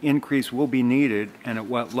when an increase will be needed and at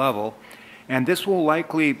what level. And this will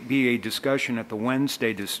likely be a discussion at the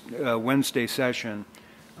Wednesday session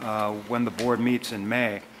when the board meets in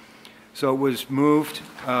May. So it was moved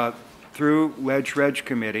through Leg-Reg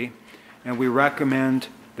Committee, and we recommend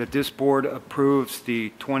that this board approves the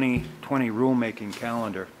 2020 rulemaking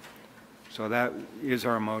calendar. So that is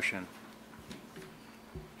our motion.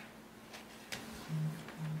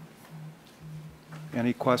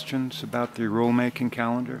 Any questions about the rulemaking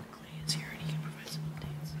calendar?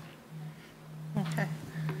 Okay.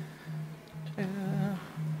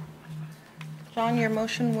 John, your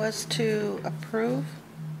motion was to approve?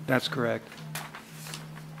 That's correct.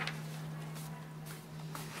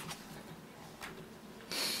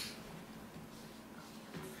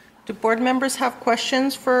 Do board members have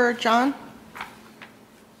questions for John?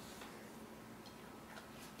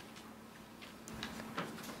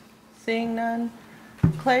 Seeing none.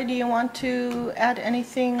 Clay, do you want to add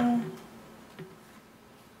anything?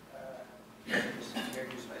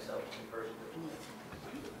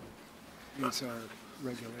 These are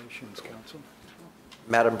regulations, Council.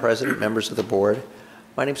 Madam President, members of the board,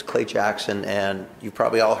 my name is Clay Jackson, and you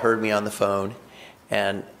probably all heard me on the phone,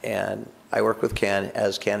 and I work with Ken,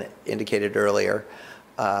 as Ken indicated earlier.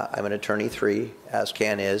 I'm an attorney 3, as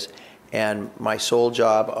Ken is, and my sole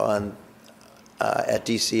job on at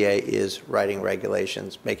DCA is writing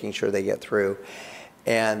regulations, making sure they get through.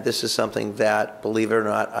 And this is something that, believe it or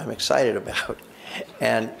not, I'm excited about.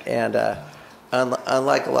 And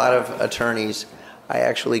unlike a lot of attorneys, I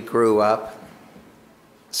actually grew up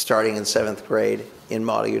starting in 7th grade in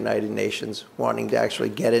Model United Nations, wanting to actually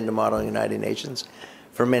get into Model United Nations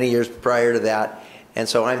for many years prior to that. And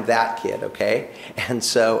so I'm that kid, okay? And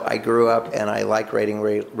so I grew up and I like writing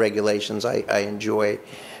regulations. I enjoy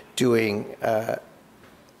doing,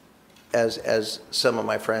 as some of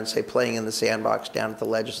my friends say, playing in the sandbox down at the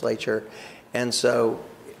legislature. And so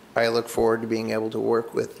I look forward to being able to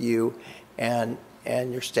work with you and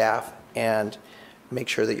your staff and make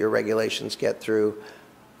sure that your regulations get through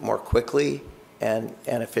more quickly and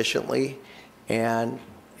efficiently. And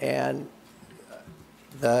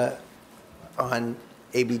on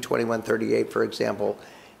AB 2138, for example,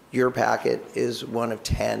 your packet is one of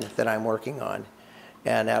 10 that I'm working on.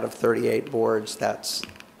 And out of 38 boards, that's,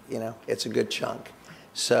 you know, it's a good chunk.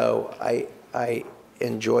 So I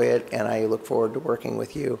enjoy it, and I look forward to working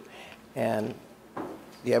with you. And do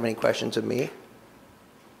you have any questions of me?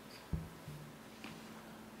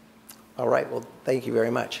 All right, well, thank you very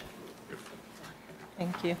much.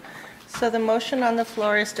 Thank you. So the motion on the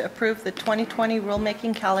floor is to approve the 2020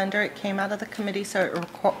 rulemaking calendar. It came out of the committee, so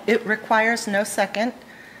it requires no second.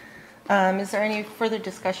 Is there any further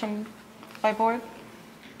discussion by board?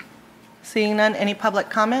 Seeing none, any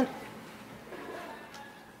public comment?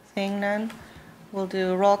 Seeing none, we'll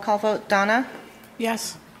do a roll call vote. Donna?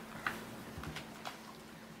 Yes.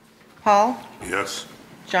 Paul? Yes.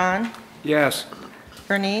 John? Yes.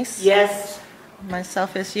 Bernice? Yes.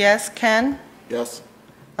 Myself is yes. Ken? Yes.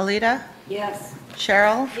 Alita? Yes.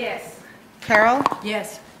 Cheryl? Yes. Carol?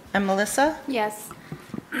 Yes. And Melissa? Yes.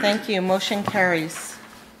 Thank you. Motion carries.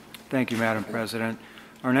 Thank you, Madam President.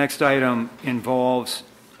 Our next item involves,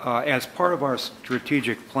 as part of our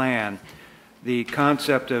strategic plan, the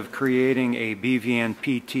concept of creating a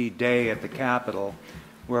BVNPT day at the Capitol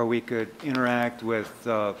where we could interact with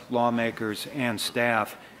lawmakers and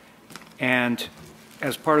staff. And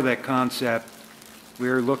as part of that concept,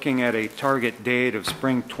 we're looking at a target date of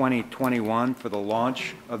spring 2021 for the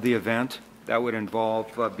launch of the event. That would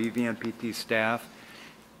involve BVNPT staff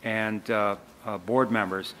and board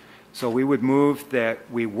members. So we would move that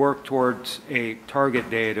we work towards a target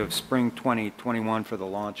date of spring 2021 for the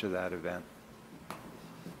launch of that event.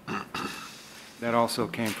 That also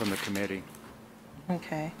came from the committee.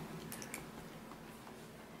 Okay.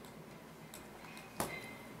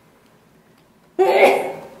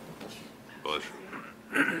 Bless you.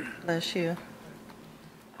 Bless you.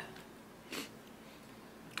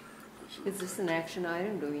 Is this an action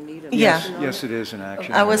item? Do we need a Yeah. motion on Yes, it? it is an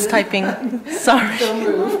action. I was typing, sorry. So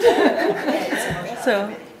moved.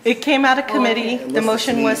 So It came out of committee. The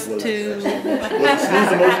motion was to.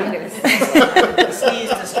 Sneeze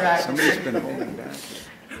distraction. Somebody's been holding back.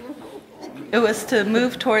 It was to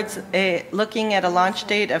move towards looking at a launch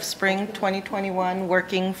date of spring 2021,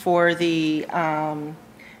 working for the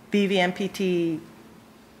BVMPT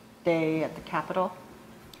day at the Capitol.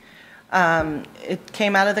 It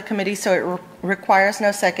came out of the committee, so it requires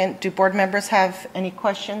no second. Do board members have any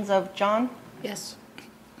questions of John? Yes.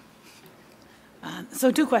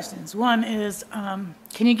 So 2 questions. One is, can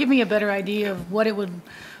you give me a better idea of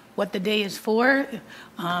what the day is for?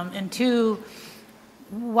 And 2,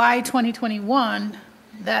 why 2021?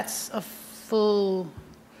 That's a full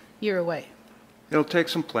year away. It'll take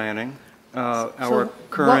some planning. Our So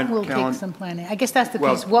current what will take some planning? I guess that's the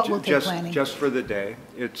piece. What will take planning? Just for the day.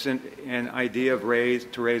 It's an idea of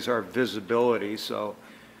to raise our visibility, so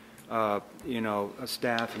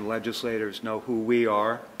staff and legislators know who we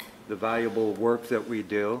are, the valuable work that we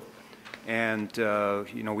do, and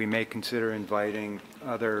we may consider inviting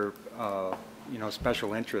other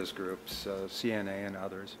special interest groups, CNA and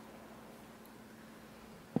others.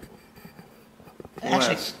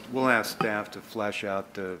 We'll ask staff to flesh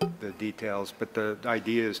out the details, but the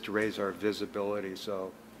idea is to raise our visibility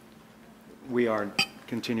so we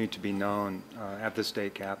continue to be known at the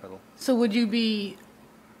state capitol. So would you be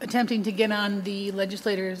attempting to get on the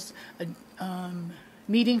legislators'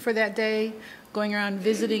 meeting for that day, going around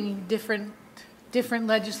visiting different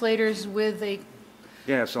legislators with a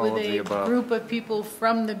group of people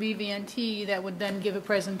from the BVNT that would then give a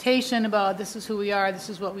presentation about this is who we are, this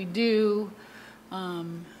is what we do?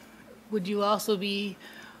 Would you also be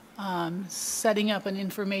setting up an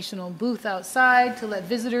informational booth outside to let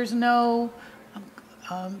visitors know?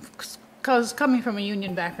 Because coming from a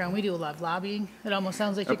union background, we do a lot of lobbying. It almost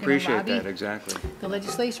sounds like you're going to lobby that, exactly. the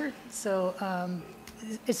legislature. So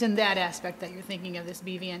it's in that aspect that you're thinking of this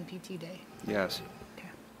BVNPT Day. Yes. Okay.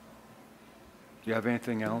 Do you have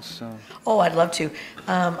anything else? Oh, I'd love to.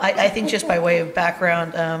 I think just by way of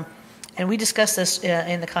background, and we discussed this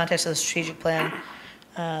in the context of the strategic plan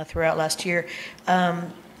throughout last year.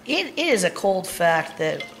 It is a cold fact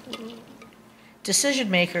that decision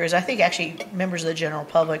makers, I think actually members of the general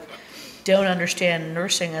public, don't understand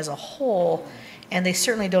nursing as a whole, and they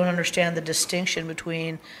certainly don't understand the distinction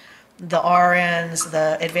between the RNs,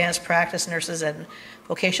 the advanced practice nurses, and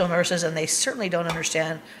vocational nurses, and they certainly don't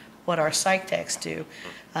understand what our psych techs do.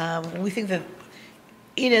 We think that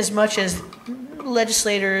in as much as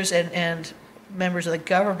legislators and members of the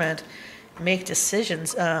government make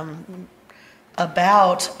decisions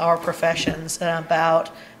about our professions and about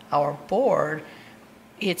our board,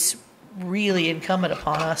 it's really incumbent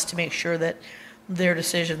upon us to make sure that their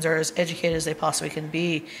decisions are as educated as they possibly can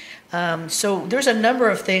be. So there's a number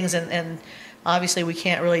of things, and obviously we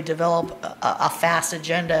can't really develop a fast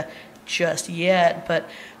agenda just yet, but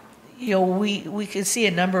we can see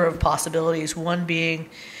a number of possibilities, one being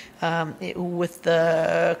with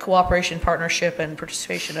the cooperation, partnership, and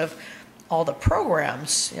participation of all the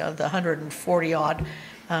programs, the 140-odd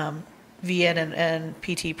VN and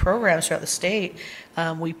PT programs throughout the state.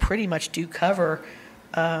 We pretty much do cover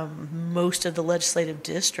most of the legislative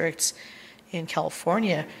districts in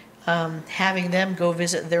California. Having them go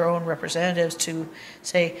visit their own representatives to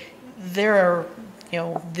say, there are,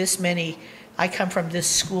 this many, I come from this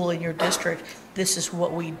school in your district, this is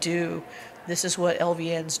what we do, this is what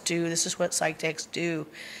LVNs do, this is what psych techs do.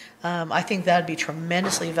 I think that would be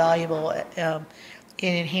tremendously valuable in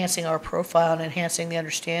enhancing our profile and enhancing the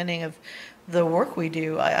understanding of the work we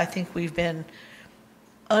do. I think we've been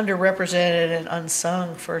underrepresented and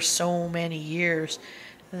unsung for so many years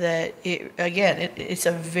that, it's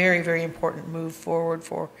a very, very important move forward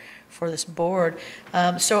for this board.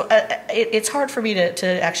 So it's hard for me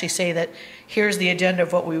to actually say that here's the agenda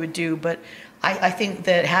of what we would do, but I think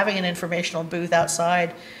that having an informational booth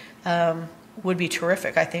outside would be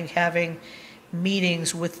terrific. I think having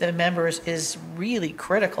meetings with the members is really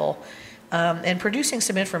critical, and producing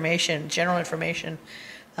some information, general information,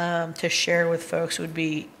 to share with folks would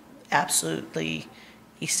be absolutely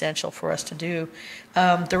essential for us to do.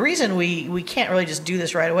 The reason we can't really just do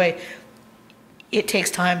this right away, it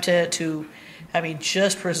takes time to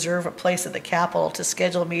just preserve a place at the Capitol to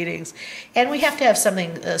schedule meetings, and we have to have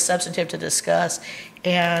something substantive to discuss,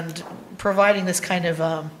 and providing this kind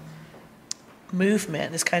of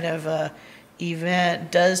movement, this kind of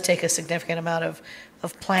event does take a significant amount of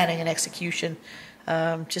planning and execution.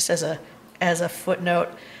 Just as a footnote,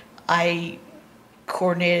 I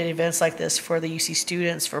coordinated events like this for the UC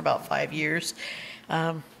students for about 5 years,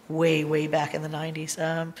 way back in the 90s.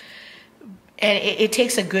 And it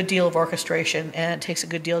takes a good deal of orchestration, and it takes a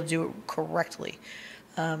good deal to do it correctly.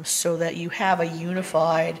 so that you have a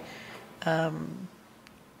unified,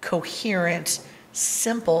 coherent,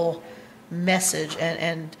 simple message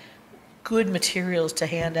and good materials to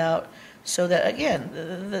hand out, so that, again,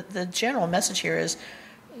 the general message here is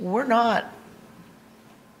we're not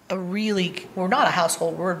a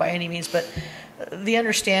household word by any means, but the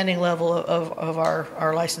understanding level of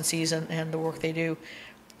our licensees and the work they do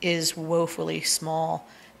is woefully small.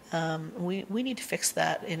 We need to fix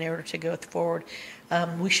that in order to go forward.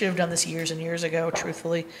 We should have done this years and years ago,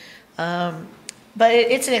 truthfully. But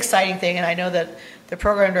it's an exciting thing, and I know that the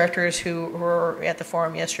program directors who were at the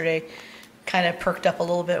forum yesterday kind of perked up a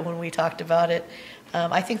little bit when we talked about it.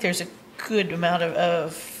 I think there's a good amount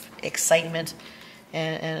of excitement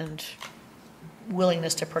and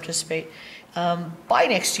willingness to participate. By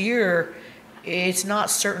next year, it's not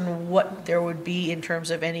certain what there would be in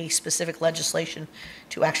terms of any specific legislation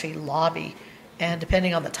to actually lobby. And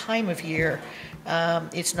depending on the time of year,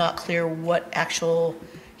 it's not clear what actual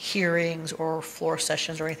hearings or floor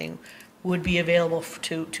sessions or anything would be available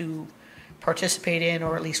to participate in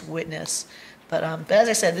or at least witness. But as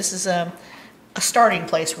I said, this is a starting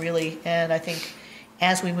place, really. And I think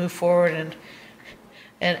as we move forward,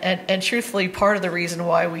 and truthfully, part of the reason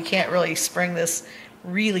why we can't really spring this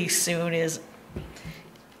really soon is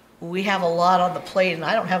we have a lot on the plate, and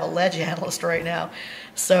I don't have a ledge analyst right now.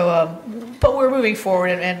 So, but we're moving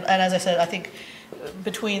forward, and as I said, I think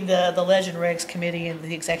between the Ledge and Regs Committee and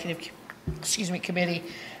the Executive Committee,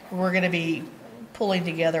 we're going to be pulling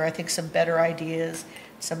together, I think, some better ideas,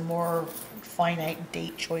 some more finite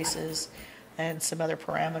date choices, and some other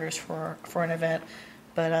parameters for an event.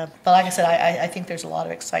 But like I said, I think there's a lot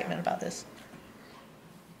of excitement about this.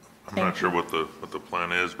 I'm not sure what the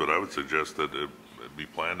plan is, but I would suggest that it be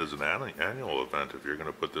planned as an annual event. If you're going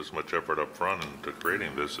to put this much effort up front into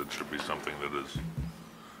creating this, it should be something that is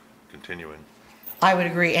continuing. I would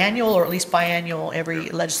agree, annual or at least biannual every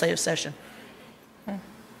legislative session.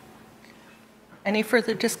 Any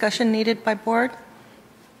further discussion needed by board?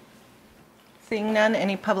 Seeing none,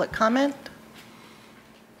 any public comment?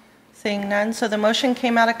 Seeing none, so the motion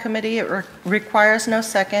came out of committee. It requires no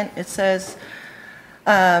second. It says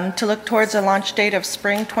to look towards a launch date of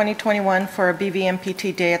spring 2021 for a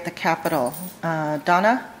BVMPT day at the Capitol.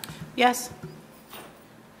 Donna? Yes.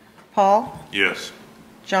 Paul? Yes.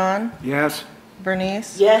 John? Yes.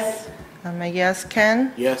 Bernice? Yes. I'm a yes.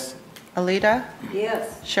 Ken? Yes. Alita?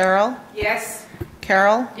 Yes. Cheryl? Yes.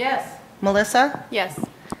 Carol? Yes. Melissa? Yes.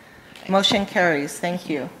 Motion carries. Thank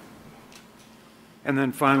you. And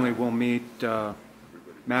then finally, we'll meet,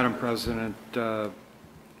 Madam President,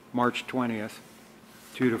 March 20th,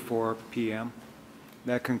 2 to 4 p.m.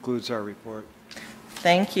 That concludes our report.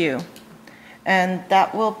 Thank you. And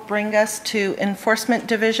that will bring us to Enforcement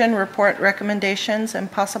Division report recommendations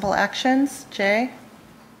and possible actions. Jay?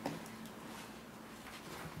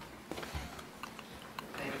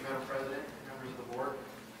 Thank you, Madam President, members of the board.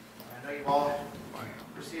 I know you've all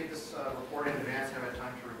received this report in advance and have had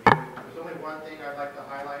time to review it. There's only one thing I'd like to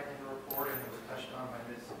highlight in the report, and it was touched on by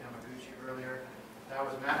Ms. Yamaguchi earlier. That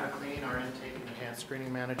was Matt McLean, our intake and enhanced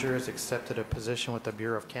screening manager, has accepted a position with the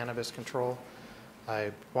Bureau of Cannabis Control.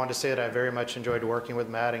 I wanted to say that I very much enjoyed working with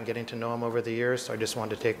Matt and getting to know him over the years, so I just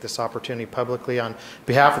wanted to take this opportunity publicly on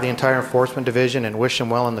behalf of the entire Enforcement Division and wish him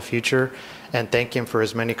well in the future and thank him for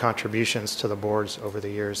his many contributions to the boards over the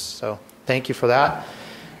years. So thank you for that.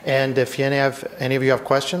 And if any of you have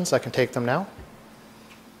questions, I can take them now.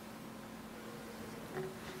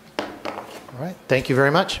 All right, thank you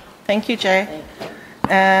very much. Thank you, Jay.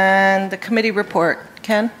 And the committee report.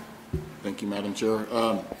 Ken? Thank you, Madam Chair.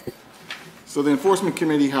 So the Enforcement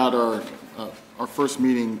Committee had our first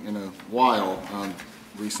meeting in a while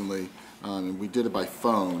recently, and we did it by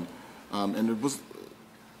phone. And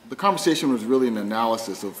the conversation was really an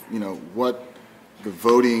analysis of what the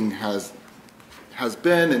voting has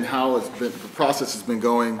been and how the process has been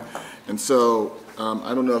going. And so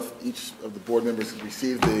I don't know if each of the board members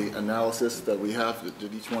received the analysis that we have.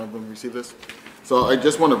 Did each one of them receive this? So I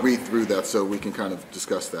just want to read through that so we can kind of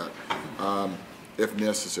discuss that if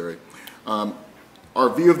necessary. Our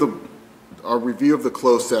review of the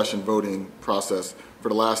closed session voting process for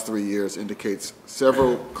the last 3 years indicates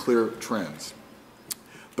several clear trends.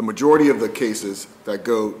 The majority of the cases that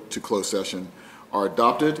go to closed session are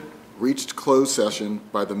adopted, reached closed session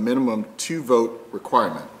by the minimum 2-vote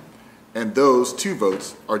requirement, and those 2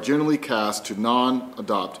 votes are generally cast to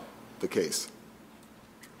non-adopt the case.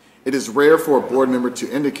 It is rare for a board member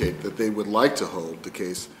to indicate that they would like to hold the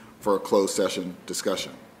case for a closed session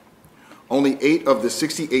discussion. Only 8 of the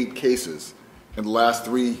 68 cases in the last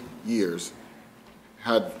 3 years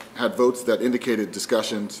had votes that indicated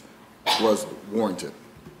discussions was warranted.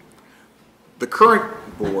 The current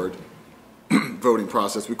board voting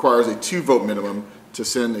process requires a 2-vote minimum to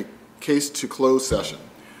send a case to closed session.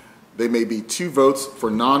 They may be 2 votes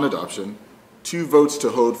for non-adoption, 2 votes to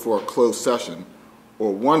hold for a closed session,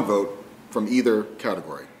 or 1 vote from either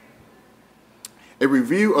category. A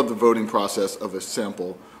review of the voting process of a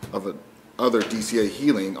sample of other DCA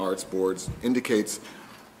healing arts boards indicates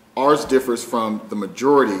ours differs from the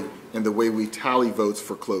majority in the way we tally votes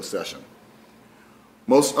for closed session.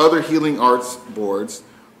 Most other healing arts boards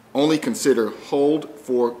only consider hold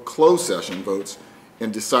for closed session votes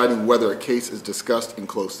in deciding whether a case is discussed in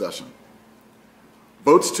closed session.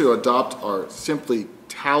 Votes to adopt are simply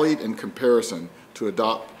tallied in comparison to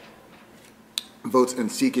adopt votes in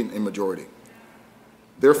seeking a majority.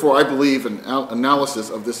 Therefore, I believe an analysis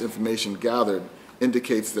of this information gathered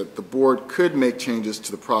indicates that the board could make changes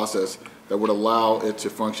to the process that would allow it to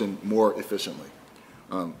function more efficiently.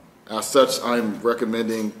 As such, I'm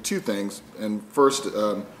recommending 2 things. And first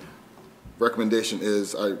recommendation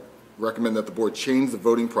is I recommend that the board change the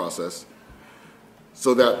voting process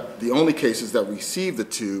so that the only cases that receive the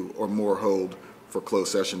 2 or more hold for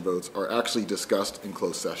closed session votes are actually discussed in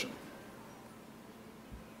closed session.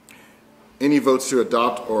 Any votes to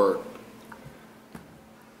adopt or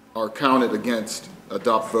are counted against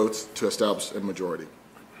adopt votes to establish a majority.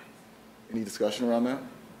 Any discussion around that?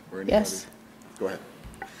 Or anybody? Yes. Go ahead.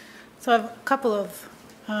 So I have a couple of,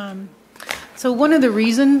 so one of the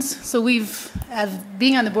reasons, so as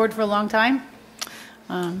being on the board for a long time,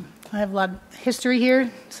 I have a lot of history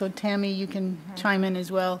here, so Tammy, you can chime in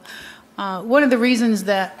as well. One of the reasons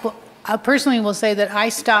that, well, I personally will say that I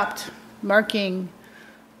stopped marking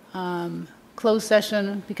closed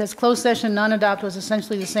session because closed session non-adopt was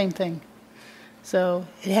essentially the same thing. So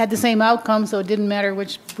it had the same outcome, so it didn't matter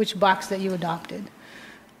which box that you adopted.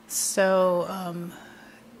 So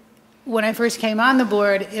when I first came on the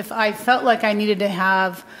board, if I felt like I needed to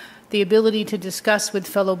have the ability to discuss with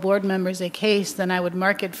fellow board members a case, then I would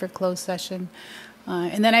mark it for closed session.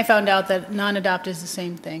 And then I found out that non-adopt is the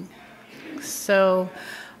same thing. So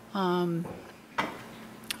I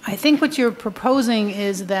think what you're proposing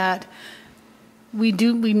is that we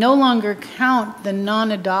no longer count the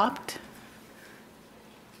non-adopt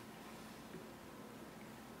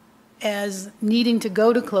as needing to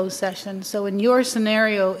go to closed session. So in your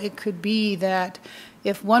scenario, it could be that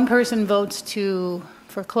if one person votes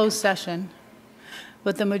for closed session,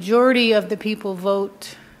 but the majority of the people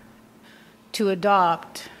vote to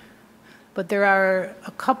adopt, but there are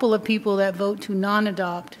a couple of people that vote to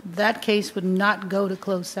non-adopt, that case would not go to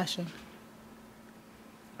closed session.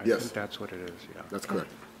 I think that's what it is, yeah. That's correct.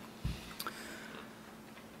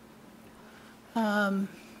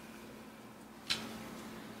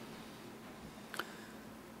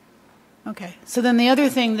 Okay, so then the other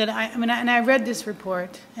thing that I read this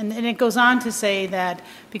report, and it goes on to say that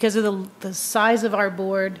because of the size of our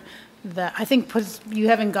board, that I think you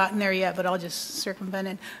haven't gotten there yet, but I'll just circumvent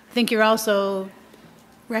it. I think you're also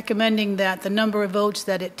recommending that the number of votes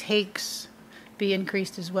that it takes be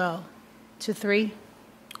increased as well to 3?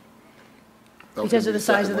 Because of the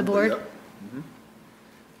size of the board? Mm-hmm.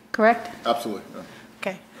 Correct? Absolutely. Yeah.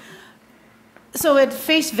 Okay. So at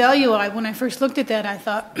face value, when I first looked at that, I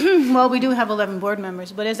thought, well, we do have 11 board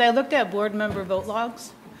members. But as I looked at board member vote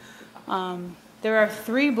logs, there are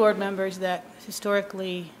 3 board members that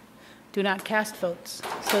historically do not cast votes.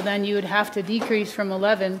 So then you would have to decrease from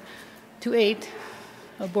 11 to 8,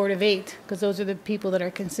 a board of 8, because those are the people that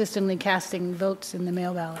are consistently casting votes in the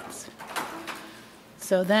mail ballots.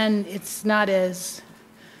 So then it's not as,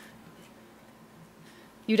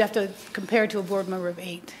 you'd have to compare to a board member of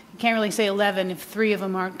 8. You can't really say 11 if 3 of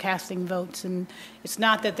them aren't casting votes. And it's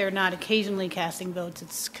not that they're not occasionally casting votes,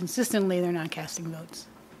 it's consistently they're not casting votes.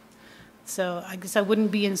 So I guess I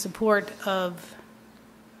wouldn't be in support of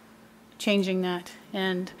changing that.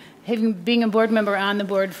 And being a board member on the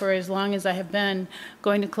board for as long as I have been,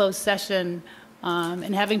 going to closed session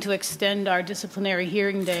and having to extend our disciplinary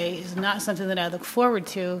hearing day is not something that I look forward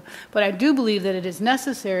to. But I do believe that it is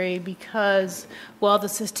necessary because while the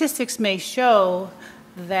statistics may show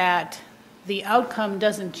that the outcome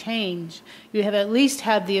doesn't change, you have at least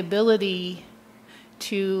had the ability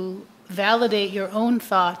to validate your own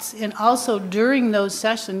thoughts. And also during those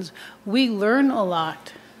sessions, we learn a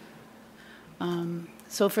lot.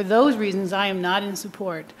 So for those reasons, I am not in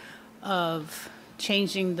support of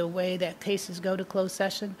changing the way that cases go to closed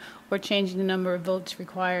session or changing the number of votes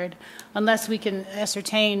required, unless we can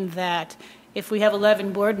ascertain that if we have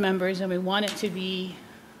 11 board members and we want it to be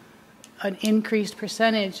an increased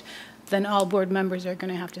percentage, then all board members are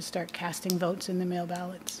going to have to start casting votes in the mail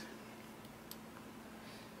ballots.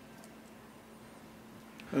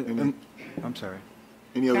 I'm sorry.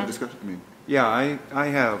 Any other discussion? I mean, Yeah, I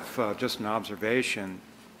have just an observation.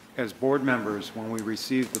 As board members, when we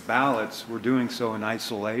receive the ballots, we're doing so in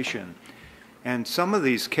isolation. And some of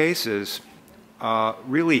these cases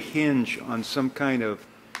really hinge on some kind of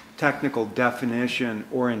technical definition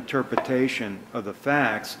or interpretation of the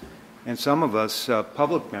facts. And some of us,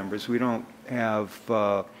 public members, we don't have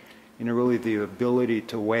really the ability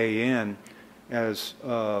to weigh in as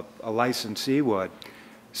a licensee would.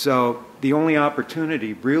 So the only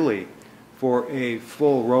opportunity really for a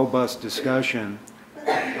full, robust discussion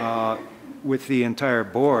with the entire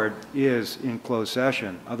board is in closed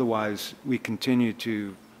session. Otherwise, we continue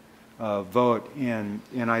to vote in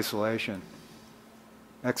isolation,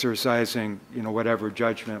 exercising, whatever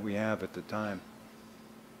judgment we have at the time,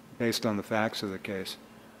 based on the facts of the case.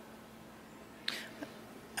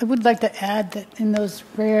 I would like to add that in those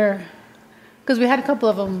rare, because we had a couple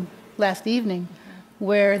of them last evening,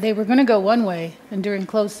 where they were going to go one way, and during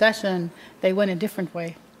closed session, they went a different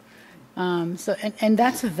way. And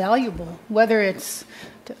that's valuable, whether it's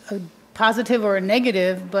a positive or a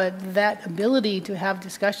negative, but that ability to have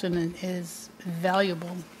discussion is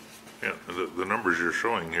valuable. Yeah, the numbers you're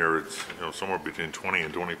showing here, it's somewhere between 20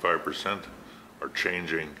 and 25% are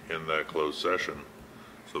changing in that closed session.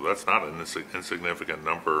 So that's not an insignificant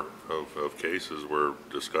number of cases where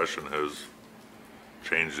discussion has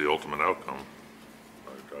changed the ultimate outcome.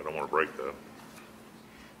 I don't want to break that.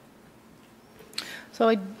 So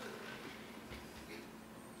I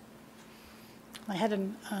had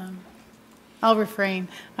an, I'll refrain.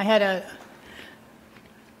 I had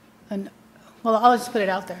well, I'll just put it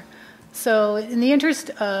out there. So in the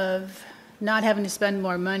interest of not having to spend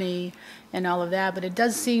more money and all of that, but it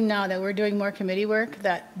does seem now that we're doing more committee work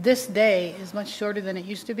that this day is much shorter than it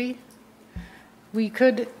used to be. We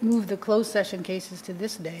could move the closed session cases to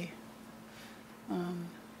this day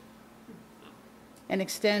and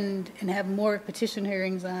extend and have more petition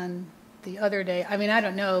hearings on the other day. I mean, I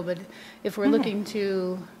don't know, but if we're looking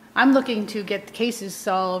to, I'm looking to get cases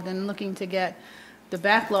solved and looking to get the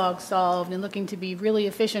backlog solved and looking to be really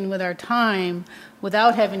efficient with our time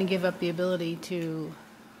without having to give up the ability to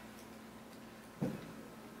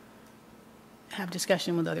have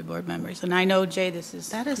discussion with other board members. And I know, Jay, this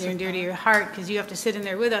is near and dear to your heart because you have to sit in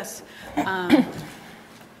there with us. But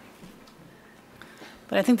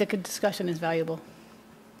I think the good discussion is valuable.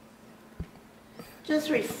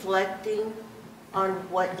 Just reflecting on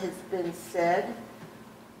what has been said,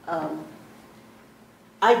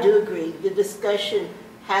 I do agree. The discussion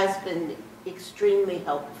has been extremely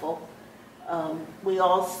helpful. We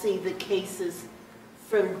all see the cases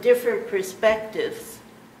from different perspectives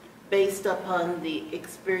based upon the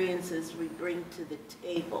experiences we bring to the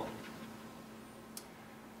table.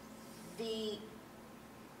 The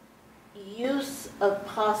use of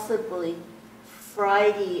possibly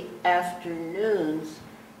Friday afternoons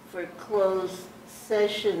for closed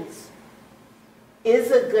sessions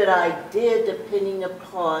is a good idea depending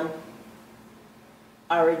upon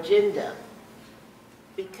our agenda,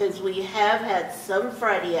 because we have had some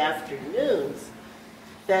Friday afternoons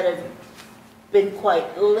that have been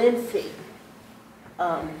quite lengthy.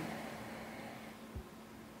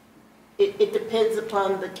 It depends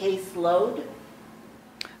upon the caseload,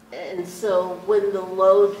 and so when the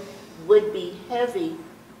load would be heavy,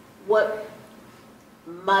 what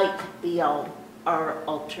might be our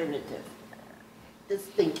alternative? Just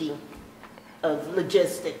thinking of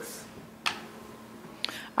logistics.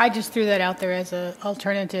 I just threw that out there as an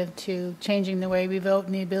alternative to changing the way we vote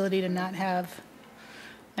and the ability to not have.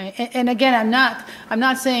 And again, I'm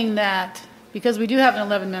not saying that because we do have an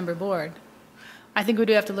 11-member board. I think we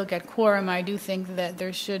do have to look at quorum. I do think that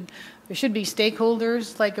there should be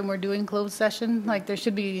stakeholders, like when we're doing closed session. Like there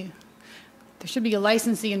should be a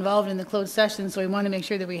licensee involved in the closed session. So we want to make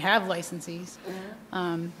sure that we have licensees.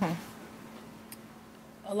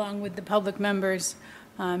 Along with the public members.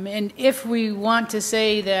 And if we want to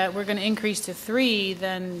say that we're going to increase to 3,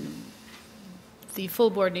 then the full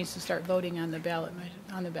board needs to start voting on the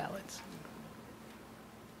ballots.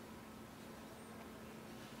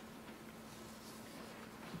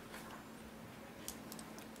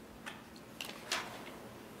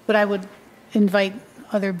 But I would invite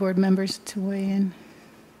other board members to weigh in.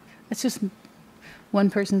 That's just one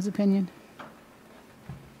person's opinion.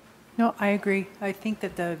 No, I agree. I think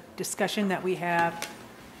that the discussion that we have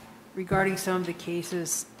regarding some of the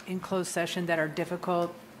cases in closed session that are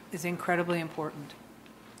difficult is incredibly important.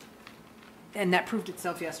 And that proved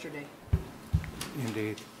itself yesterday.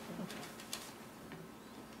 Indeed.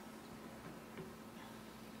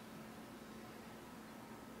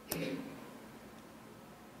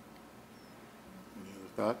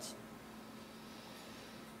 thoughts?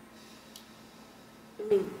 I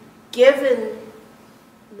mean, given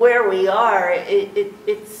where we are,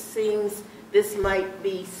 it seems this might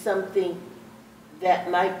be something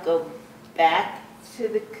that might go back to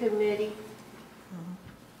the committee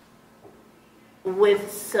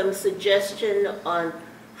with some suggestion on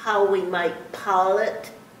how we might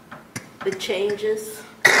pilot the changes.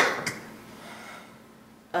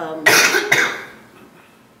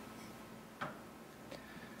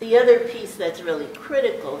 The other piece that's really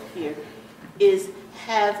critical here is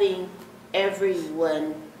having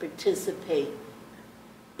everyone participate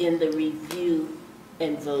in the review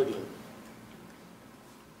and voting,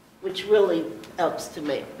 which really helps to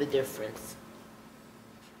make the difference.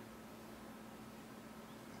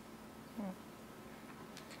 Are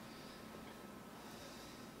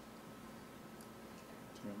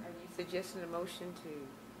you suggesting a motion to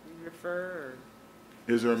refer, or?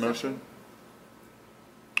 Is there a motion?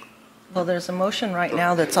 Well, there's a motion right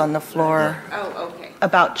now that's on the floor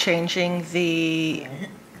about changing the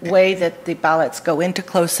way that the ballots go into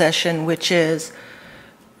closed session, which is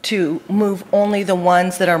to move only the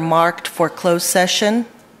ones that are marked for closed session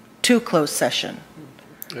to closed session.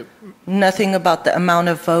 Nothing about the amount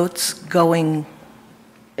of votes going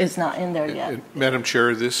is not in there yet. Madam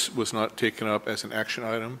Chair, this was not taken up as an action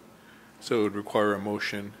item, so it would require a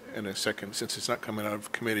motion and a second, since it's not coming out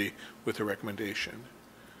of committee with a recommendation.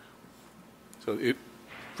 So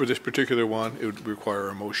for this particular one, it would require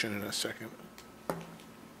a motion and a second.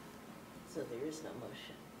 So there is no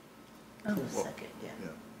motion. Oh, Second, yeah.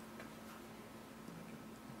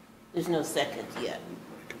 There's no second yet.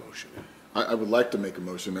 I would like to make a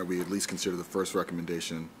motion that we at least consider the first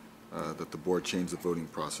recommendation, that the board change the voting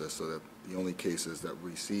process so that the only cases that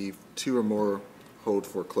receive 2 or more hold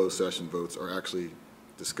for closed session votes are actually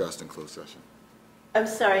discussed in closed session. I'm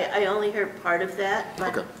sorry, I only heard part of that.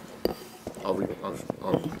 Okay. I'll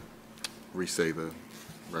re-say the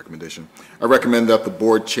recommendation. I recommend that the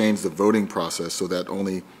board change the voting process so that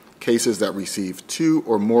only cases that receive 2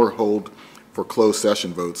 or more hold for closed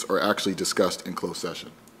session votes are actually discussed in closed session.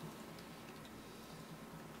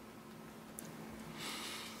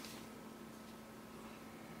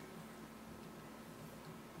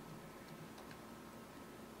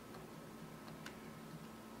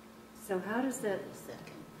 So how does that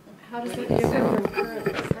differ from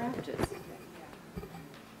current practice?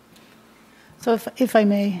 So if I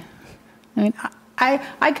may, I mean,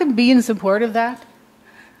 I could be in support of that,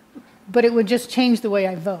 but it would just change the way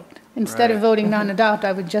I vote. Instead of voting non-adopt,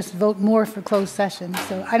 I would just vote more for closed session.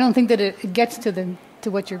 So I don't think that it gets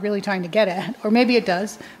to what you're really trying to get at, or maybe it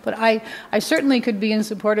does, but I certainly could be in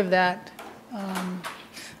support of that,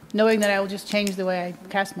 knowing that I will just change the way I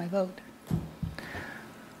cast my vote.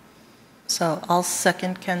 So I'll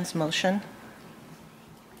second Ken's motion.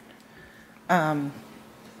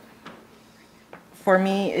 For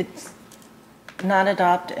me, it's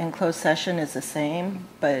non-adopt and closed session is the same,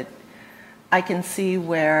 but I can see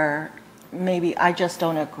where maybe I just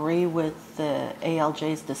don't agree with the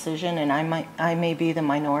ALJ's decision, and I may be the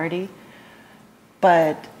minority,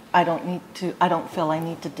 but I don't feel I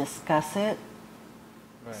need to discuss it.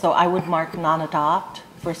 Right. So I would mark non-adopt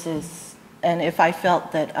versus, and if I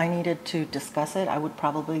felt that I needed to discuss it, I would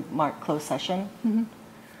probably mark closed session. Mm-hmm.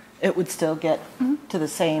 It would still get to the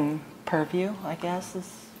same purview, I guess,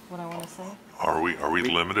 is what I want to say. Are we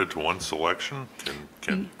limited to one selection?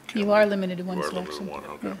 You are limited to one selection. Limited to one,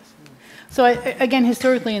 okay. Yes. So again,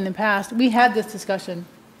 historically in the past, we had this discussion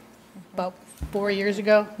about 4 years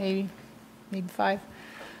ago, maybe 5.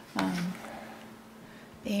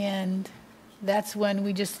 And that's when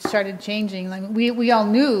we just started changing. Like we all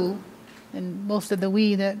knew, and most of the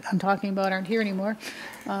we that I'm talking about aren't here anymore,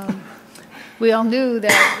 we all knew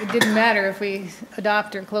that it didn't matter if we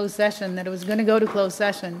adopt or closed session, that it was going to go to closed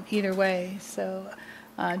session either way. So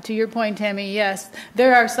to your point, Tammy, yes,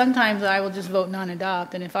 there are sometimes I will just vote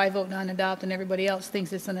non-adopt, and if I vote non-adopt and everybody else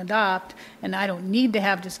thinks it's an adopt and I don't need to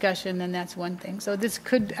have discussion, then that's one thing. So this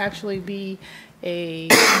could actually be a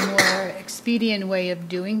more expedient way of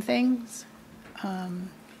doing things. It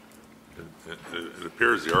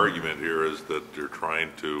appears the argument here is that you're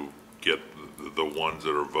trying to get the ones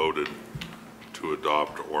that are voted to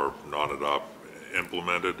adopt or non-adopt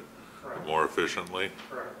implemented more efficiently.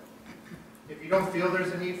 Correct. If you don't feel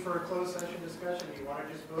there's a need for a closed session discussion, you want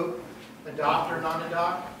to just vote adopt or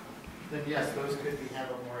non-adopt, then yes, those could be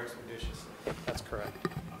handled more expeditiously. That's correct.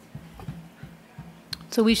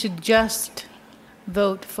 So we should just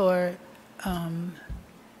vote for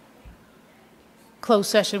closed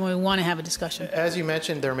session when we want to have a discussion. As you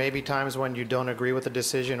mentioned, there may be times when you don't agree with a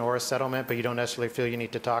decision or a settlement, but you don't necessarily feel you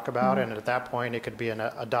need to talk about it. And at that point, it could be an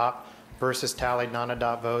adopt versus tallied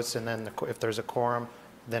non-adopt votes. And then if there's a quorum,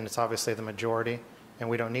 then it's obviously the majority, and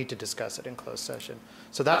we don't need to discuss it in closed session.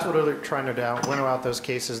 So that's what we're trying to do, winnow out those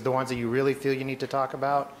cases, the ones that you really feel you need to talk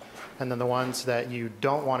about, and then the ones that you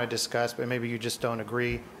don't want to discuss, but maybe you just don't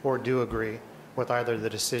agree or do agree with either the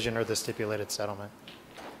decision or the stipulated settlement.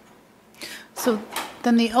 So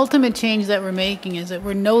then the ultimate change that we're making is that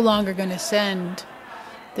we're no longer going to send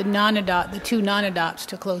the two non-adopts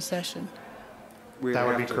to closed session. That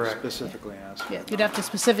would be correct. Specifically ask. Yeah, you'd have to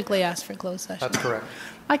specifically ask for closed session. That's correct.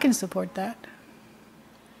 I can support that.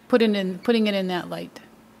 Putting it in that light.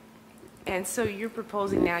 And so you're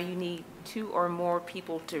proposing now you need 2 or more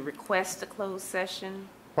people to request a closed session?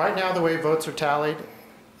 Right now, the way votes are tallied,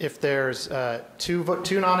 if there's two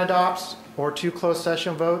non-adopts or 2 closed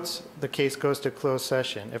session votes, the case goes to closed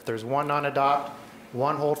session. If there's 1 non-adopt,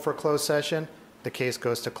 1 hold for closed session, the case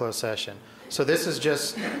goes to closed session. So this is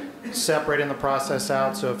just separating the process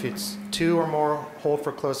out. So if it's 2 or more hold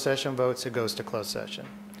for closed session votes, it goes to closed session.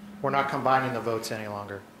 We're not combining the votes any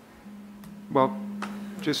longer. Well,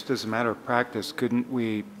 just as a matter of practice, couldn't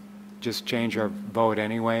we just change our vote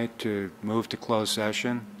anyway to move to closed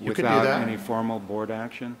session You could do without that. any formal board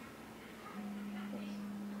action?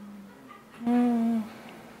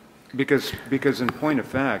 Because in point of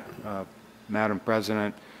fact, Madam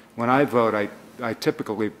President, when I vote, I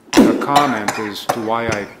typically put a comment as to why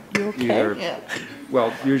I either,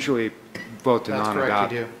 well, usually vote to non-adopt.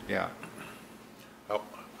 That's correct, you do. Yeah.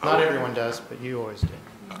 Not everyone does, but you always do.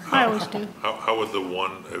 I always do. How would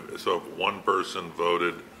so if one person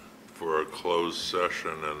voted for a closed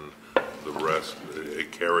session and the rest,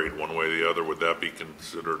 it carried one way or the other, would that be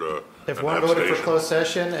considered If an one voted for abstention? closed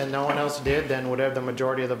session and no one else did, then whatever the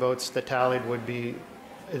majority of the votes that tallied would be,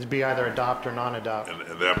 it'd be either adopt or non-adopt.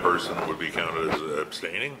 And that person would be counted as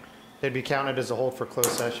abstaining? They'd be counted as a hold for closed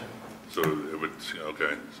session. So it would,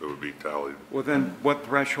 okay, so it would be tallied. Well, then what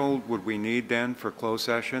threshold would we need then for closed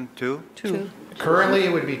session? 2? 2. Currently,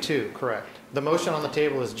 it would be 2, correct. The motion on the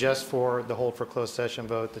table is just for the hold for closed session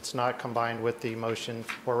vote. It's not combined with the motion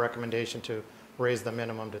or recommendation to raise the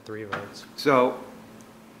minimum to 3 votes. So,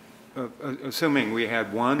 assuming we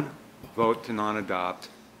had 1 vote to non-adopt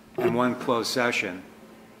and 1 closed session,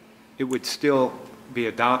 it would still be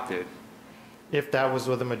adopted. If that was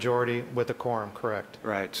with a majority with a quorum, correct.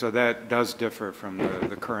 Right, so that does differ from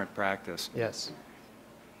the current practice. Yes.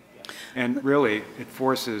 And really, it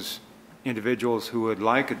forces individuals who would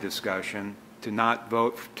like a discussion to not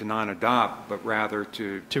vote to non-adopt, but rather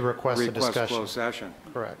to request a discussion. closed session.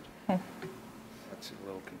 Correct. That's a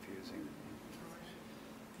little confusing.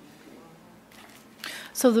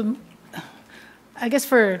 So I guess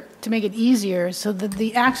to make it easier, so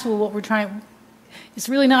the actual, what we're trying, it's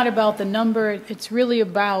really not about the number, it's really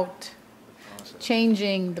about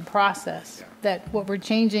changing the process. That what we're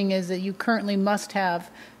changing is that you currently must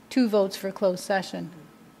have 2 votes for closed session.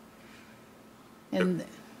 And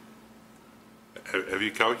Have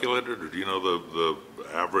you calculated, or do you know the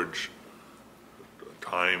average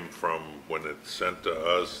time from when it's sent to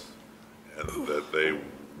us and that they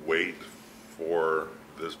wait for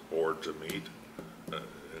this board to meet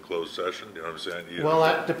in closed session? Do you know what I'm saying? Well,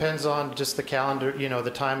 that depends on just the calendar,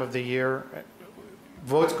 the time of the year.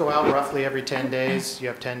 Votes go out roughly every 10 days. You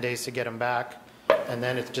have 10 days to get them back. And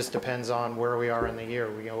then it just depends on where we are in the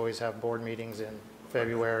year. We always have board meetings in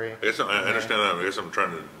February. I guess I understand that. I guess I'm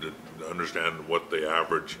trying to understand what the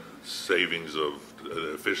average savings of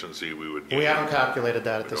efficiency we would get. We haven't calculated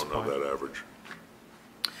that at this point. We don't know that average.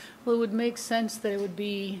 well, it would make sense that it would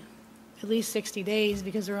be at least 60 days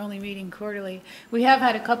because we're only meeting quarterly. We have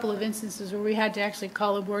had a couple of instances where we had to actually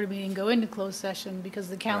call a board meeting, go into closed session because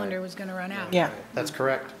the calendar was going to run out. Yeah, that's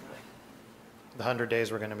correct. The 100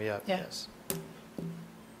 days were going to be up, Yeah. yes.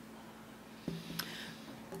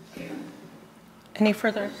 Any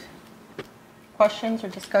further questions or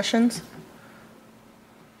discussions?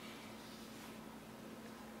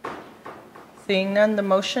 Seeing none, the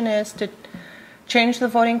motion is to change the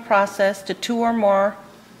voting process to 2 or more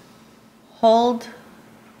hold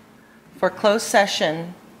for closed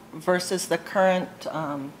session versus the current,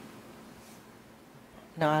 no,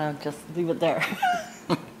 I'll just leave it there.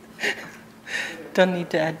 Don't need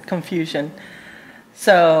to add confusion.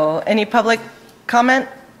 So any public comment?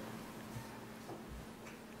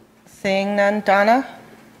 Seeing none, Donna?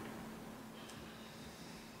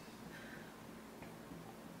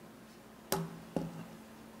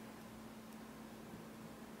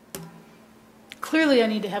 Clearly Clearly, I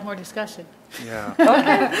need to have more discussion. Yeah.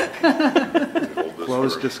 Hold this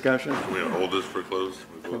Closed for- discussion? Can we hold this for closed?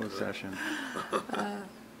 Closed session.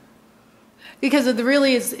 Because it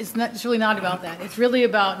really is, it's really not about that. It's really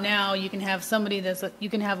about now you can have somebody you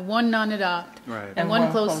can have one non-adopt Right. and one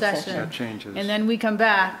closed session. That changes. And then we come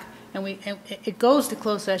back and it goes to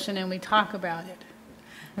closed session and we talk about it.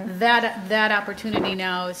 That opportunity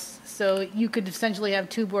now is, so you could essentially have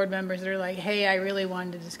two board members that are like, hey, I really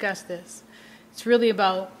wanted to discuss this. It's really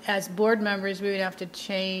about, as board members, we would have to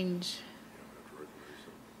change.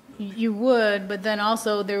 You would, but then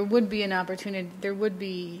also there would be an opportunity, there would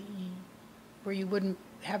be where you wouldn't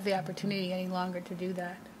have the opportunity any longer to do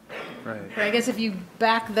that. Right. But I guess if you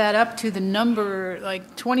back that up to the number,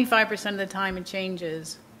 like 25% of the time it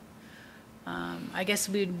changes, I guess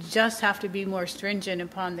we'd just have to be more stringent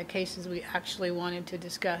upon the cases we actually wanted to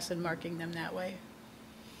discuss and marking them that way.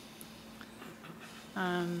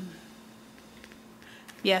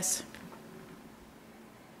 Yes.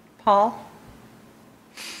 Paul?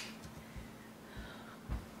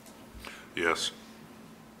 Yes.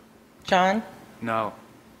 John? No.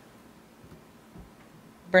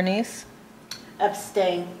 Bernice?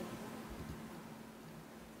 Abstain.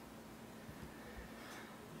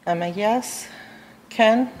 I'm a yes.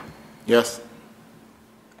 Ken? Yes.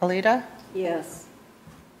 Alita? Yes.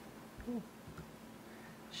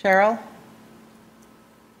 Cheryl?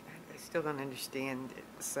 I still don't understand it,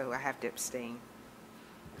 so I have to abstain.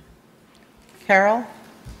 Carol?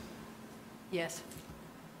 Yes.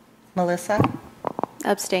 Melissa?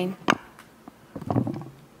 Abstain.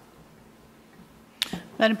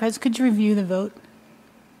 Madam President, could you review the vote?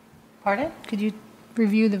 Pardon? Could you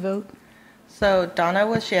review the vote? So Donna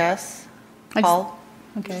was yes. Paul?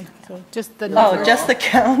 Okay, so just the. Oh, just the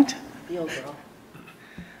count. The overall.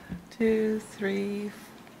 2, 3,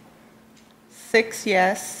 6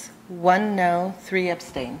 yes, 1 no, 3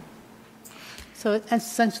 abstain. So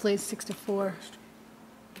essentially it's 6-4.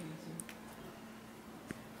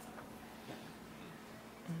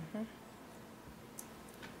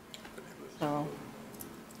 So,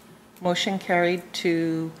 motion carried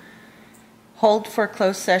to hold for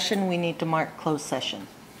closed session. We need to mark closed session.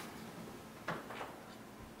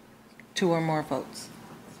 2 or more votes.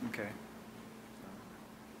 Okay.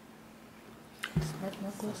 Mark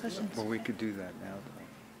more closed sessions. Well, we could do that now,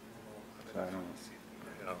 though. So I don't,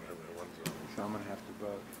 so I'm going to have to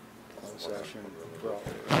vote. Closed session.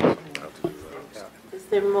 Yeah. Is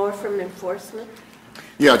there more from enforcement?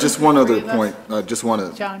 Yeah, just one other point. I just want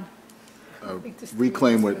to John.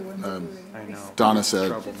 reclaim what Donna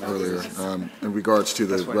said earlier in regards to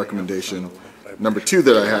the recommendation number 2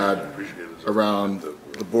 that I had around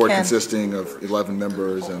the board Ken. consisting of 11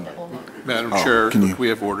 members and. Madam Chair, can we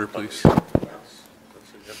have order, please?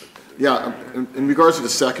 Yeah, in regards to the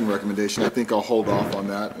second recommendation, I think I'll hold off on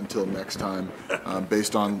that until next time,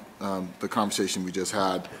 based on the conversation we just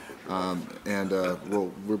had, and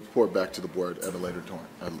we'll report back to the board at a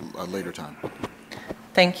later time.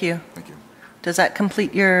 Thank you. Thank you. Does that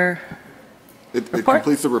complete your It report?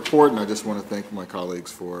 completes the report, and I just want to thank my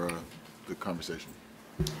colleagues for the conversation.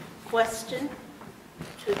 Question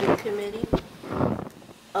to the committee.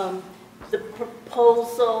 The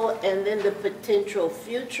proposal and then the potential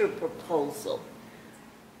future proposal.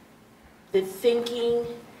 The thinking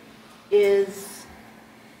is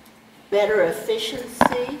better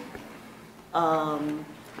efficiency,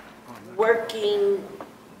 working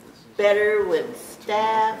better with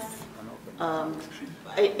staff. I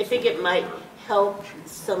think it might help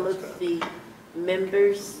some of the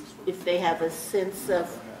members if they have a sense of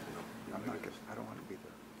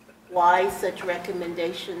why such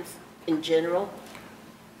recommendations in general.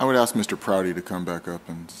 I would ask Mr. Prouty to come back up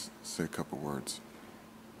and say a couple words.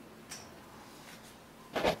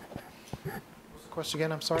 What's the question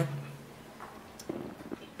again? I'm sorry.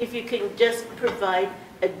 If you can just provide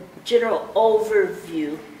a general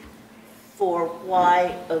overview for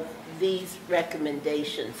why of these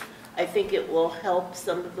recommendations. I think it will help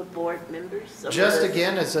some of the board members. Just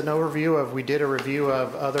again, as an overview of, we did a review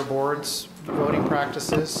of other boards' voting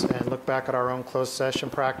practices and look back at our own closed session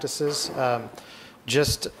practices.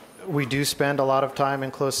 We do spend a lot of time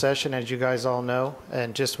in closed session, as you guys all know,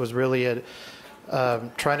 and just was really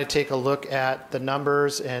trying to take a look at the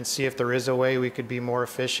numbers and see if there is a way we could be more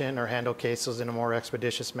efficient or handle cases in a more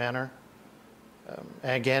expeditious manner.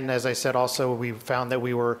 And again, as I said, also, we found that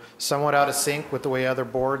we were somewhat out of sync with the way other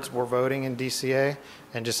boards were voting in DCA,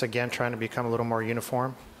 and just again, trying to become a little more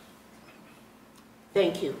uniform.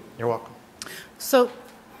 Thank you. You're welcome. So,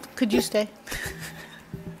 could you stay?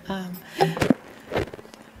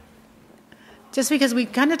 Just because we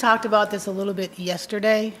kind of talked about this a little bit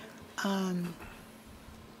yesterday,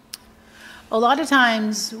 a lot of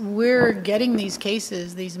times we're getting these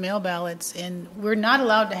cases, these mail ballots, and we're not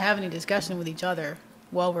allowed to have any discussion with each other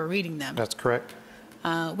while we're reading them. That's correct.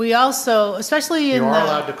 We also, especially in You the... are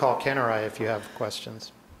allowed to call Ken or I if you have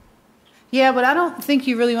questions. Yeah, but I don't think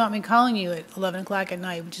you really want me calling you at 11 o'clock at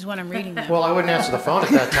night, which is when I'm reading them. Well, I wouldn't answer the phone at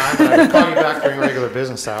that time, but I would call you back during regular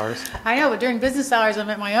business hours. I know, but during business hours, I'm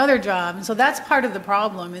at my other job, and so that's part of the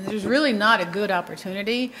problem. And there's really not a good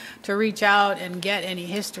opportunity to reach out and get any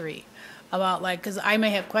history about, like, because I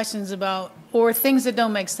may have questions about, or things that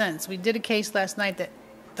don't make sense. We did a case last night that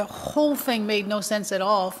the whole thing made no sense at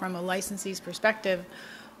all from a licensee's perspective.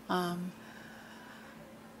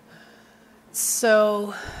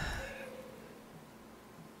 So...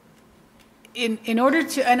 In order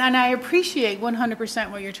to, and I appreciate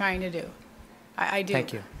 100% what you're trying to do. I do.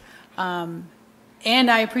 Thank you.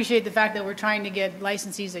 And I appreciate the fact that we're trying to get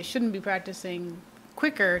licensees that shouldn't be practicing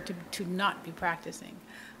quicker to not be practicing.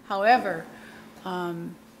 However,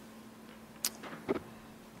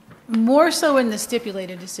 more so in the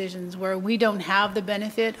stipulated decisions where we don't have the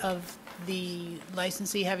benefit of the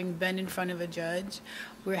licensee having been in front of a judge,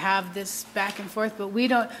 we have this back and forth, but we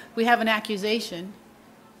have an accusation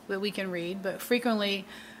that we can read, but frequently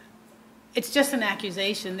it's just an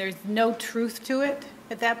accusation. There's no truth to it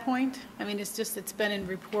at that point. I mean, it's been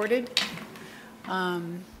reported.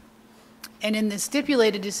 And in the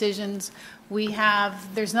stipulated decisions,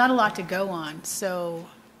 there's not a lot to go on. So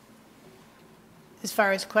as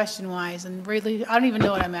far as question-wise, and really, I don't even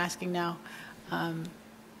know what I'm asking now.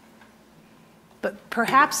 But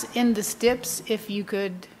perhaps in the stips, if you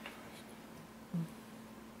could...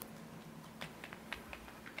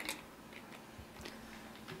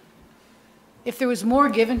 If there was more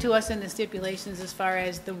given to us in the stipulations as far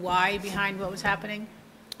as the why behind what was happening?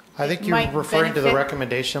 I think you're referring to the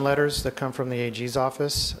recommendation letters that come from the AG's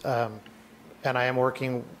office. And I am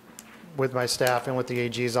working with my staff and with the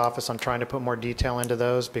AG's office on trying to put more detail into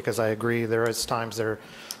those, because I agree there is times they're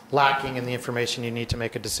lacking in the information you need to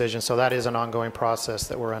make a decision. So that is an ongoing process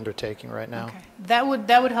that we're undertaking right now. Okay. That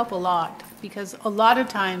would help a lot, because a lot of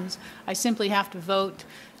times I simply have to vote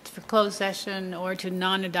for closed session or to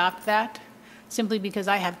non-adopt that, simply because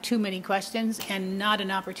I have too many questions and not an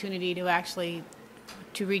opportunity to actually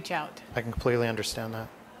reach out. I can completely understand that.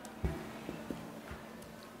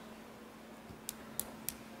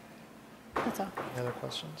 That's all. Any other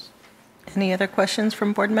questions? Any other questions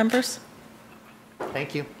from board members?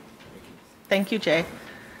 Thank you. Thank you, Jay.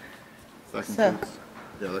 That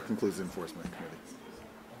concludes the enforcement committee.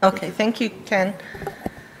 Okay, thank you, Ken.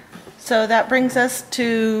 So that brings us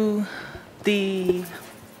to the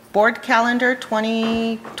board calendar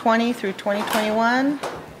 2020 through 2021.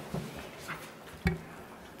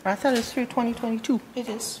 I thought it was through 2022. It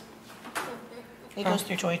is. It goes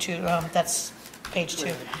through 22. That's page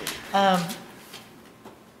 2. All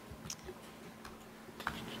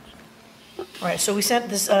right, so we sent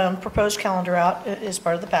this proposed calendar out as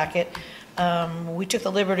part of the packet. We took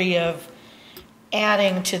the liberty of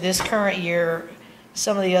adding to this current year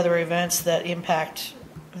some of the other events that impact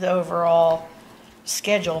the overall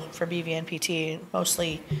schedule for BVNPT,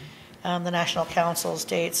 mostly the National Council's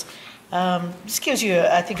dates. This gives you,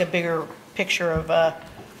 I think, a bigger picture of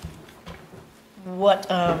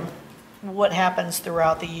what happens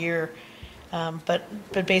throughout the year. But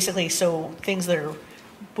basically, so things that are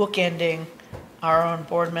bookending our own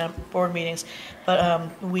board meetings.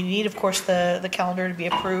 But we need, of course, the calendar to be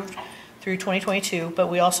approved through 2022, but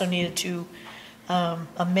we also needed to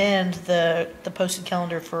amend the posted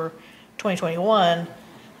calendar for 2021.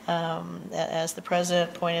 As the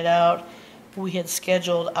president pointed out, we had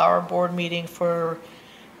scheduled our board meeting for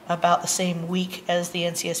about the same week as the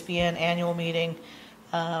NCSBN annual meeting.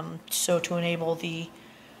 So to enable the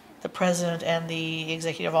president and the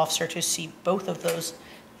executive officer to see both of those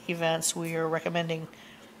events, we are recommending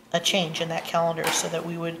a change in that calendar so that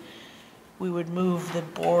we would move the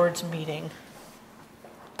board's meeting.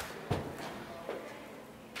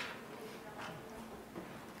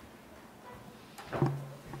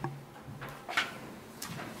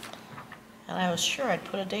 And I was sure I'd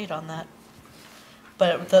put a date on that.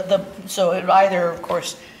 But so it either, of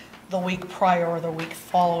course, the week prior or the week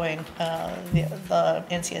following the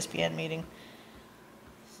NCSBN meeting.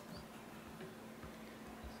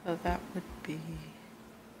 So that would be...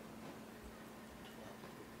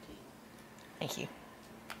 Thank you.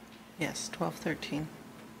 Yes, 12/13.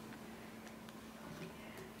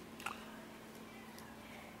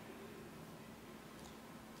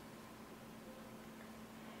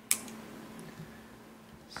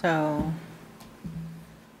 So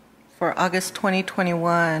for August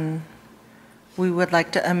 2021, We would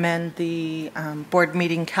like to amend the board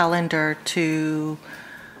meeting calendar to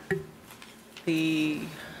the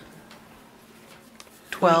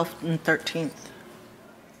 12th and 13th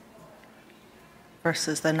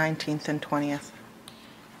versus the 19th and 20th.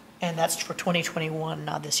 And that's for 2021,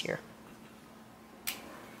 not this year.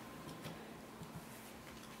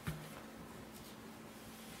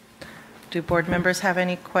 Do board members have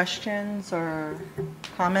any questions or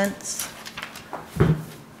comments?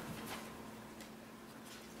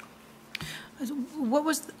 What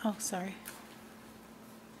was, oh, sorry.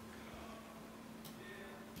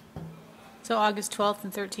 So August 12th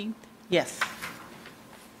and 13th? Yes.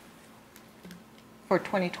 For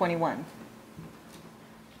 2021.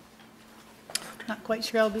 Not quite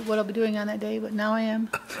sure what I'll be doing on that day, but now I am.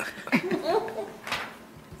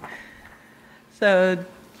 So,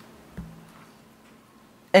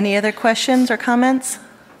 any other questions or comments? Is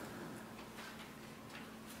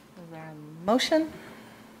there a motion?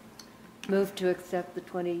 Move to accept the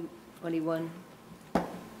 2021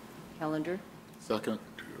 calendar. Second.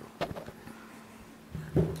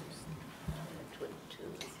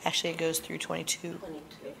 Actually, it goes through 22.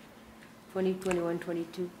 2021,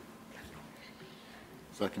 22.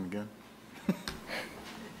 Second again.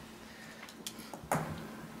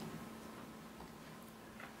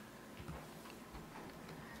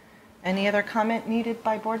 Any other comment needed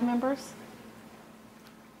by board members?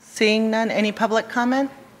 Seeing none, any public comment?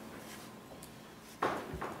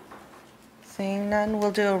 Seeing none,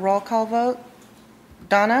 we'll do a roll call vote.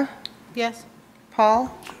 Donna? Yes.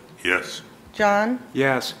 Paul? Yes. John?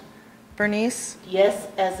 Yes. Bernice? Yes,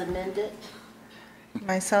 as amended.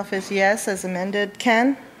 Myself is yes, as amended.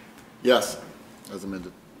 Ken? Yes, as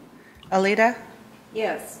amended. Alita?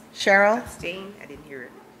 Yes. Cheryl? Abstain? I didn't hear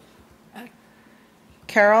it.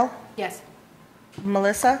 Carol? Yes.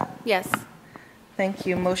 Melissa? Yes. Thank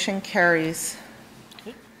you. Motion carries.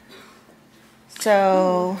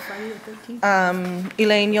 So,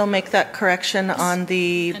 Elaine, you'll make that correction on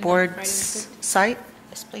the board's site?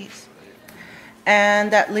 Yes, please.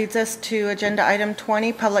 And that leads us to agenda item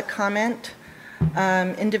 20, public comment.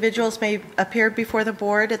 Individuals may appear before the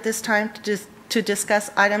board at this time to discuss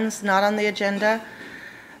items not on the agenda.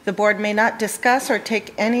 The board may not discuss or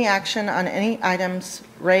take any action on any items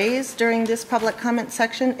raised during this public comment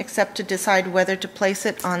section except to decide whether to place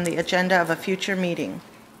it on the agenda of a future meeting.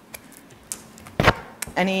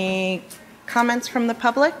 Any comments from the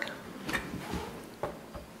public?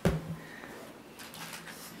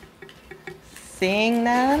 Seeing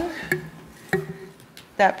none,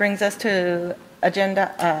 that brings us to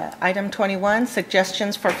agenda item 21,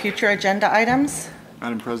 suggestions for future agenda items.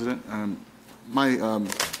 Madam President, my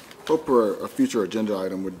hope for a future agenda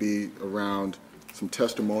item would be around some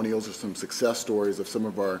testimonials or some success stories of some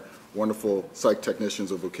of our wonderful psych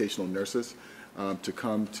technicians or vocational nurses to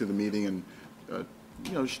come to the meeting and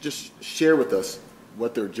just share with us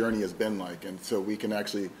what their journey has been like, and so we can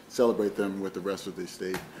actually celebrate them with the rest of the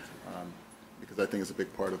state, because I think it's a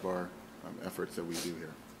big part of our efforts that we do here.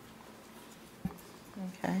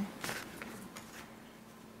 Okay.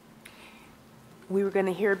 We were going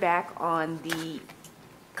to hear back on the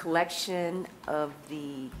collection of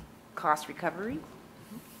the cost recovery.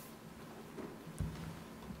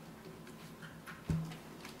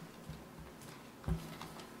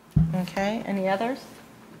 Okay, any others?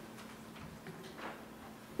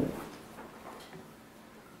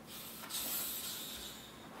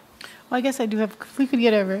 Well, I guess I do have, if we could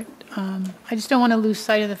get over it. I just don't want to lose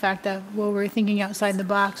sight of the fact that while we're thinking outside the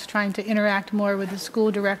box, trying to interact more with the school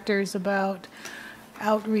directors about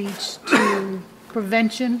outreach to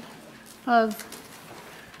prevention of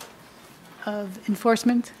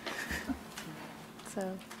enforcement.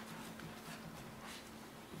 So.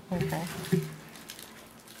 Okay.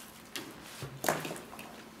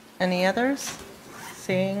 Any others?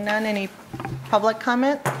 Seeing none, any public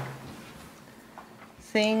comment?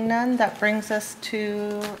 Seeing none, that brings us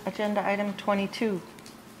to agenda item 22.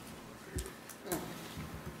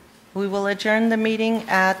 We will adjourn the meeting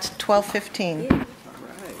at 12:15.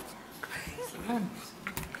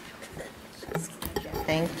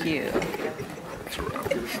 Thank you.